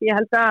vinnanleik. Ég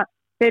held að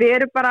þeir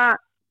eru bara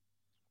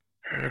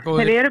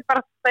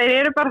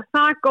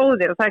það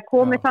góðir og það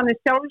komið þannig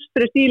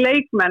sjálfstraust í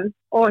leikmenn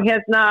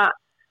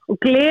og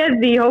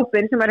gleði í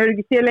hópin sem maður hefur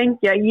ekki séð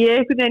lengi.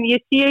 Ég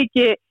sé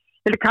ekki,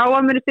 K.A.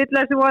 muni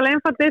stilla þessu voru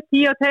einfaldið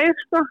 10 á teig,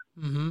 sko.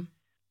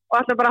 Og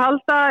alltaf bara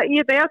halda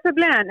í þetta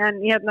jafntefli en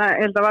ég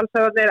held að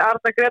Valsararnir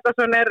Arnar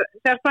Gretarsson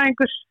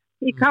sérfræðingur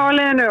í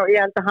K-liðinu og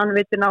ég held að hann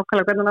viti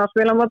nákvæmlega hvernig hann á að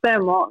spila á móti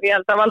þeim og ég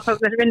held að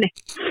Valsarnir vinni.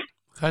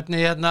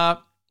 Hvernig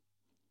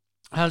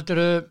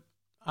heldurðu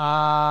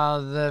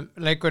að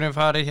leikurinn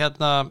fari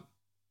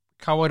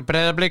KR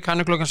Breiðablik,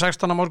 hann klukkan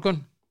 16 á morgun?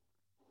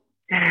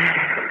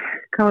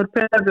 KR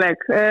Breiðablik,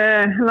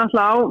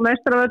 náttúrulega á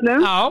meistarvöllum.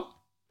 Já,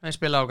 þeir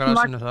spila á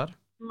grasinu þar.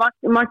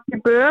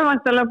 Maggi Bö,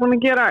 vantilega búin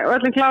að gera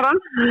öllum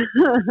kláran.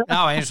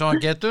 Já, eins og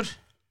hann getur.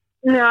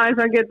 Já, eins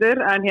og hann getur,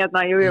 en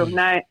jú,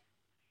 nei.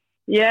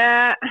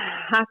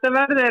 Þetta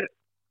verður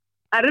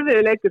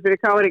erfiður leikur fyrir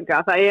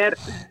Káringa. Það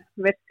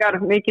virkar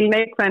mikil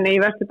neikvæðni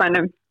í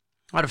Vesturbænum.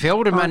 Það eru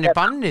 4 menn í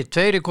banni,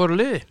 2 í hvoru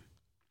liði.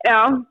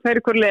 Já, 2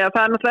 í hvoru liði.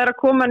 Það náttúrulega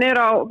að koma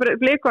niður á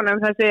blikunum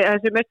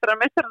þessi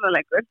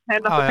meistararleikur.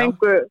 Þeir náttúrulega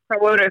fengu,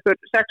 það voru ykkur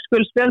 6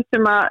 guldspjöld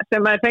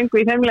sem þeir fengu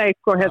í þeim leik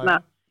og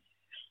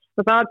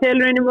og það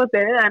telur inn í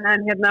mótið,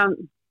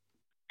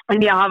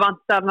 en já, það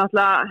vantar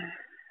náttúrulega,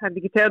 það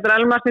ekki Theodor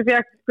Elmar sem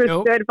fekk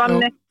guldspjöld í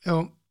banni,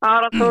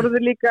 Aron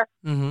Þórður líka,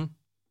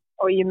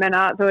 og ég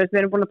meina, þú veist,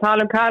 við erum búin að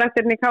tala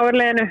karakterin í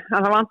KR-liðinu,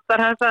 að það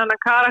vantar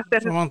þennan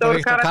karakter, það vantar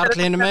Viktor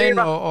Karlínu megin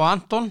og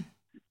Anton.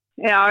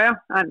 Já,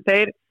 en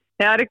þeir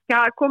ekki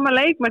að koma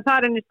leikmenn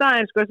þar inn í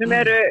staðinn, sko, sem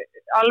eru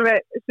alveg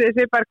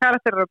svipar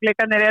karakterar og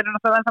blikarnir eru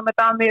náttúrulega ennþá með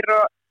Damir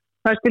og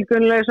Höskil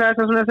Gunnlaus og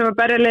þess að sem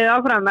að berja liðið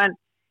áfram, en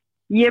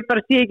ég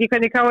bara sé ekki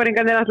hvernig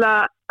Káringarnir ætla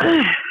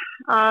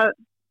að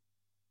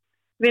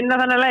vinna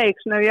þennan leik,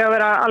 svona ef ég að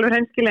vera alveg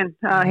hreinskilinn.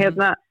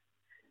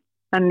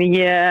 Þannig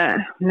ég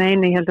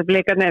held að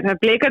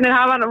blikarnir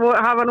hafa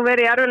nú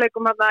verið í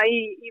erfiðleikum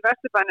í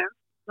Vesturbænum.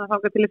 Það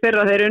þangað til í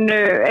fyrra, þeir unnu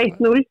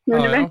 1-0.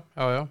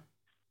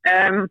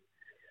 Já.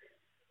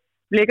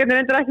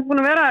 Blikarnir endur ekki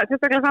búin að vera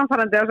sérstaklega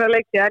samfærandi á þessari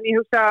leiki, en ég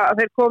hugsa að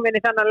þeir komi inn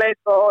í þennan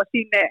leik og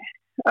sýni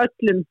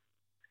öllum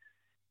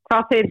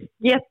hvað þeir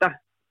geta.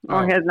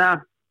 Og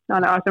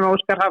þannig að sem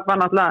Óskar var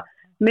náttúrulega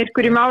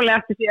myrkur í máli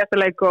eftir síðasta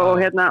leik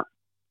og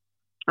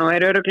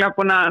örugglega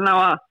búin að ná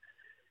að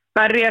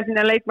berja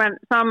sína leikmenn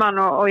saman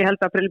og ég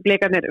held að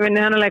blikarnir vinni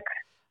þennan leik.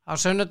 Á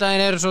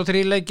sunnudaginn eru svo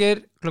 3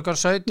 leikir, klukkan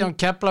 17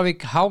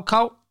 Keflavík HK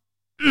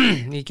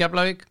í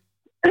Keflavík.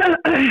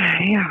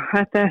 Já,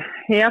 þetta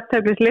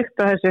jafnteflis líkt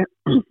á þessu.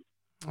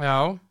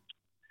 Já.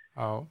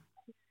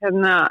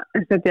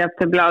 Þetta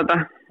jafntefli á þetta.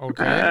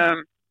 Okay.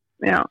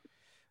 Já.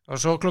 Og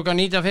svo klukkan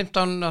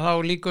 19.15 þá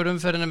líkur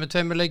umferðina með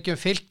 2 leikjum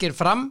Fylkir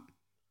Fram.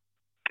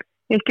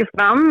 Fylkir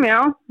Fram, já,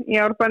 í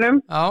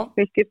Árbænum. Já.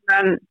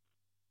 Fylkismenn,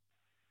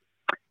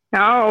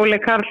 já, Óli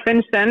Karl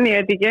Finnsen, ég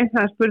veit ekki,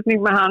 það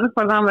spurning með hann,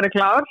 hvort hann verið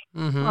klár.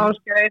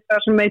 Ásker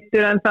Eithar sem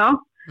meittur en þá.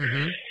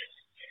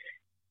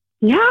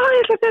 Já,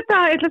 ég ætla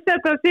að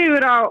setja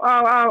sigur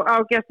á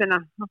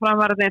gestina, á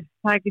Framararnir,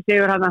 það ekki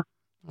sigur hana.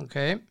 Ok.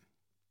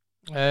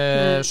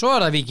 Svo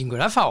það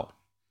Víkingur FH.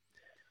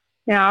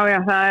 Já,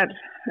 það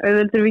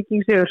auðvöldur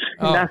Víkingsigur.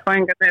 Það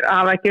fæðingarnir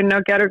hafa ekki unni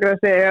á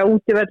gerfugrassi eða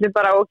útivelli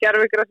bara og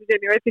gerfugrassi sem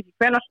ég veit ekki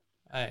hvenar.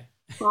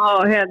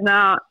 Og þeir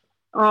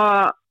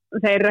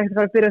eru ekkert að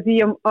fara að byrja því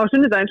á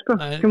sunnudaginn, sko.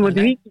 Sem út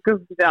í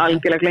Víkingum, þetta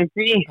algjörlega gleymt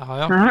því.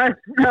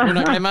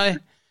 Búin að gleyma því.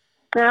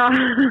 Já.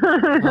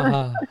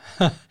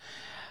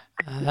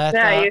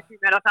 Ég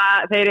meina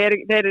að þeir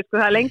eru, sko,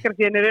 það lengra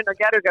síðan er unni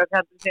á gerfugrassi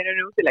heldur en þeir eru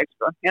unni útileik,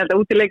 sko. Ég held að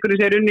útileikurinn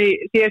sem er unni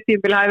í síðast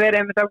tímabil hafi verið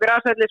einmitt á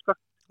grasvelli, sko.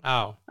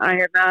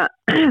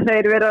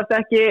 Þeir verðast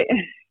ekki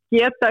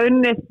geta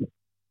unnið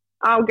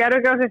á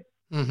gerfugrasi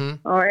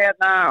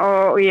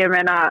og ég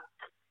meina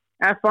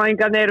ef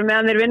fáingarnir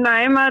meðan þeir vinna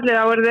heimaðalli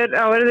þá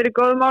eru þeir í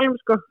góðum málum,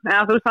 sko,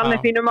 eða þú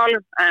þannig fínum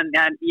málum, en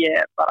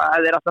ég bara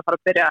ef þeir alltaf fara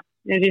að byrja,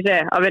 eins og ég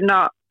segi, að vinna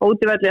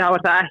útivelli, þá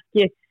er það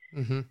ekki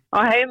á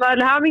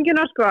heimaðalli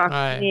hafingina, sko.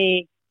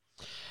 Ég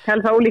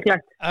held það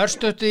ólíklegt.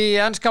 Örstutt í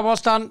enska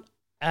boltan.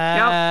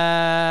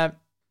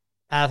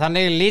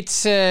 Þannig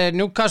Leeds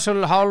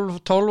Newcastle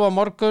 11:30 á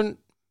morgun.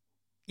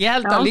 Ég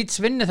held að Leeds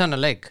vinni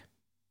þennan leik.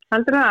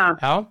 Heldur það?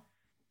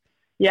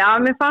 Já,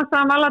 mér fannst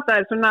það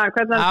Maladag, svona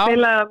hvernig hann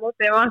spilaði á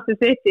móti Manchester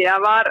City,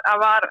 að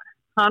var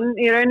hann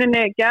í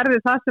rauninni gerði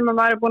það sem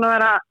maður er búin að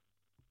vera,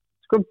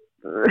 sko,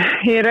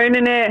 í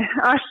rauninni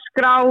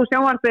öskra á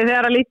sjónvarpið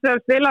þegar að Leeds var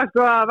að spila,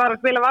 sko, að var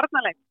að spila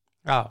varnarleik.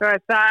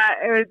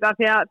 Það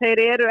því að þeir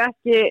eru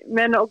ekki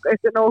með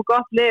nógu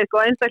gott lið, sko,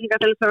 einstaklingar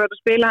til þess að vera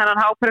að spila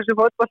hennan hápressu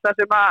fótbolta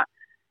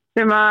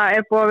sem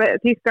er búið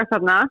að tískast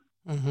þarna.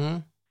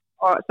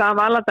 Og það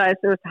Maladag,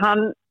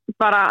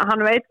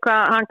 hann veit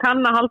hvað, hann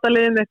kann að halda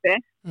liðum uppi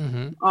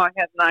og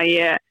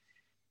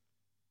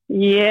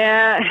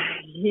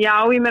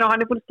ég meina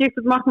hann er búin að skipta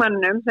út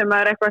markmannunum sem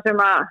er eitthvað sem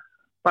að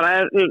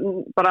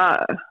bara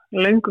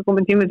löngu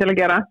komin tími til að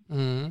gera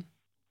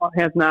og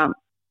hann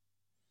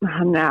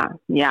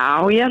já,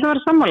 ég held að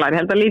vera sammálar, ég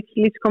held að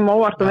Leeds koma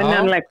óvart og vinna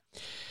hann leik.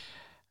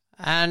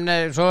 En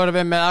svo erum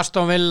við með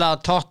Aston Villa,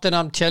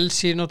 Tottenham,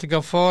 Chelsea,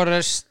 Nottingham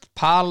Forest,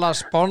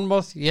 Palace,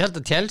 Bournemouth. Ég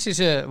held að Chelsea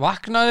sé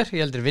vaknaðir,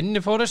 ég heldur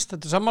vinni Forest,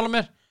 þetta er sammála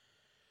mér?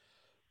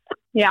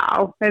 Já,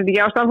 þetta er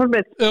ekki á Stamford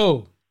Bridge.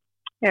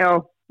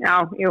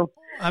 Jú.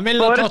 En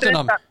Villa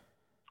Tottenham?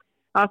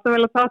 Aston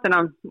Villa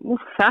Tottenham,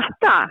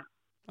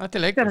 þetta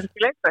er leikur.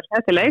 Þetta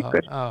er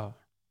leikur.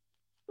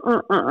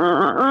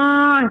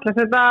 ætla að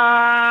setja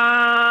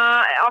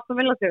Aston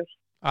Villa sigur.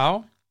 Já,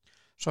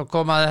 svo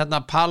komaði hérna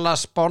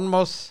Palace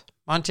Bournemouth,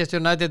 Manchester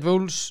United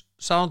Wolves,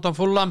 Southampton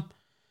Fulham.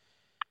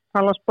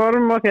 Palace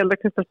Bournemouth, ég held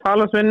að Kristinn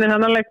Palace vinni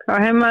þennan leik á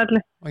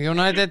heimavelli. Og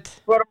United?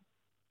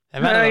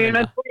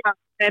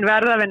 Þeir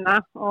verða að vinna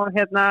og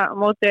hérna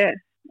móti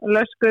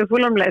löskuðu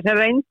Fulhamleið, þeir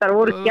reyndar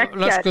voru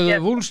geggjaðir. Löskuðu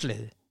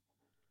Wolves-lið?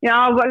 Já,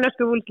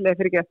 löskuðu Wolves-lið,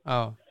 fyrir ekki.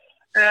 Já.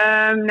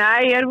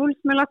 Nei, ég er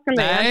Wolves með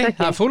laskalið. Nei,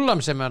 það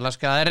Fulham sem er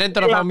laskað. Það er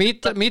reyndar að fá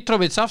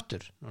Mitrovic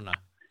aftur núna.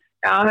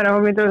 Já, þeir eru að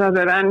fá Mitrovic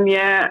aftur, en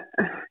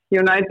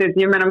United,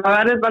 ég meina, maður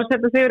verður bara að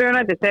setja sigur í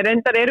United. Þeir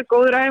reyndar eru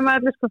góður á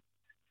heimavelli, sko.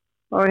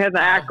 Og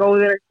hérna,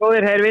 góðir,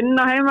 þeir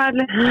vinna á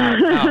heimavelli.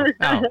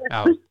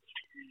 Já.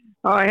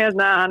 Og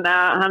hérna,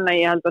 hann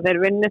ég held að þeir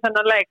vinni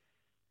þennan leik.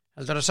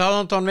 Heldur að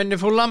Southampton vinni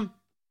Fulham?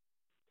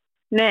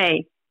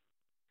 Nei,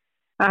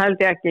 það held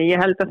ég ekki. Ég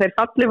held að þeir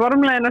falli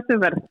vormlega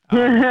næstum verð.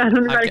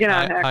 Það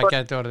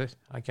gæti orðið.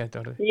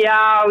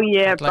 Já,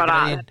 ég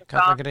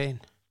Kalla grein.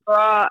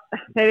 Og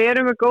þeir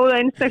eru með góða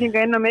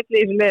einstaklinga inn á milli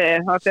í þessu liði.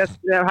 Og þess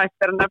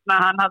hægt að nefna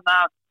hann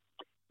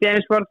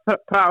James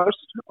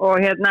Ward-Prowse og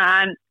hérna,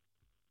 en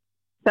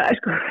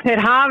þeir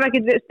hafa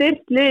ekki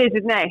styrkt liðið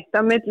sitt neitt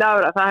á milli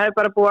ára. Það hefur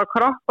bara búið að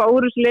kroppa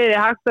úr þessu liði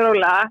hægt og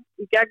rólega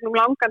í gegnum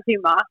langan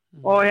tíma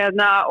og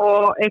hérna,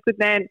 og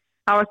einhvern veginn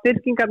hafa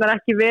styrkingarnar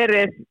ekki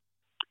verið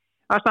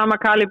á sama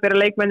kalibur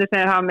leikmenni sem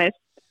þeir hafa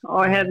mist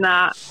og hérna,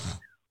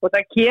 og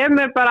það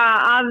kemur bara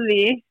að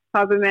því,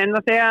 pabbi minn,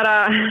 og þegar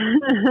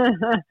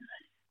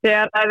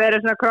það verið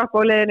svona kropp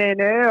á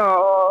liðinu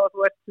og þú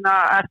veist svona,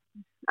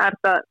 er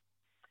það,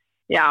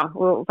 já,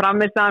 og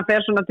frammistaðan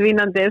fer svona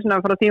dvínandi,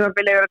 svona frá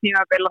tímabili yfir á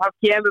tímabili og það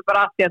kemur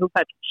bara að því að þú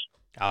fellur.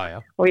 Já.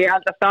 Og ég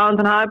held að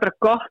Southampton hafi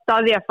bara gott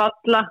að því að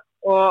falla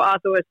og að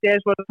þú veist, þeir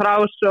svona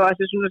frás og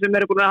þessi svona sem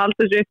eru búin að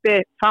halda þessu uppi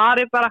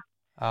fari bara.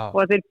 Og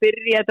að þeir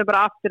byrja þetta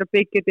bara aftur að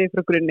byggja þetta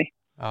frá grunni.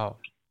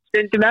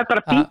 Stundum er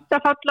bara fínt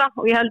að falla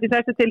og ég held í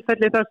þessu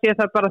tilfelli þá sé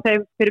það bara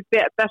þeim fyrir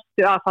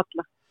bestu að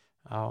falla.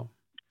 Já,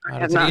 það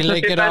eru 3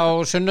 leikir á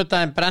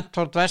sunnudaginn: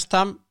 Brentford West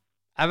Ham,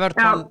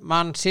 Everton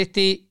Man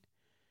City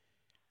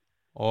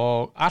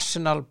og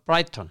Arsenal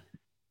Brighton.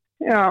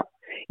 Já,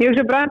 ég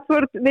hugsa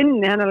Brentford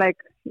vinni hennar leik.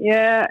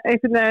 Þeir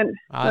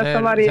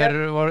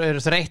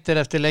eru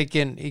þreyttir eftir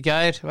leikinn í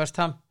gær, West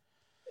Ham.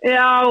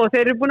 Já, og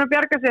þeir eru búin að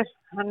bjarga sér.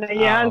 Þannig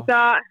ég held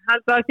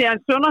að sé, en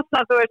svo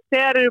náttúrulega, þú veist,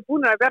 þeir eru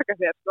búin að bjarga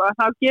sér, sko,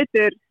 þá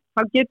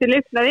getur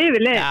lyftnað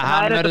yfir lið. Já,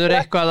 hann verður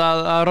eitthvað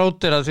að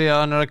rótira því að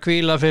hann er að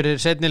hvíla fyrir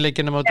seinni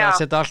leikinu og að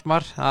setja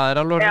Alkmaar. Það er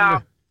alveg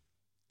reynu.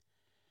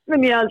 Men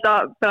ég held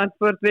að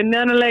Brentford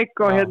vinni hennar leik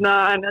og hérna,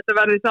 en þetta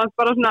verður samt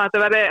bara svona,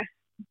 þetta verður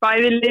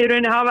bæði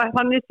liðrunni hafa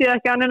þannig séð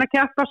ekki annað en að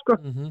keppa, sko.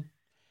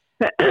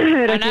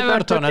 En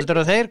Everton, heldur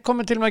að þeir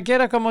komið til með að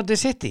gera eitthvað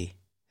mótið City?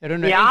 Þeir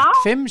eru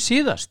 1-5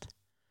 síðast.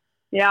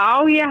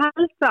 Já, ég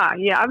held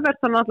það.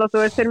 Everton alltaf, þú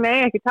veist, þeir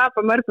megi ekki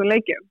tapa mörgum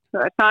leikjum.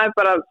 Það er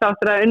bara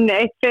sáttur að unni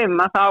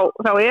 1-5 að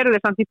þá eru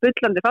þeir samt í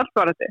bullandi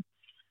fallbaratu.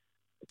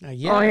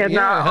 Ég held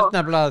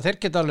nefnilega að þeir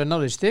geta alveg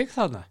náðu stig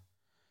þarna.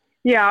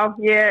 Já,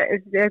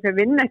 ég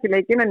vinna ekki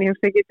leikin en ég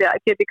hugsa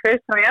geti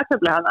kreist á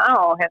jættafli hana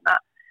og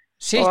hérna.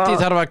 City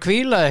þarf að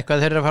hvíla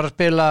eitthvað, þeir eru að fara að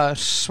spila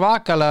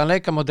svakalega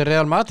leika móti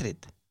Real Madrid.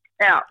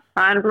 Já,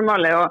 það er náttúrulega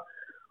máli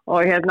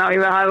og hérna,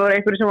 það voru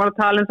einhverju sem voru að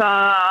tala um það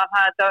að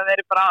þetta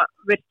veri bara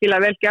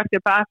virkilega vel gert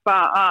í Peppa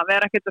að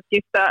vera ekkert að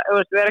skipta,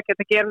 vera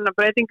ekkert að gera hana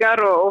breytingar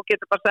og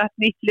geta bara sett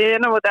nýtt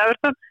liðina mot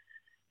Everton.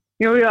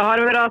 Jú, það har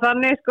verið á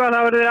þannig, sko,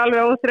 það voru þeir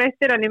alveg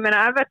óþreyttir, en ég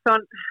meina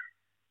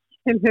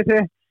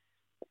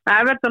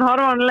Everton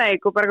horfa á hann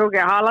leik og bara,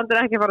 Haaland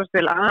er ekki að fara að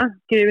spila,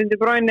 Kevin De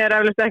Bruyne er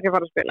eflaust ekki að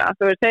fara að spila.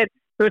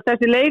 Þú veist,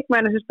 þessi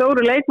leikmenn, þessi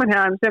stóru leikmenn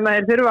hérna sem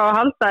þeir þurfa að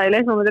halda í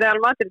leikmenn með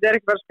Real Madrid er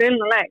ekki bara að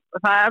spila leik og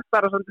það er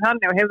bara svolítið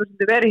þannig og hefur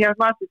svolítið verið hjá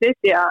Manchester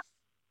City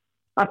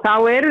að þá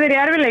eru þeir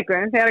í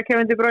erfiðleikum þegar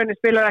Kevin De Bruyne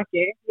spilar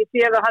ekki. Ég sé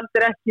að hann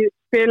er ekki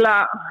spila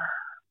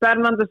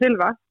Bernardo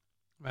Silva.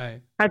 Nei.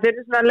 Þetta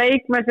er svona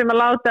leikmenn sem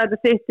að láta þetta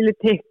City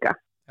tikka.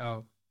 Já.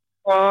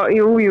 Og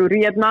jú,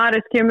 Riyad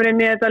Mahrez kemur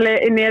inn í þetta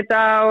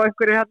og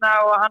einhverju hérna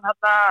og hann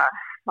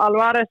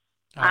Alvarez,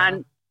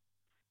 en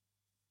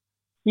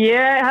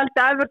ég held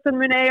að Everton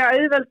muni eiga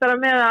auðveldara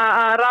með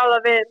að ráða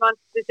við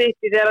Manchester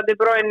City þegar De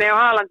Bruyne og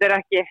Haaland er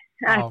ekki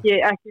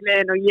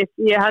liðin og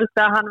ég held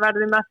að hann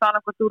verði með það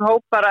annað úr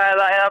hópara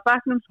eða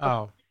bekknum, sko.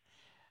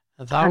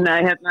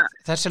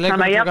 Þessi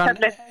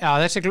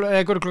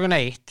leikur klukkan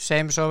 1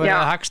 sem svo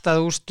verið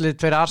hagstað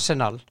úrslit fyrir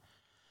Arsenal.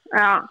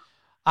 Já.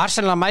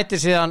 Arsenal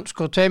mæti síðan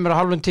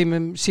 2,5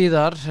 tímum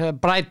síðar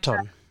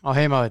Brighton á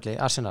heimavelli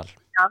Arsenal.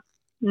 Já.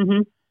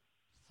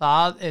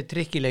 Það er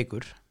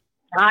trikkileikur.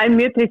 Það er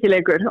mjög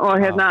trikkileikur og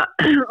hérna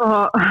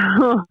og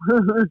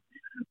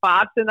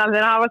Arsenal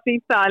þeir hafa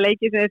sýnt að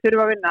leiki sem þeir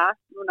þurfa að vinna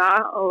núna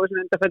og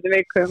sem undanfættu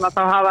vikum að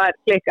þá hafa þeir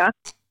klikkað.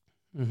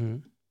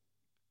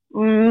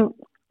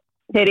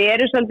 Þeir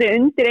eru svolítið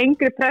undir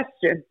engri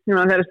pressu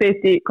þegar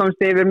City komst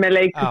yfir með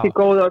leikist í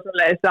góða og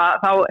svoleiðis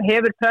þá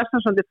hefur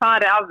pressan svolítið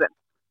farið af þeim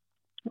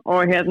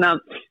og hérna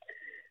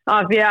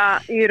af því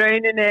að í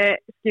rauninni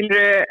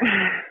skilur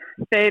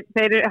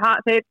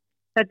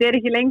þetta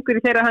ekki lengur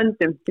í þeirra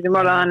höndum, getur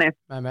málað þannig.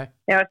 Nei.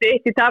 Ef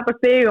City tapar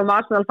stigum og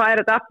Arsenal færir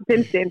þetta aftur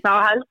til sín, þá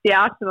held ég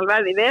að Arsenal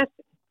verði í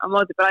vesen á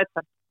móti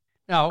Brighton.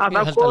 Já, ég held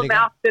það komi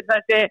aftur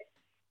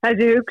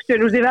þessi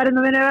hugsun, við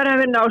verðum að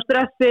vinna og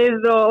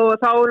stressið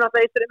og þá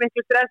náttúrulega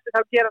miklu stressi,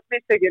 þá gerast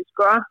mistökin,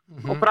 sko.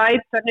 Og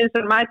Brighton hins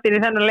vegar mætir í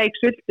þennan leik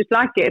sultu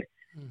slakir,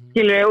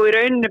 skilur, og í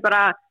rauninni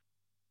bara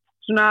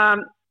svona,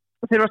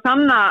 þeir var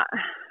sanna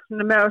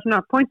með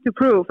svona point to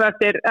prove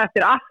eftir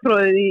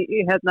afhróðið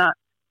í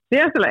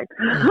síðasta leik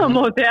á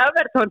móti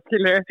Everton,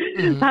 skilur.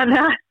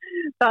 Þannig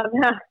að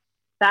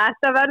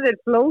þetta verður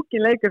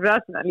flókin leikur fyrir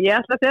Arsenal. Ég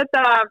ætla að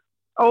setja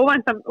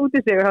óvæntan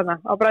útistigur þarna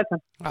á Brighton.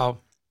 Já,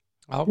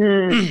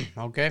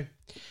 ok.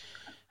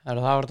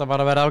 Það var þetta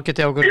bara að vera ágætt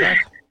í okkur dag.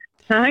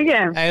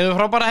 Eigðu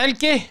frábæra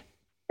helgi?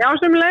 Já,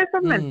 sömuleiðis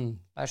þarna.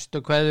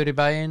 Bestu kveður í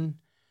bæinn.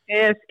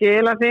 Ég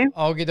skila því.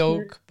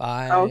 Okidók,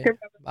 bye.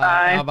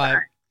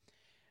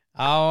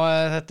 Já,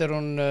 þetta er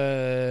hún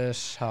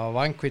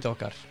Svanhvít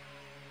okkar.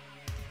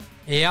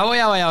 Já.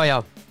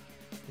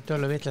 Við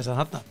tölum vitleisa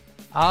þarna.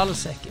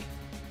 Alls ekki.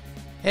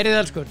 Heyrið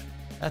elskur,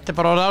 þetta er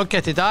bara orðið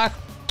ágætt í dag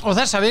og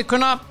þessa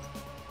vikuna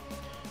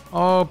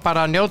og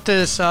bara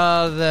njótið þess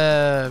að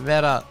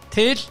vera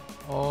til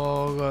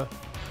og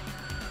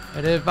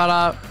verið bara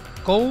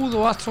góð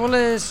og allt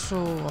svoleiðis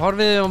og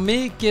horfið á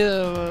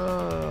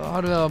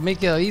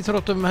mikið á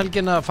íþróttum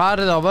helgina,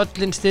 farið á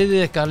völlinn,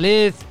 styðið eitthvað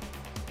lið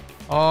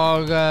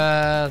og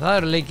það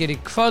eru leikir í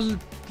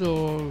kvöld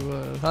og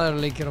það eru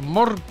leikir á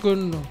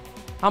morgun og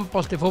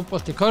handbolti,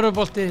 fótbolti,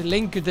 körfubolti,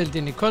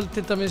 Lengjudeildin í kvöld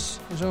til dæmis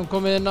eins og við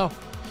komið inn á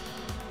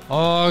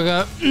og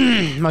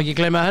má ekki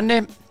gleyma henni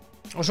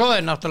og svo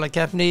er náttúrulega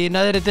keppni í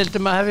neðri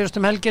deildum að hefjast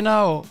helgina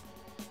og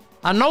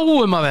að nóg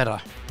að vera.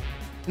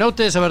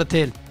 Njótið þess að vera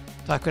til.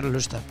 Takk fyrir að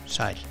hlusta.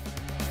 Sæl.